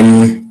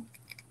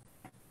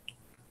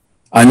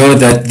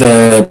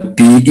the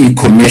BE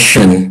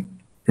Commission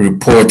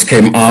report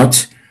came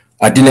out.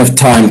 I didn't have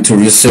time to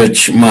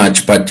research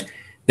much, but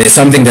there's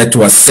something that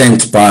was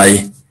sent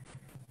by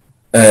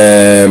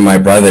my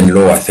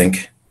brother-in-law, I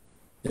think.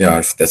 Yeah,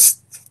 if that's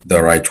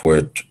the right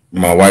word.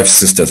 My wife's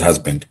sister's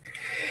husband.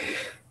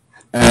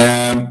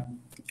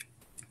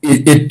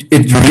 It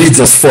reads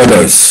as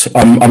follows.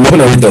 I'm not going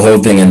to read the whole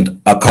thing,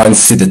 and I can't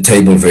see the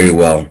table very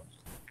well.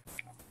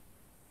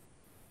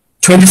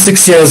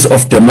 26 years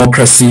of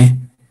democracy,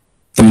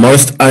 the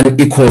most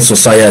unequal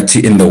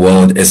society in the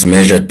world as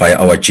measured by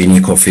our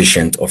Gini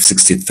coefficient of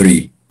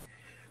 63.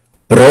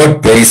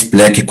 Broad-based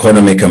Black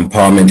economic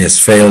empowerment has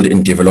failed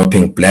in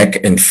developing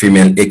Black and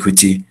female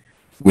equity,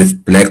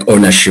 with Black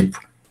ownership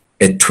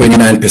at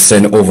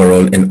 29%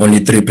 overall and only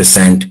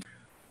 3%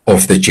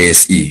 of the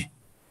JSE.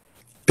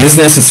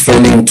 Business is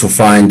failing to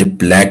find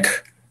Black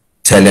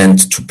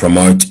talent to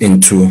promote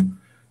into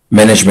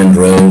management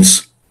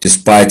roles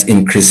despite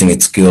increasing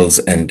its skills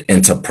and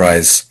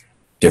enterprise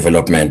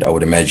development, I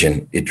would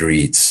imagine it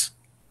reads.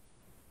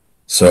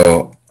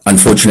 So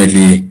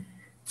unfortunately,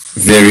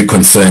 very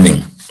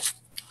concerning.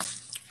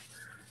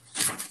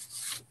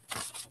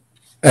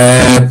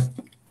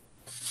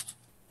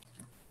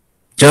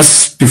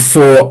 Just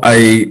before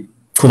I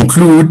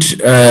conclude,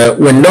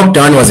 when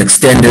lockdown was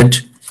extended,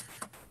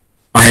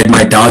 I had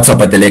my doubts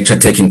about the lecture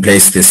taking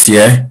place this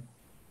year,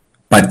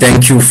 but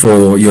thank you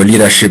for your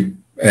leadership,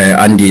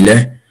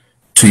 Andile,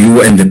 to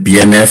you and the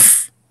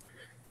BMF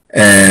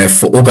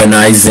for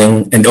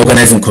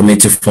organizing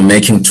committee for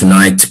making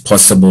tonight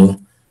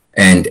possible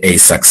and a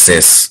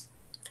success.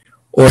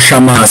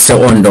 Oshamase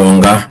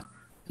Ondonga,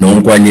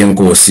 Nonkwali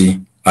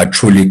Nkosi are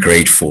truly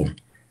grateful.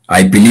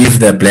 I believe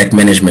the Black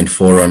Management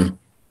Forum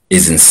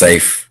is in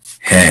safe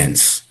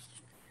hands.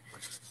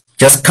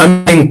 Just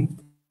coming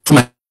to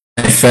my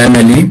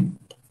family,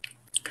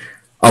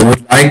 I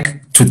would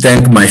like to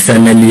thank my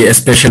family,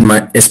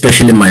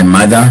 especially my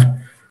mother,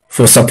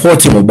 for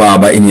supporting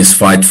Ubaba in his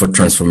fight for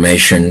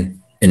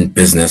transformation in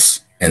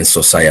business and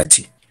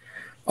society.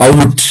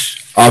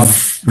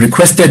 I've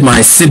requested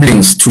my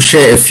siblings to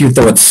share a few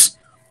thoughts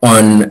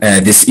on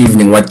this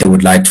evening, what they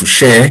would like to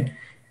share.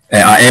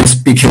 I am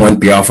speaking on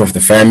behalf of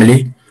the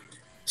family,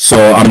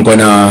 so I'm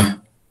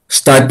gonna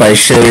start by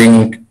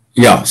sharing.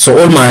 Yeah, so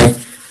all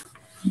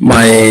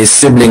my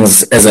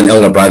siblings, as an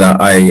elder brother,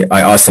 I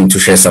asked them to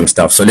share some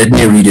stuff. So let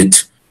me read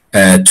it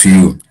to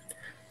you.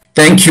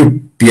 Thank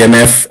you,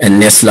 BMF and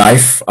Nest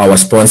Life, our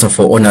sponsor,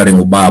 for honoring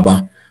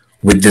Ubaba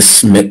with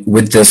this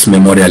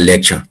memorial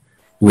lecture.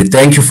 We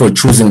thank you for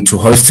choosing to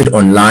host it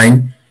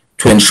online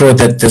to ensure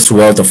that this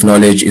wealth of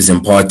knowledge is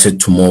imparted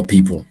to more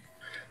people.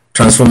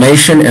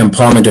 Transformation,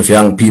 empowerment of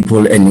young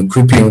people, and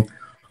equipping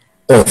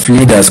of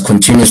leaders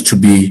continues to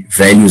be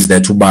values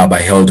that Ubaba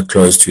held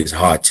close to his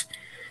heart.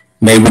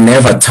 May we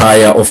never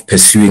tire of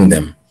pursuing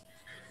them.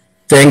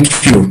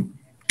 Thank you,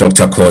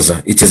 Dr.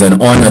 Khoza. It is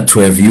an honor to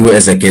have you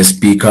as a guest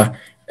speaker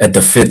at the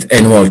 5th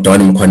annual Don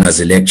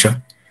Mkhwanazi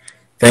lecture.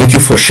 Thank you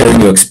for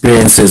sharing your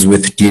experiences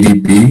with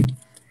DDB,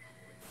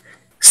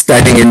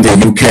 studying in the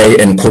UK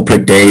and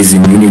corporate days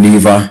in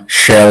Unilever,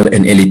 Shell,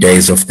 and early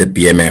days of the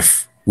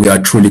BMF. We are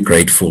truly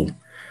grateful.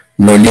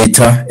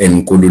 Nolita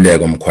and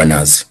Nkululeko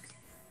Mkhwanazi.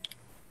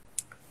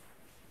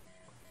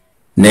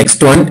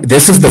 Next one,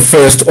 this is the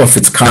first of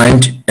its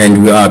kind,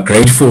 and we are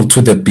grateful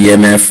to the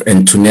BMF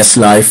and to Nest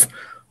Life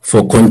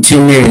for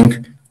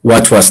continuing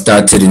what was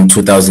started in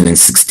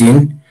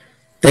 2016.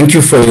 Thank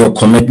you for your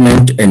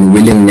commitment and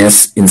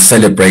willingness in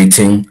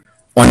celebrating,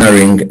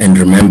 honoring, and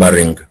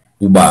remembering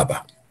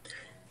Ubaba.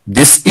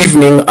 This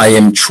evening, I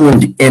am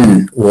tuned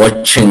in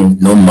watching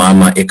No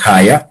Mama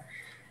Ekaya,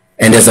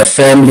 and as a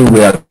family,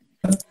 we are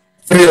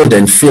thrilled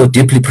and feel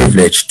deeply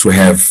privileged to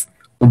have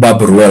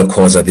Ubaba Reuel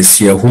Khoza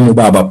this year, whom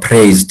Ubaba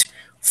praised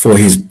for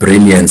his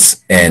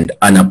brilliance and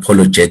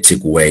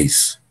unapologetic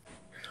ways.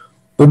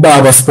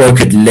 Ubaba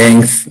spoke at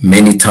length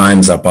many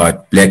times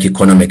about Black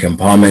economic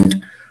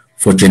empowerment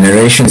for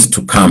generations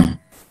to come,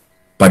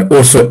 but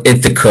also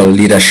ethical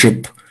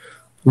leadership,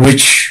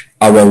 which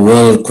our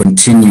world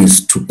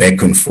continues to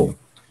beckon for.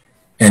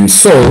 And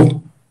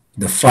so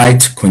the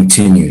fight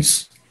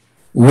continues.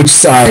 Which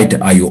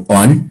side are you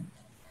on?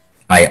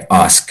 I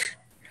ask.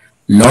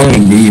 Long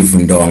live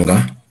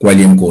Ndonga,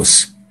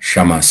 Kwalimkos,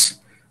 Shamas.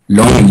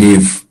 Long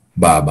live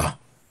Baba.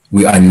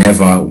 We are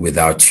never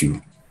without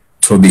you.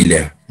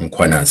 Tobile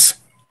Mkhwanazi.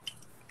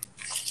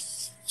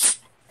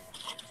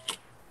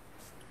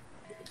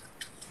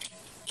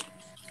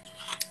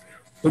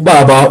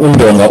 Ubaba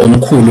uNdonga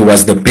Omkhulu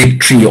was the big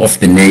tree of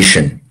the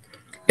nation.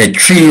 A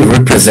tree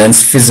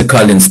represents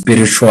physical and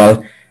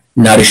spiritual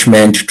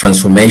nourishment,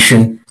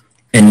 transformation,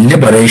 and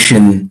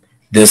liberation.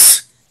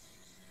 This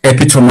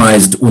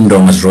epitomized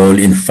Undonga's role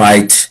in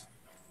fight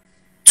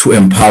to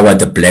empower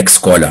the black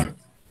scholar.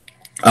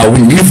 I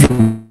will leave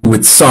you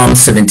with Psalm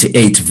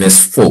 78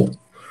 verse 4.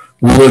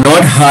 We will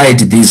not hide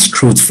these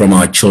truths from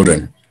our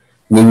children.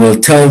 We will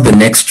tell the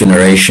next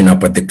generation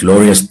about the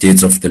glorious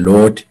deeds of the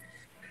Lord,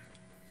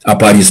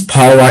 about his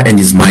power and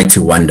his mighty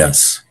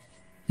wonders.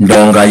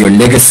 Ndonga, your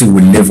legacy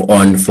will live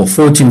on for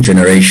 14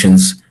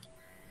 generations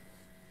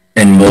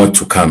and more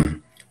to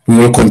come. We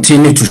will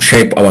continue to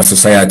shape our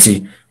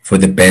society for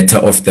the better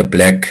of the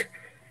black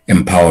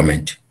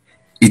empowerment.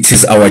 It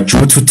is our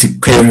duty to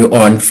carry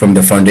on from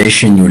the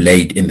foundation you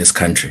laid in this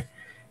country.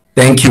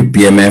 Thank you,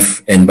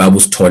 BMF and Babu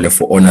Stole,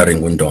 for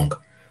honoring Undonga.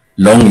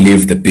 Long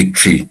live the big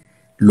tree.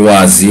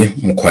 Lwazi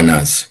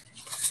Mkhwanazi.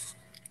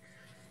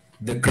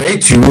 The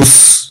great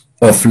use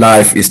of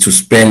life is to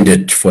spend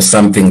it for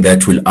something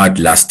that will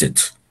outlast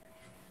it.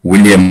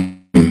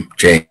 William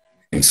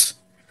James.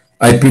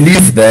 I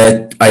believe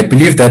that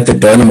the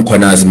Don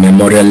Mkhwanazi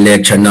Memorial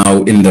Lecture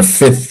now in the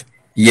 5th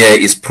year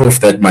is proof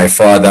that my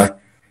father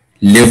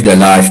lived a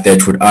life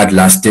that would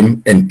outlast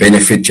him and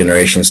benefit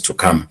generations to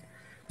come.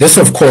 This,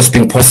 of course,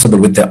 being possible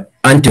with the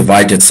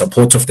undivided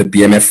support of the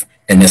BMF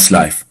and his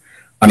life.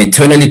 I'm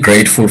eternally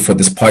grateful for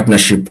this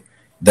partnership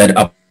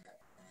that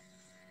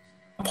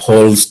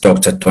upholds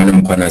Dr. Don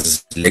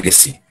Mkhwanazi's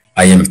legacy.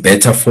 I am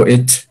better for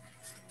it.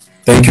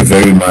 Thank you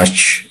very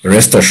much.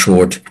 Rest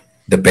assured,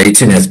 the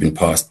baton has been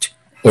passed.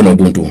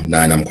 Onobuntu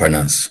Nana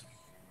Mkhwanazi.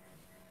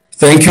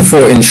 Thank you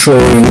for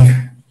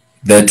ensuring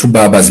that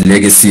Tubaba's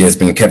legacy has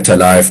been kept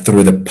alive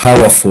through the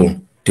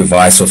powerful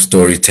device of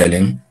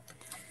storytelling.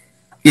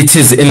 It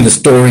is in the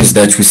stories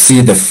that we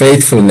see the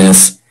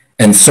faithfulness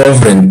and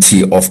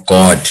sovereignty of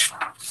God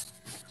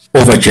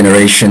over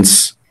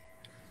generations.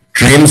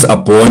 Dreams are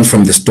born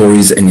from the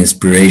stories and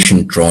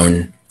inspiration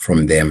drawn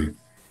from them.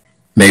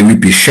 May we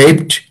be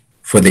shaped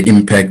for the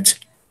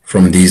impact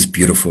from these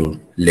beautiful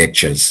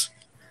lectures.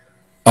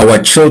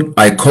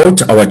 I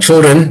quote, our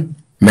children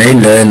may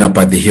learn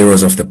about the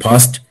heroes of the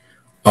past.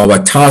 Our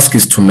task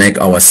is to make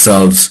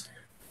ourselves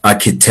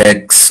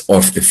architects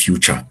of the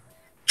future.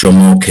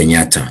 Jomo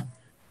Kenyatta.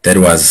 That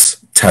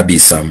was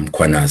Thabisa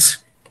Mkhwanazi.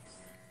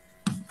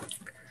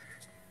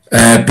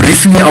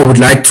 Briefly, I would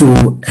like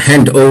to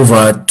hand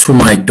over to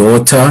my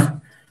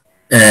daughter,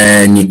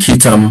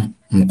 Nikita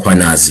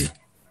Mkhwanazi.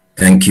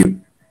 Thank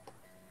you.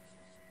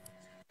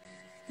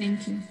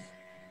 Thank you.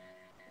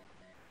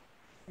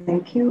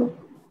 Thank you.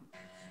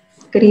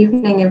 Good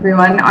evening,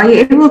 everyone. Are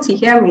you able to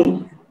hear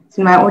me? Is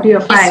my audio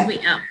fine? Yes,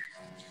 we are.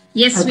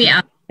 Yes, okay. We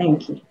are.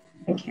 Thank you.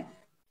 Okay.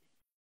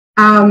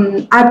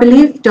 I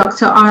believe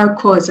Dr. R.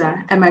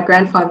 Khoza and my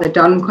grandfather,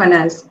 Don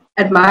Mkhwanazi,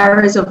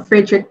 admirers of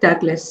Frederick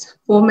Douglass,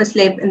 former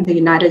slave in the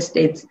United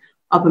States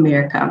of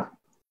America.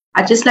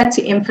 I'd just like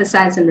to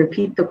emphasize and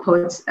repeat the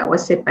quotes that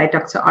was said by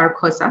Dr. R.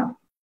 Khoza.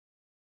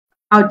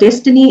 Our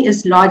destiny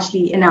is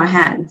largely in our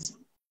hands.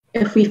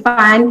 If we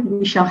find,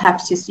 we shall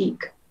have to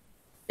seek.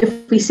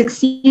 If we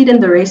succeed in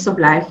the race of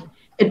life,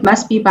 it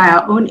must be by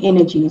our own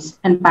energies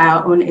and by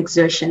our own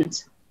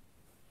exertions.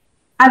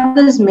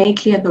 Others may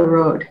clear the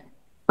road,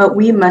 but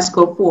we must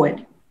go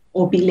forward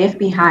or be left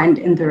behind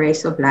in the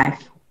race of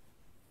life.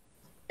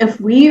 If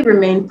we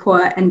remain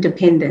poor and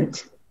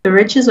dependent, the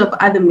riches of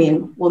other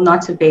men will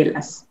not avail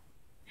us.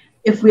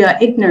 If we are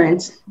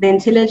ignorant, the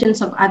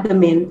intelligence of other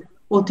men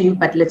will do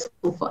but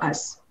little for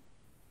us.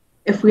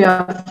 If we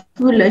are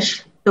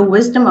foolish, the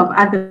wisdom of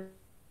other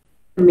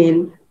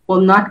men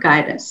will not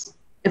guide us.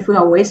 If we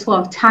are wasteful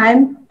of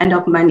time and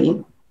of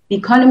money, the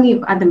economy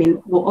of other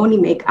men will only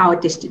make our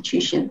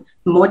destitution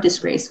more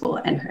disgraceful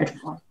and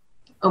hurtful.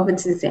 Over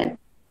to Zen.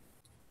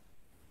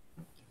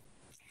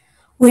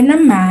 When a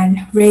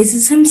man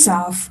raises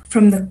himself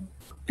from the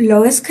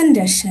lowest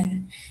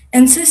condition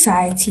in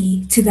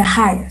society to the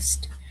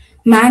highest,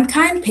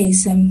 mankind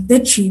pays him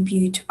the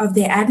tribute of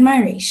their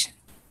admiration.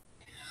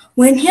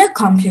 When he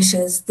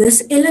accomplishes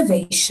this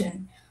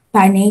elevation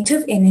by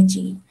native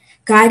energy,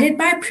 guided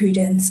by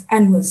prudence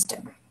and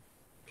wisdom,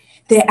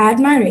 their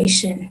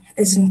admiration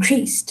is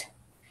increased.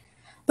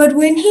 But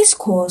when his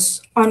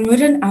course,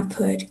 onward and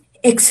upward,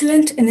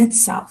 excellent in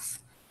itself,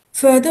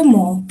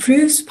 furthermore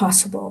proves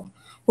possible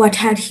what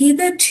had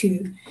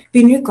hitherto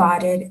been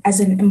regarded as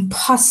an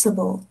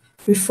impossible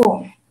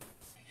reform,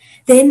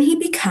 then he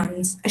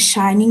becomes a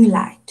shining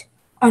light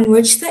on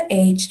which the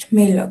aged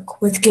may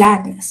look with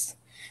gladness,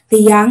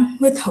 the young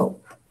with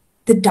hope,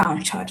 the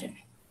downtrodden,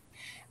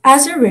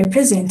 as a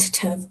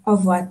representative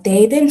of what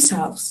they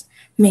themselves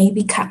may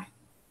become.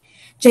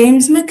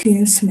 James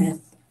McCune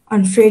Smith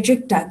on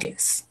Frederick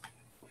Douglass.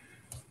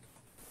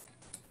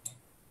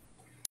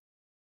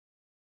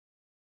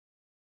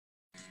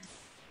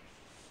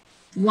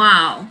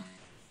 Wow.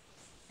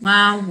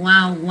 Wow,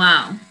 wow,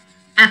 wow.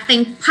 I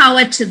think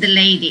power to the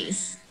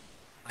ladies.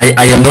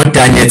 I am not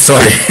done yet,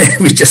 sorry.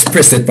 We just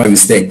pressed it by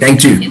mistake.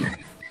 Thank you.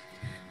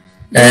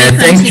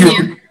 Thank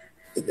you.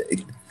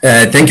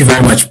 Thank you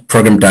very much,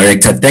 Program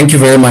Director. Thank you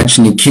very much,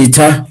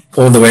 Nikita,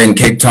 all the way in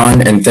Cape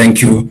Town, and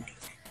thank you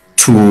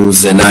to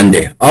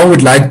Zenande. I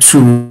would like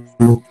to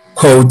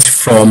quote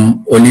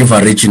from Oliver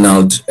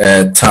Reginald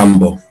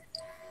Tambo.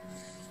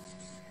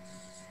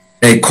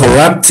 A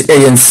corrupt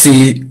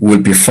ANC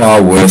will be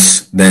far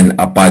worse than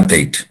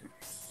apartheid.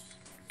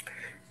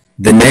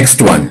 The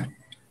next one,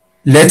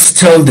 let's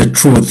tell the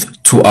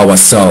truth to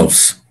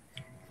ourselves,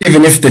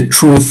 even if the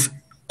truth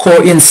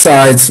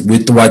coincides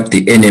with what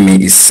the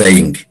enemy is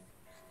saying.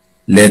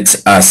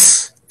 Let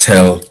us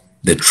tell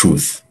the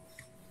truth.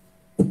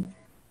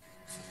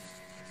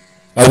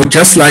 I would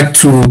just like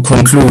to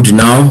conclude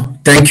now.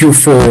 Thank you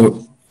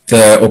for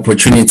the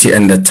opportunity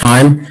and the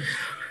time.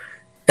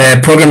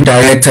 Program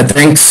Director,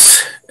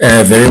 thanks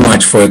very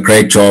much for a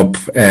great job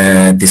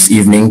this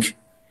evening.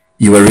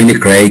 You were really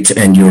great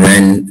and you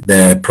ran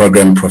the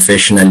program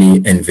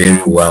professionally and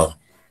very well.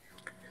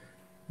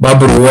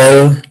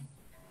 Reuel,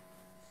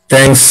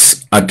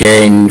 thanks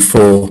again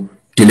for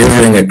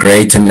delivering a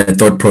great and a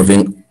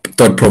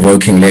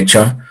thought-provoking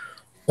lecture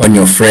on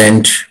your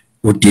friend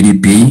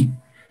UDDB.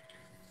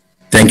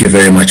 Thank you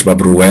very much,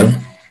 Reuel.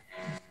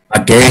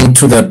 Again,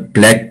 to the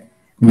Black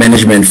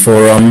Management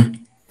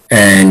Forum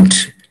and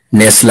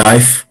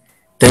Life,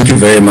 thank you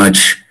very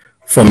much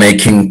for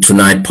making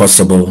tonight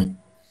possible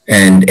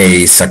and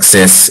a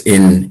success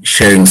in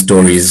sharing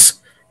stories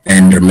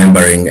and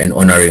remembering and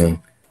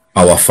honoring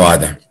our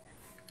father.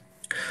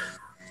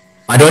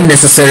 I don't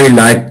necessarily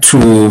like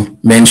to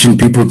mention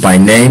people by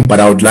name, but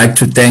I would like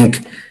to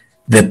thank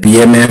the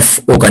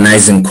BMF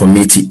organizing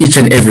committee, each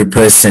and every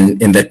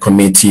person in that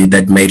committee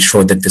that made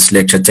sure that this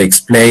lecture takes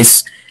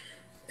place,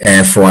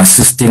 for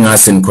assisting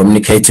us and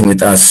communicating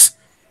with us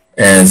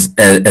as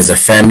a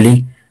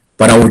family.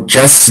 But I would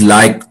just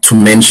like to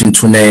mention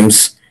two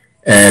names,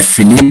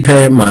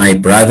 Felipe, my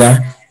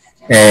brother,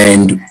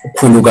 and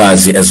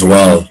Mkhwanazi as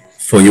well,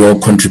 for your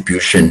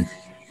contribution.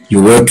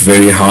 You worked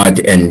very hard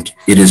and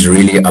it is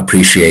really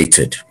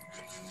appreciated.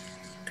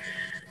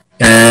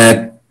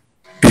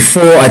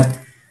 Before I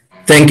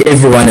thank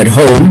everyone at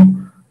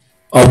home,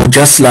 I would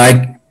just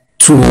like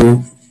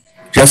to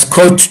just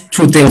quote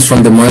two things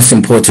from the most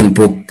important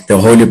book, the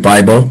Holy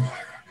Bible.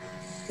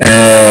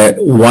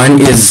 One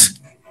is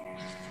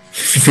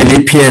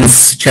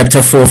Philippians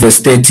chapter 4, verse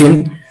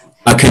 13.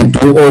 I can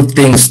do all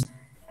things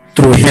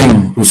through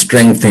him who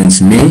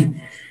strengthens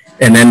me.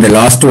 And then the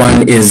last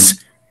one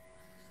is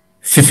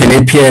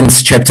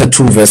Philippians chapter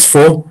 2, verse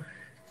 4.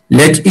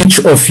 Let each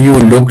of you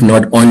look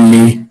not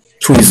only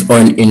to his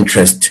own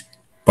interest,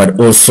 but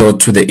also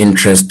to the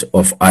interest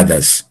of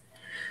others.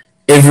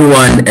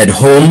 Everyone at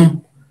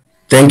home,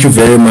 thank you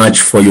very much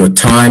for your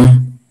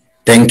time.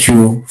 Thank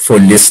you for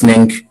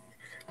listening.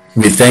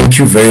 We thank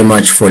you very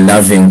much for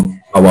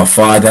loving our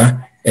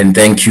father, and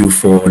thank you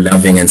for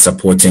loving and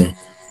supporting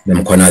the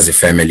Mkhwanazi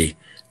family.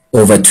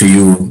 Over to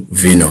you,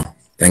 Vino.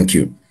 Thank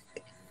you.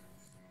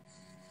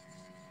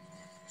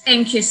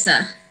 Thank you,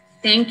 sir.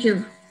 Thank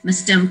you,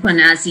 Mr.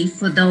 Mkhwanazi,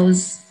 for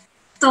those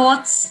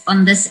thoughts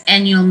on this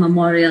annual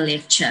memorial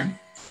lecture.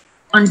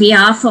 On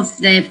behalf of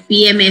the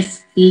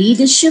BMF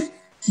leadership,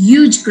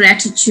 huge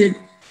gratitude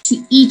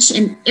to each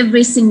and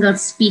every single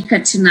speaker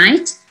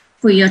tonight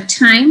for your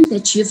time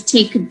that you've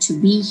taken to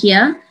be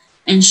here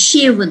and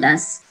share with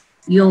us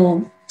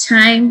your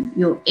time,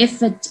 your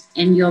effort,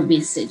 and your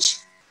message.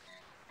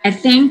 I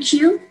thank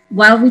you.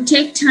 While we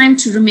take time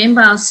to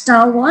remember our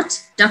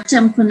stalwart, Dr.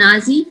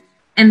 Mkhwanazi,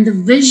 and the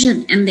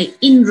vision and the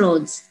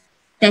inroads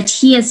that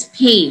he has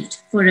paved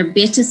for a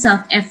better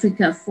South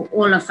Africa for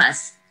all of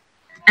us,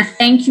 I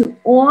thank you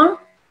all.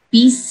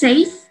 Be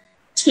safe.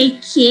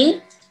 Take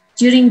care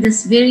during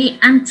this very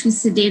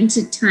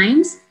unprecedented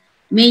times.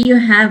 May you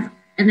have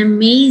an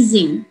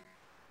amazing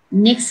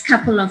next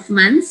couple of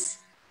months.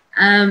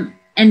 And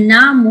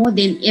now more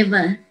than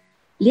ever,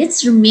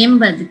 let's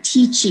remember the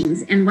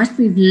teachings and what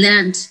we've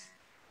learned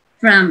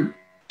from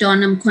Don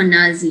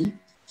Mkhwanazi.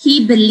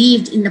 He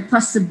believed in the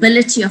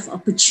possibility of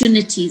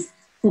opportunities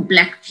for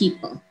Black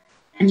people.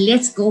 And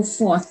let's go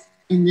forth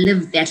and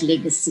live that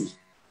legacy.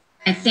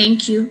 I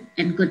thank you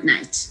and good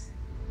night.